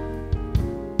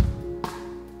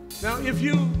 Now, if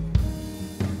you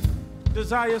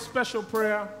desire special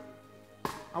prayer,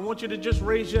 I want you to just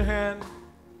raise your hand.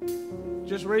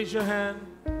 Just raise your hand.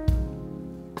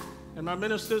 And my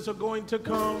ministers are going to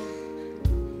come,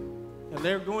 and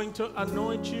they're going to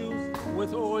anoint you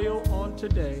with oil on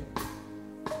today.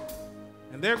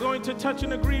 And they're going to touch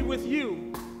and agree with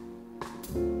you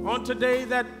on today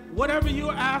that whatever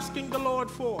you're asking the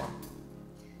Lord for,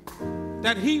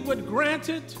 that He would grant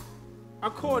it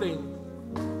according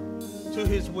to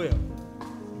His will.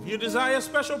 If you desire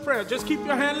special prayer, just keep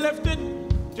your hand lifted.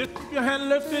 Just keep your hand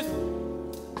lifted.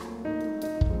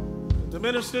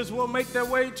 ministers will make their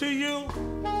way to you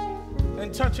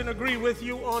and touch and agree with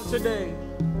you on today.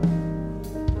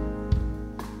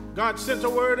 God sent a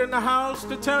word in the house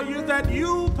to tell you that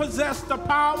you possess the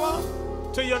power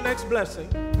to your next blessing.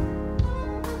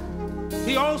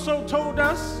 He also told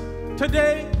us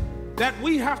today that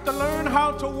we have to learn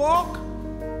how to walk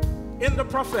in the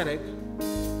prophetic.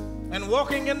 And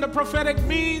walking in the prophetic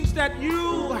means that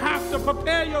you have to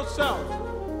prepare yourself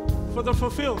for the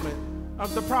fulfillment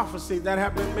of the prophecy that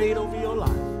have been made over your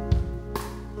life.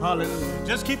 Hallelujah.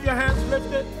 Just keep your hands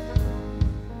lifted.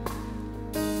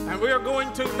 And we are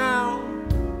going to now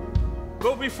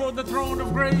go before the throne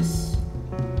of grace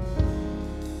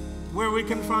where we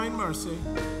can find mercy.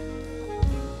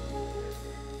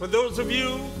 For those of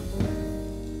you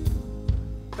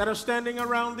that are standing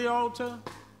around the altar,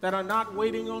 that are not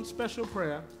waiting on special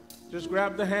prayer, just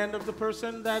grab the hand of the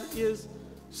person that is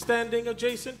standing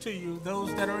adjacent to you.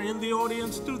 Those that are in the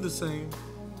audience, do the same.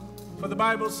 For the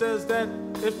Bible says that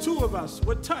if two of us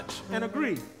would touch and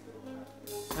agree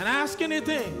and ask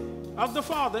anything of the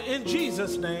Father in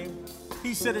Jesus' name,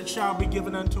 he said it shall be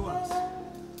given unto us.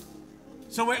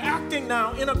 So we're acting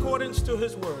now in accordance to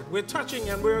his word. We're touching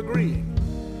and we're agreeing.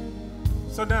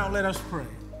 So now let us pray.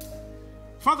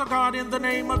 Father God, in the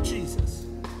name of Jesus,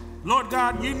 Lord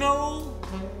God, you know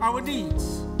our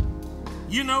needs.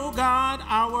 You know, God,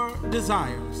 our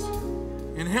desires.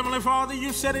 And Heavenly Father,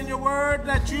 you said in your word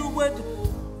that you would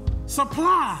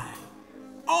supply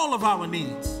all of our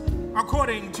needs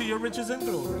according to your riches and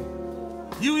glory.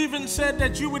 You even said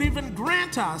that you would even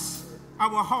grant us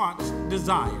our heart's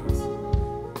desires.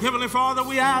 Heavenly Father,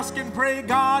 we ask and pray,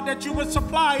 God, that you would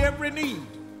supply every need.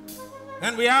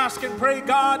 And we ask and pray,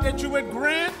 God, that you would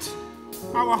grant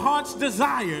our heart's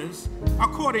desires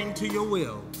according to your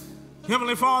will.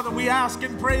 Heavenly Father, we ask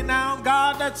and pray now,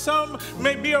 God, that some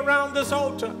may be around this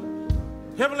altar,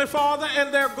 Heavenly Father,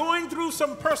 and they're going through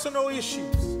some personal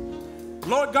issues.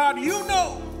 Lord God, you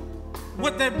know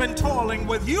what they've been toiling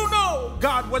with. You know,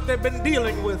 God, what they've been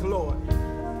dealing with, Lord.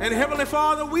 And Heavenly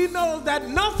Father, we know that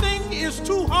nothing is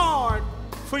too hard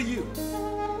for you.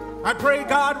 I pray,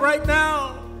 God, right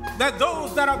now, that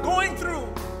those that are going through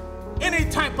any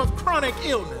type of chronic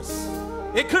illness,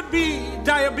 it could be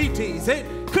diabetes, it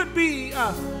could be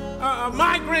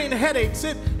migraine headaches,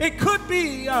 it could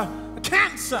be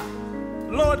cancer,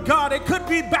 Lord God, it could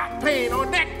be back pain or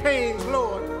neck pains,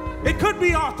 Lord. It could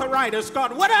be arthritis,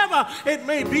 God. Whatever it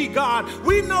may be, God,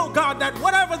 we know, God, that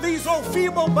whatever these old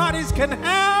feeble bodies can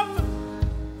have,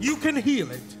 you can heal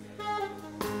it.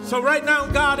 So right now,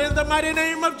 God, in the mighty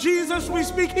name of Jesus, we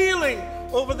speak healing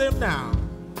over them now.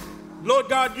 Lord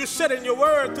God, you said in your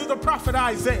word through the prophet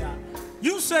Isaiah,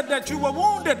 you said that you were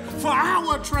wounded for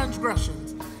our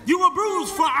transgressions. You were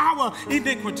bruised for our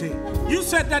iniquity. You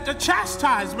said that the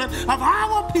chastisement of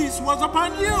our peace was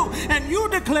upon you. And you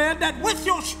declared that with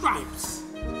your stripes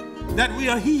that we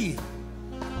are healed.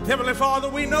 Heavenly Father,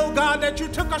 we know, God, that you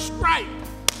took a stripe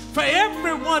for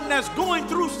everyone that's going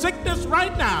through sickness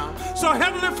right now. So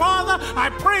Heavenly Father, I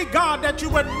pray, God, that you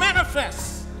would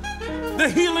manifest the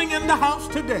healing in the house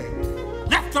today.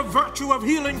 Let the virtue of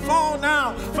healing fall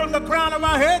now from the crown of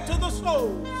our head to the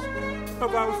soles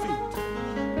of our feet.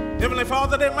 Heavenly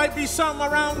Father, there might be some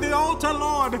around the altar,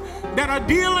 Lord, that are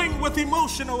dealing with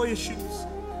emotional issues.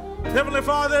 Heavenly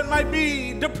Father, it might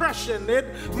be depression. It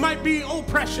might be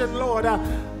oppression, Lord.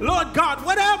 Lord God,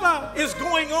 whatever is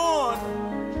going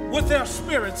on with their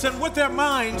spirits and with their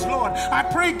minds, Lord, I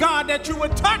pray, God, that you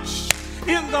would touch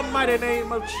in the mighty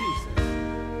name of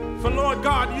Jesus. For, Lord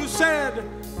God, you said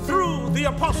through the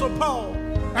Apostle Paul,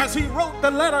 as he wrote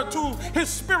the letter to his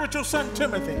spiritual son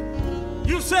Timothy,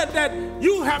 you said that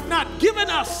you have not given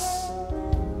us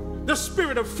the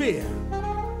spirit of fear,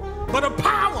 but of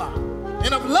power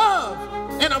and of love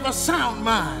and of a sound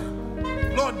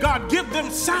mind. Lord God, give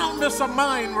them soundness of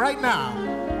mind right now.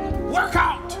 Work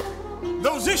out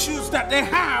those issues that they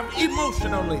have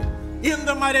emotionally in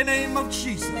the mighty name of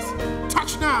Jesus.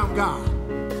 Touch now, God.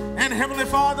 And Heavenly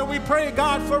Father, we pray,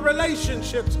 God, for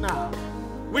relationships now.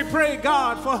 We pray,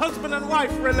 God, for husband and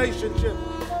wife relationships.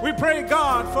 We pray,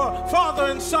 God, for father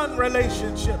and son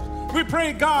relationships. We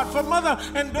pray, God, for mother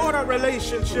and daughter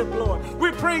relationship, Lord.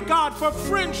 We pray, God, for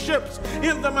friendships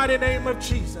in the mighty name of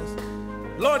Jesus.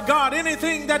 Lord God,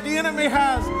 anything that the enemy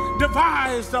has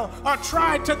devised or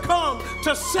tried to come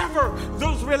to sever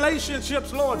those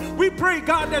relationships, Lord, we pray,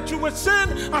 God, that you would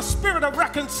send a spirit of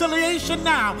reconciliation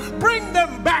now. Bring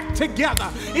them back together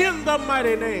in the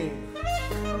mighty name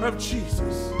of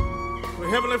Jesus. For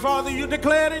Heavenly Father, you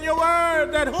declared in your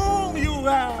word that whom you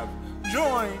have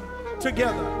joined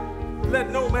together, let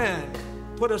no man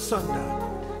put asunder.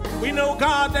 We know,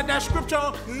 God, that that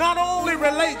scripture not only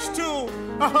relates to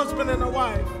a husband and a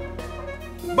wife,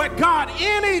 but God,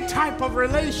 any type of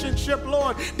relationship,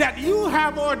 Lord, that you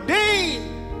have ordained,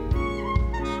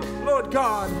 Lord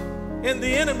God, and the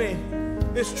enemy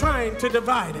is trying to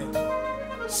divide it.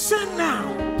 Send now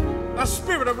a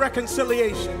spirit of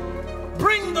reconciliation.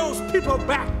 Bring those people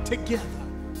back together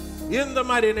in the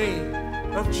mighty name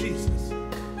of Jesus.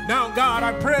 Now, God,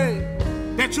 I pray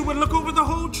that you would look over the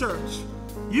whole church.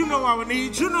 You know our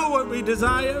needs. You know what we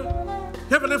desire.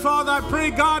 Heavenly Father, I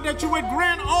pray, God, that you would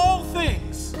grant all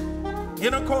things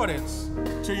in accordance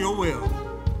to your will.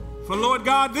 For, Lord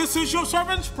God, this is your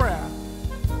servant's prayer.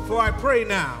 For I pray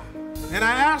now, and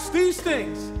I ask these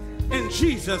things in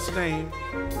Jesus' name.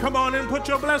 Come on and put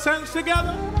your blessed hands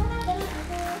together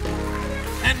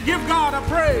and give God a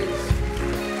praise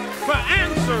for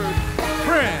answered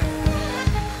prayer.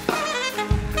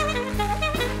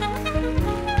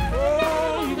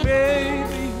 Oh, you made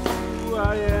me who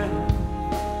I am.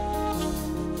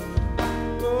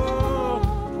 Oh,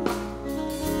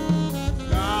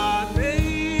 God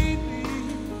made me.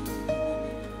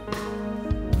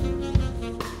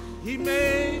 He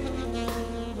made me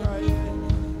who I am.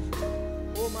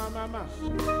 Oh, my.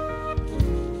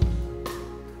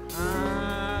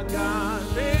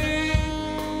 God made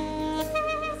me.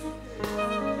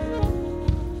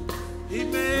 He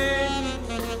made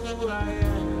me who I am.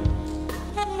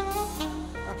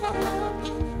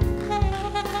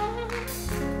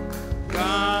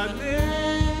 God made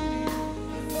me.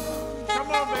 Come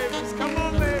on, babies. Come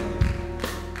on, baby.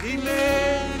 He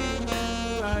made me who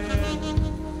I am.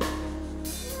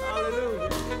 Hallelujah.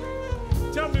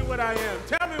 Tell me what I am.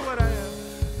 Tell me what I am.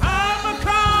 I'm a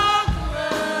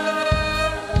conqueror.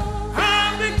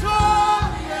 I'm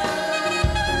victorious.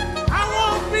 I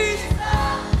won't be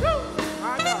stopped. I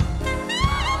know.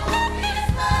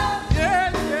 Yeah.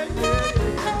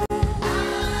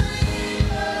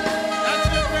 That's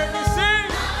it, baby. Sing.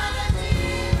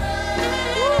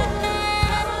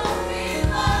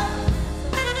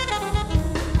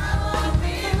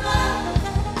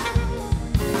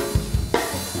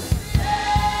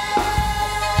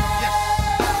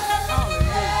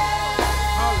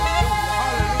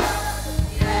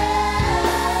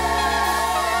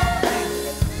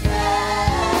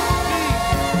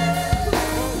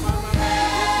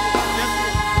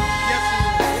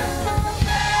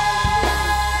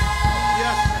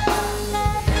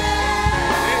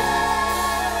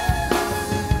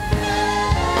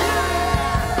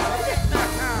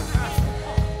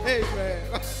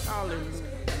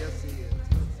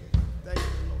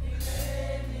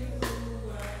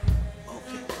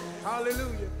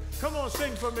 Hallelujah. Come on,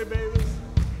 sing for me, babies.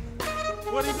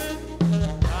 What he did?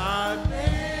 God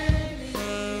made me.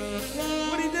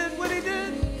 What he did? What he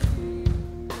did?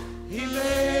 He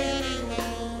made me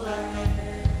who I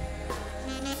am.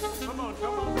 Come on.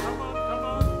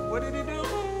 What did he do?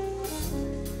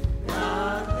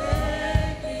 God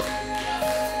made me.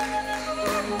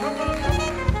 Come on.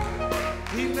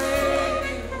 He made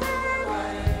me who I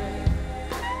am.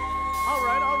 All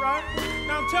right.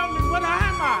 Now tell me, what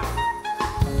am I?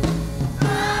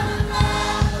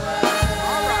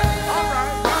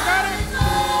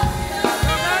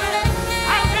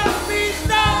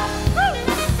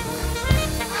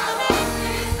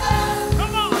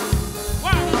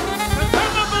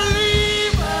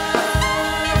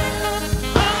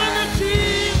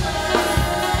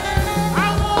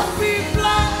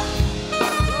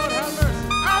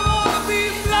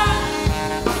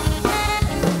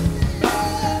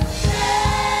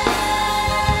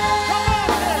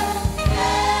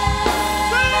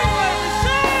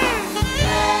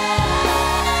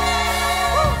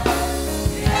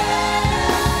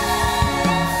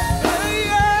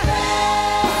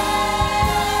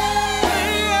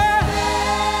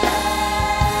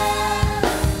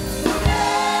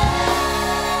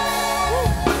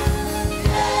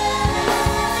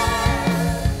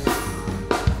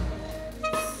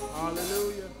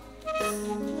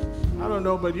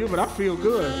 But I feel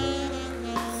good.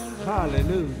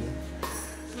 Hallelujah.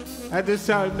 At this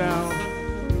time now,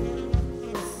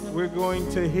 we're going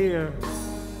to hear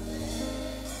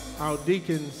our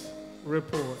deacon's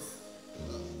report.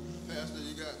 Pastor,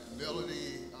 you got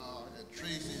Melody and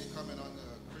Tracy coming on the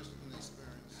Christian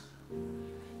experience.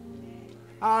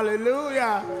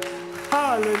 Hallelujah.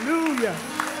 Hallelujah.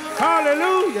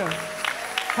 Hallelujah.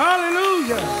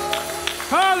 Hallelujah.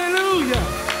 Hallelujah.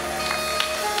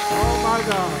 Oh my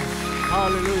God.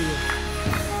 Hallelujah.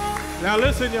 Now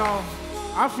listen, y'all.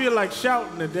 I feel like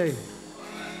shouting today.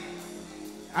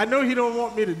 I know he don't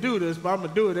want me to do this, but I'm going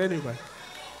to do it anyway.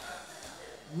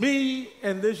 Me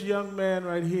and this young man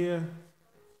right here,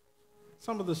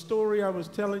 some of the story I was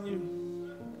telling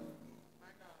you,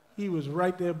 he was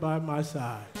right there by my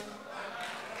side.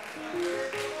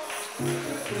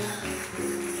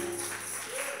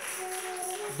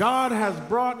 God has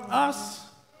brought us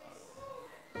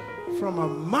from a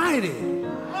mighty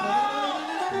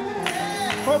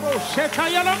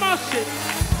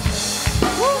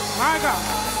my God.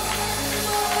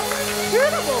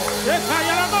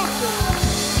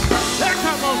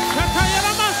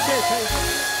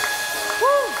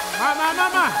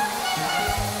 My.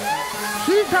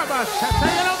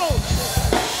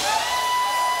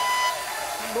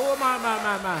 Oh,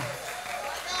 my.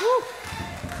 Woo.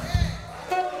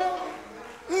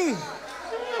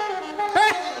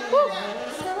 Hey. Woo.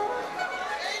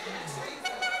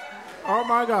 Oh,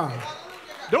 my God.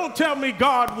 Don't tell me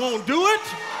God won't do it.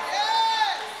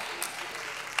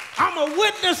 I'm a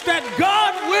witness that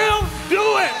God will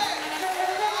do it.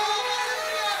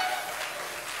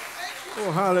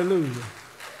 Oh, hallelujah.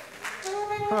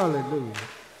 Hallelujah.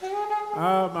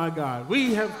 Oh, my God.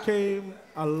 We have came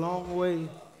a long way.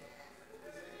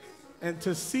 And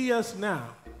to see us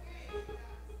now,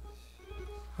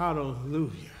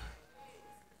 hallelujah.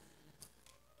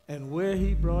 And where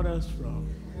he brought us from.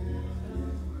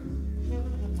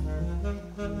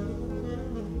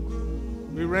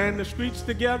 We ran the streets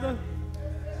together.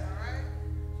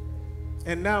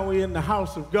 And now we're in the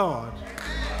house of God,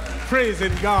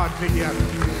 praising God together.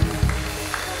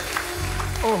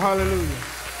 Oh, hallelujah.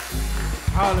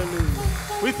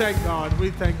 Hallelujah. We thank God. We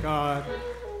thank God.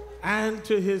 And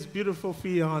to his beautiful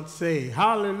fiancée.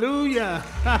 Hallelujah.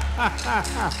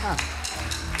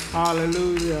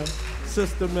 Hallelujah.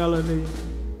 Sister Melanie.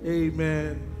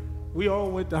 Amen. We all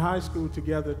went to high school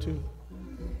together, too.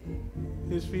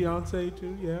 His fiancée,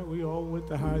 too. Yeah, we all went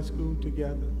to high school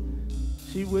together.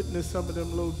 She witnessed some of them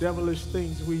little devilish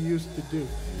things we used to do.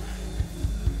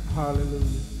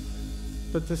 Hallelujah.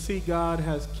 But to see God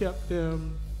has kept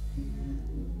them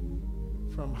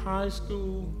from high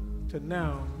school to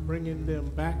now, bringing them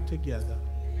back together.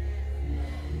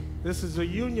 This is a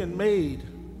union made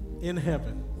in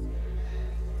heaven.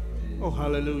 Oh,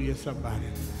 hallelujah, somebody.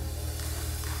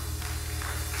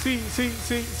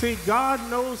 See, God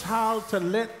knows how to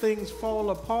let things fall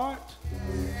apart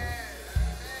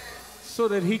so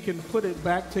that he can put it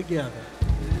back together.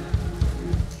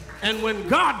 And when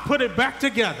God put it back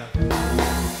together,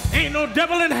 ain't no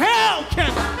devil in hell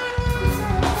can.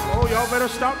 Oh, y'all better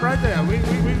stop right there. We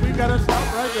gotta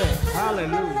stop right there.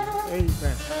 Hallelujah.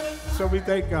 Amen. So we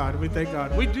thank God. We thank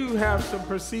God. We do have some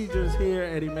procedures here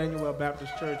at Emanuel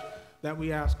Baptist Church that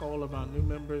we ask all of our new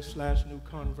members / new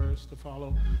converts to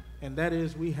follow. And that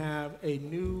is, we have a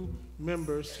new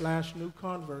member / new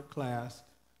convert class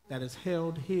that is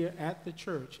held here at the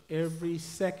church every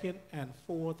second and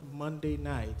fourth Monday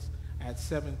nights at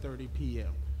 7:30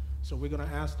 p.m. So we're going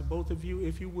to ask the both of you,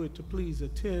 if you would, to please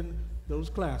attend those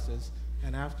classes.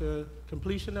 And after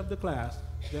completion of the class,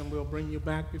 then we'll bring you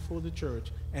back before the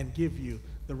church and give you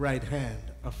the right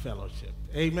hand of fellowship.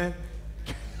 Amen.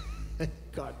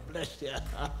 God bless you.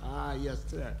 Yes,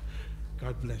 sir.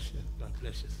 God bless you. God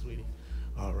bless you, sweetie.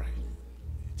 All right.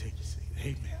 Take your seat.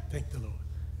 Amen. Thank the Lord.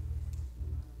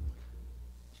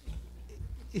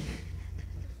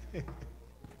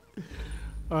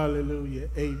 Hallelujah.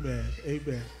 Amen.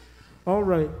 Amen. All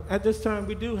right. At this time,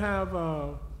 we do have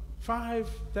 5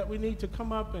 that we need to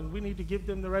come up, and we need to give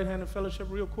them the right hand of fellowship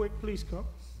real quick. Please come.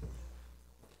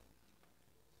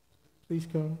 Please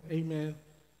come. Amen.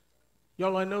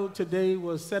 Y'all, I know today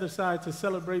was set aside to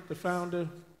celebrate the founder,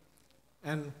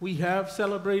 and we have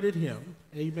celebrated him.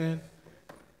 Amen.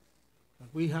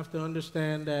 We have to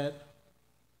understand that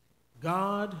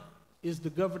God is the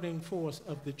governing force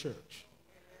of the church.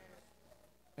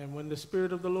 And when the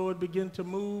Spirit of the Lord begins to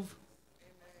move,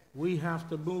 we have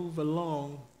to move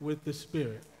along with the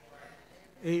Spirit.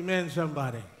 Amen,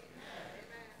 somebody.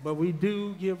 But we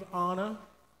do give honor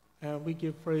and we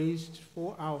give praise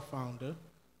for our founder,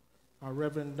 our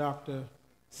Reverend Dr.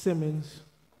 Simmons,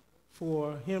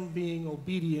 for him being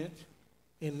obedient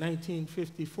in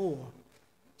 1954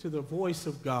 to the voice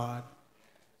of God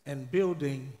and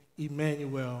building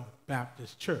Emanuel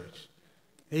Baptist Church.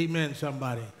 Amen,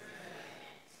 somebody.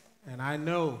 And I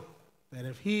know that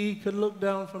if he could look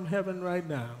down from heaven right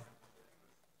now,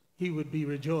 he would be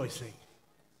rejoicing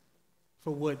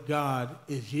for what God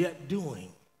is yet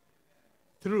doing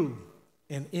through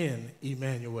and in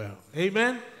Emanuel.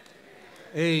 Amen?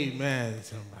 Amen,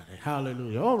 somebody.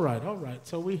 Hallelujah. All right, all right.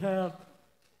 So we have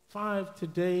 5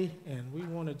 today, and we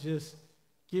want to just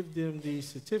give them the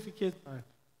certificate. I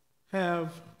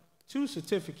have 2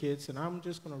 certificates, and I'm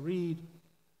just going to read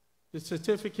the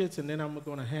certificates, and then I'm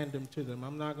going to hand them to them.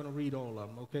 I'm not going to read all of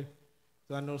them, okay?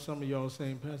 So I know some of y'all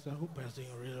saying, Pastor, I hope Pastor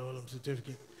ain't going to read all of them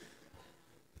certificates.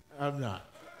 I'm not.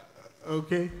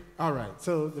 Okay? All right.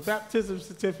 So the baptism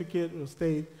certificate will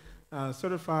state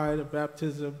certified of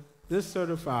baptism. This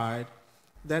certified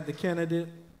that the candidate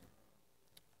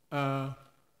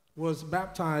was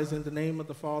baptized in the name of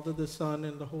the Father, the Son,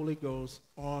 and the Holy Ghost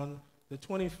on the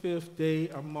 25th day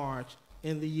of March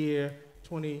in the year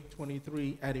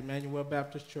 2023 at Emanuel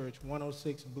Baptist Church,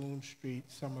 106 Boone Street,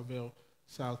 Summerville,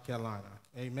 South Carolina.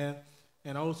 Amen.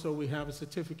 And also we have a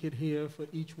certificate here for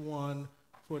each one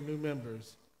for new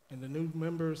members. And the new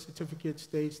member certificate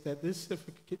states that this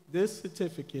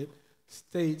certificate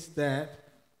states that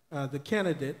the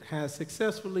candidate has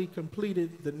successfully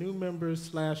completed the new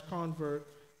member/convert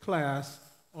class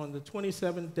on the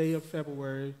 27th day of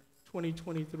February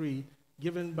 2023,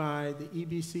 given by the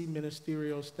EBC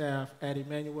ministerial staff at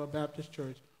Emanuel Baptist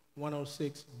Church,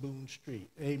 106 Boone Street.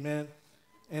 Amen.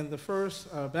 And the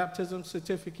first baptism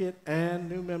certificate and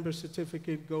new member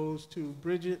certificate goes to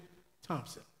Bridget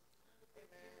Thompson.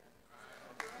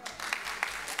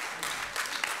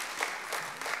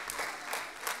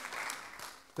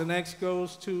 The next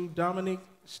goes to Dominique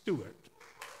Stewart.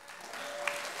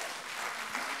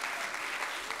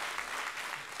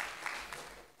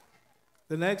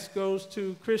 The next goes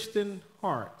to Kristen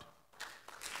Hart.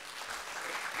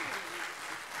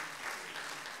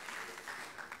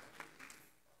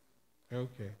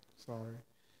 Okay, sorry.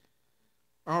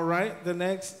 All right, the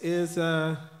next is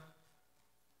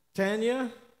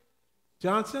Tanya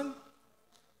Johnson.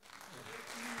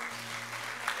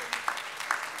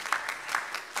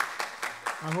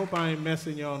 I hope I ain't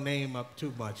messing your name up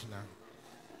too much now.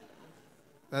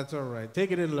 That's all right. Take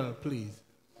it in love, please.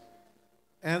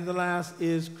 And the last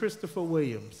is Christopher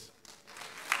Williams.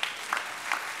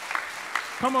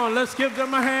 Come on, let's give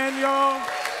them a hand, y'all.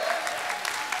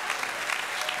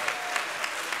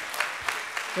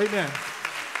 Amen.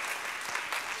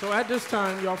 So at this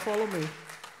time, y'all follow me.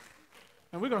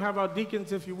 And we're going to have our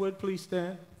deacons, if you would, please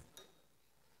stand.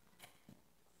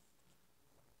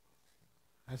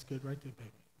 That's good right there,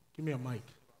 baby. Give me a mic.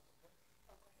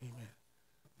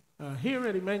 Amen. Here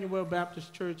at Emanuel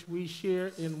Baptist Church, we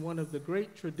share in one of the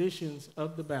great traditions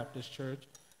of the Baptist Church,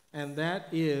 and that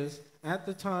is, at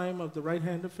the time of the right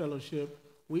hand of fellowship,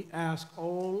 we ask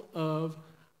all of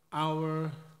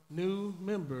our new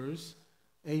members,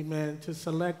 amen, to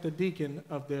select a deacon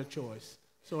of their choice.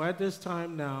 So at this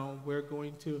time now, we're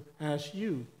going to ask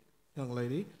you, young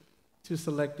lady, to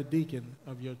select a deacon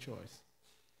of your choice.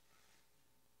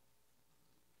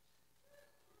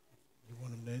 You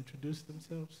want them to introduce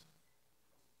themselves?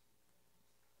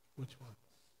 Which one?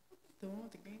 The one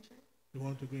with the green shirt. The one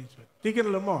with the green shirt.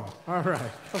 Deacon Lamar. All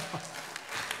right.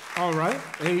 All right.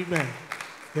 Amen.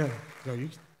 Yeah. Go, you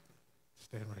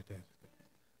stand right there.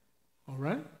 All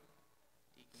right.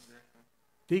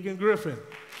 Deacon Griffin.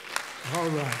 All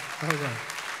right. All right.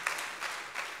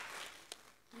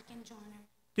 Deacon Joyner.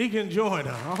 Deacon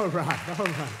Joyner. All right. All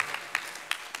right.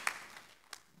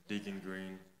 Deacon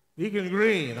Green. Deacon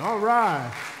Green. All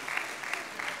right.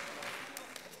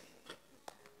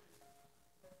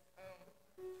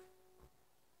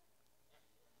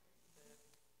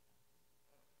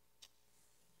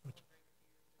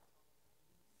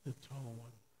 The tall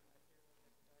one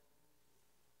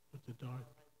with the dark.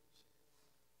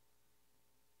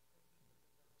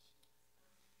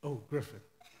 Oh, Griffin.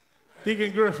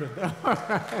 Deacon Griffin.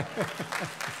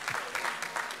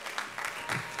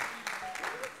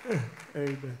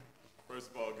 Amen.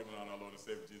 First of all, giving honor our Lord and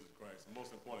Savior Jesus Christ. And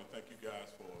most important, thank you guys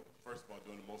for, first of all,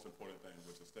 doing the most important thing,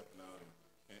 which is stepping out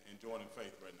and joining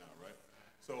faith right now, right?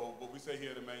 So what we say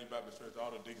here at the Emanuel Baptist Church,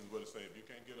 all the deacons would say, if you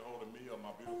can't get a hold of me or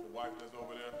my beautiful wife that's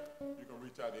over there, you can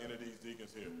reach out to any of these deacons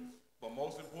here. But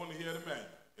most importantly here at Emanuel,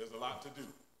 there's a lot to do.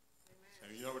 Amen.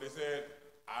 And you know what they said?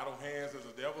 Idle hands is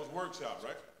a devil's workshop,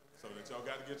 right? So that y'all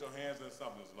got to get your hands in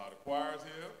something. There's a lot of choirs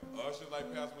here, ushers like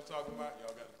Pastor was talking about.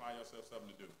 Y'all got to find yourself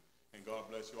something to do. And God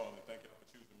bless you all, and thank you for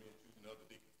choosing me and choosing the other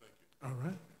deacons. Thank you. All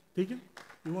right. Deacon,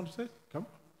 you want to say? Come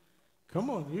on. Come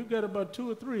on. You got about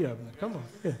 2 or 3 of them. Come on.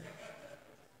 Yeah.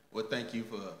 Well, thank you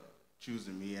for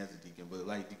choosing me as a deacon. But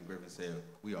like Deacon Griffin said,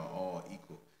 we are all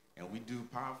equal. And we do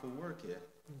powerful work here.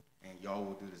 And y'all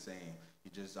will do the same.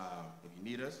 You just, if you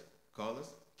need us, call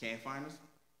us. Can't find us,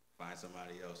 find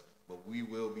somebody else. But we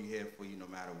will be here for you no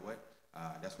matter what.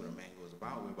 That's what Emanuel is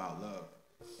about. We're about love.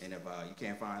 And if you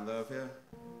can't find love here,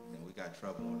 then we got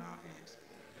trouble on our hands.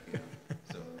 You know?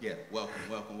 So, yeah, welcome,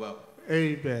 welcome, welcome.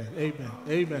 Amen, amen,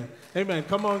 amen, amen.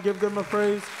 Come on, give them a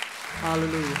praise.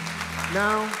 Hallelujah.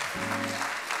 Now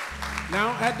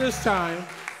at this time,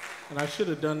 And I should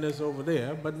have done this over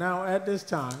there, but now at this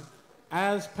time,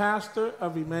 as pastor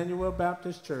of Emanuel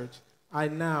Baptist Church, I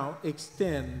now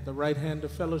extend the right hand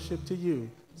of fellowship to you,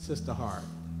 Sister Hart.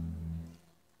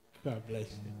 God bless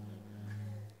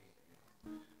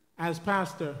you. As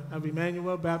pastor of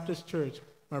Emanuel Baptist Church,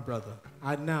 my brother,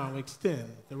 I now extend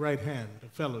the right hand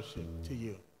of fellowship to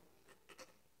you.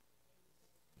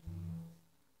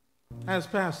 As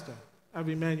pastor of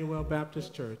Emanuel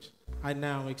Baptist Church, I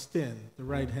now extend the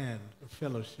right hand of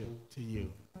fellowship to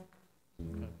you.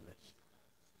 God bless you.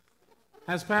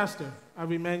 As pastor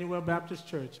of Emanuel Baptist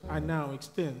Church, I now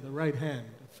extend the right hand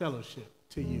of fellowship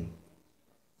to you.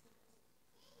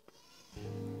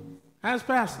 As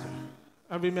pastor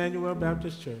of Emanuel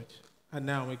Baptist Church, I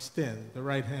now extend the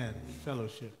right hand of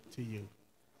fellowship to you.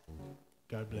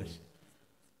 God bless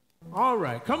you. All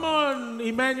right, come on,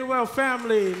 Emanuel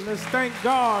family. Let's thank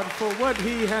God for what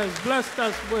he has blessed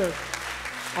us with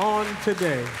on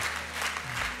today.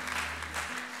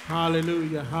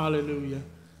 Hallelujah, hallelujah,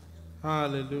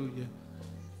 hallelujah.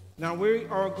 Now we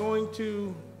are going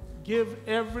to give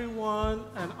everyone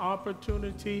an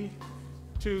opportunity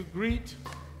to greet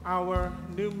our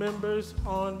new members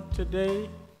on today.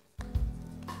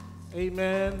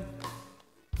 Amen.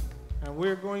 And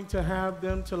we're going to have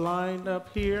them to line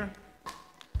up here.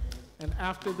 And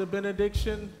after the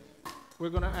benediction,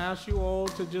 we're going to ask you all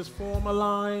to just form a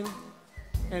line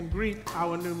and greet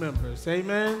our new members.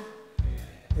 Amen.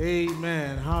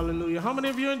 Amen. Hallelujah. How many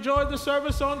of you enjoyed the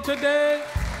service on today?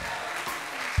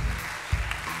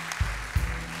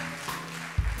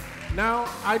 Now,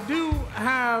 I do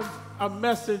have a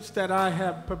message that I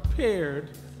have prepared.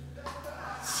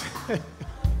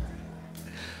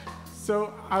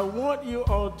 So I want you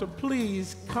all to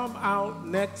please come out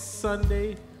next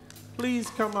Sunday. Please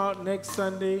come out next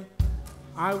Sunday.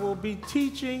 I will be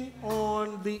teaching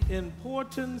on the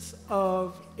importance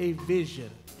of a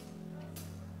vision.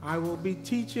 I will be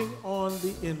teaching on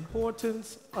the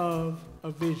importance of a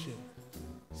vision.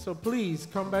 So please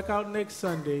come back out next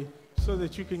Sunday so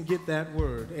that you can get that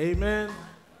word. Amen.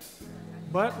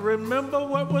 But remember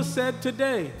what was said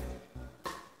today.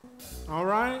 All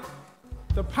right?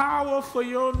 The power for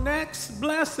your next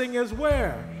blessing is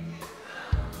where?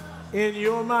 In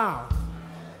your mouth.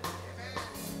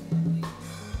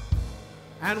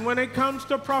 And when it comes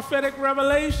to prophetic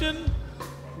revelation,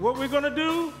 what we're going to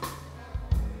do?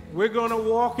 We're going to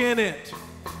walk in it.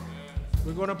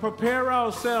 We're going to prepare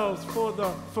ourselves for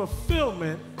the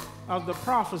fulfillment of the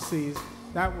prophecies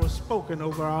that were spoken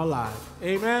over our lives.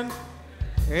 Amen?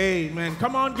 Amen.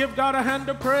 Come on, give God a hand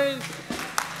of praise.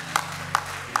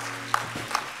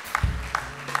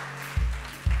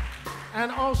 And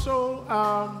also,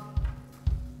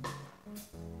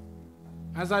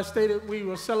 as I stated, we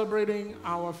were celebrating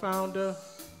our founder,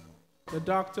 the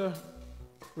Dr.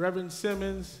 Reverend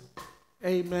Simmons.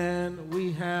 Amen.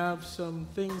 We have some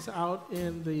things out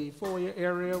in the foyer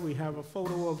area. We have a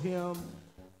photo of him,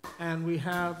 and we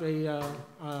have a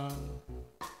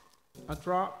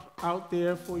drop out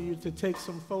there for you to take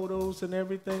some photos and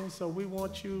everything. So we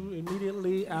want you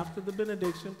immediately after the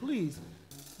benediction, please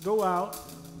go out,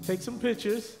 take some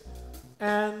pictures,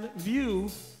 and view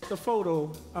the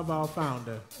photo of our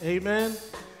founder. Amen.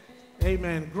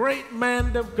 Amen. Great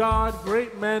man of God,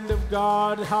 great man of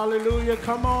God. Hallelujah.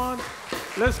 Come on.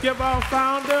 Let's give our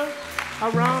founder a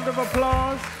round of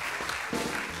applause.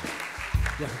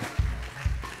 Yeah.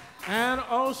 And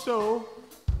also,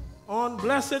 on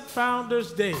Blessed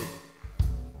Founders Day,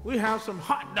 we have some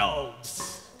hot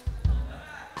dogs.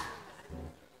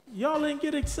 Y'all ain't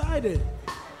get excited.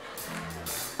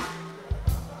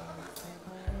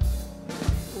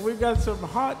 We got some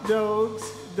hot dogs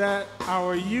that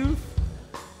our youth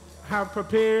have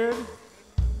prepared,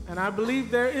 and I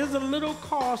believe there is a little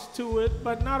cost to it,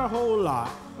 but not a whole lot,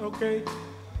 okay?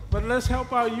 But let's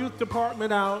help our youth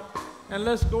department out, and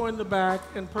let's go in the back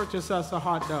and purchase us a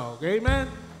hot dog. Amen?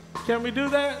 Can we do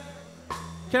that?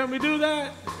 Can we do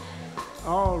that?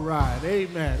 All right.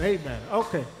 Amen. Amen.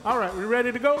 Okay. All right. We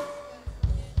ready to go?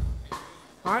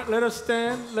 All right. Let us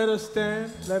stand. Let us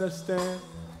stand. Let us stand.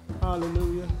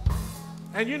 Hallelujah.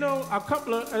 And you know,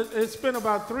 it's been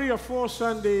about 3 or 4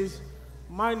 Sundays,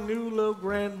 my new little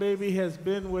grandbaby has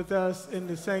been with us in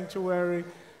the sanctuary,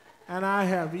 and I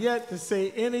have yet to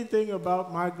say anything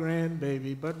about my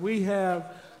grandbaby, but we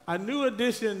have a new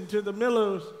addition to the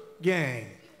Miller's gang,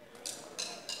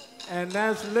 and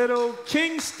that's little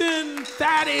Kingston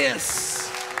Thaddeus.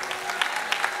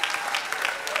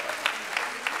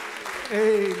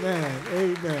 Amen,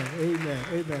 amen, amen,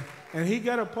 amen. And he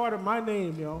got a part of my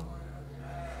name, y'all.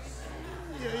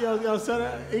 Y'all said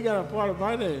that? He got a part of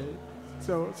my name.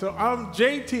 So I'm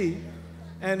JT,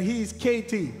 and he's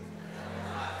KT.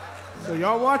 So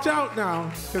y'all watch out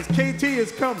now, because KT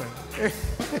is coming.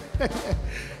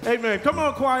 Amen. Come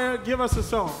on, choir, give us a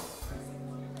song.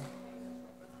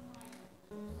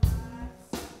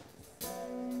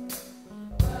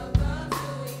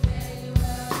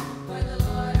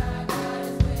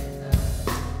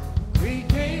 We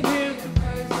came here to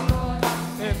praise the Lord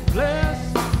and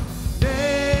bless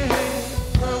day.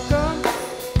 Welcome.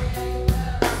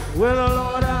 Well, the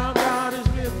Lord our God is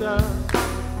with us.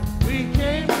 We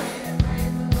came here.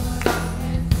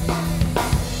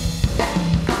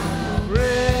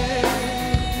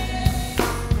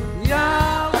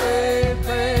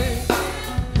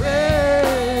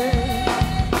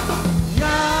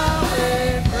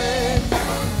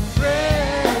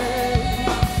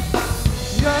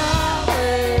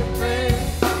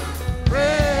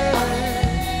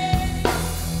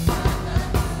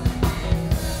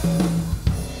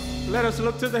 Let us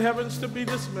look to the heavens to be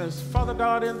dismissed. Father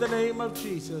God, in the name of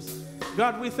Jesus,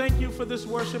 God, we thank you for this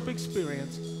worship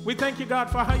experience. We thank you, God,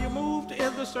 for how you moved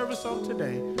in the service on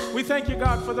today. We thank you,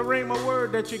 God, for the rhema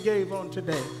word that you gave on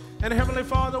today. And Heavenly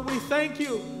Father, we thank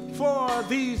you for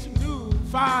these new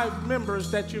 5 members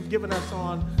that you've given us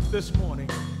on this morning.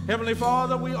 Heavenly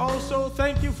Father, we also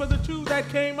thank you for the 2 that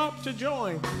came up to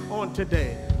join on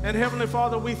today. And Heavenly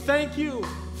Father, we thank you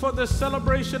for the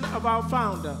celebration of our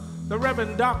founder, the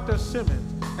Reverend Dr.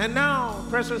 Simmons. And now,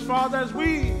 precious Father, as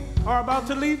we are about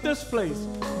to leave this place,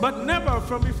 but never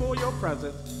from before your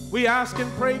presence, we ask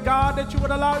and pray, God, that you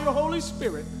would allow your Holy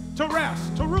Spirit to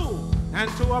rest, to rule,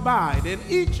 and to abide in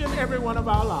each and every one of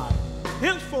our lives,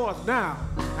 henceforth, now,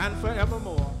 and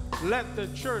forevermore. Let the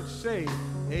church say,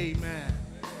 amen.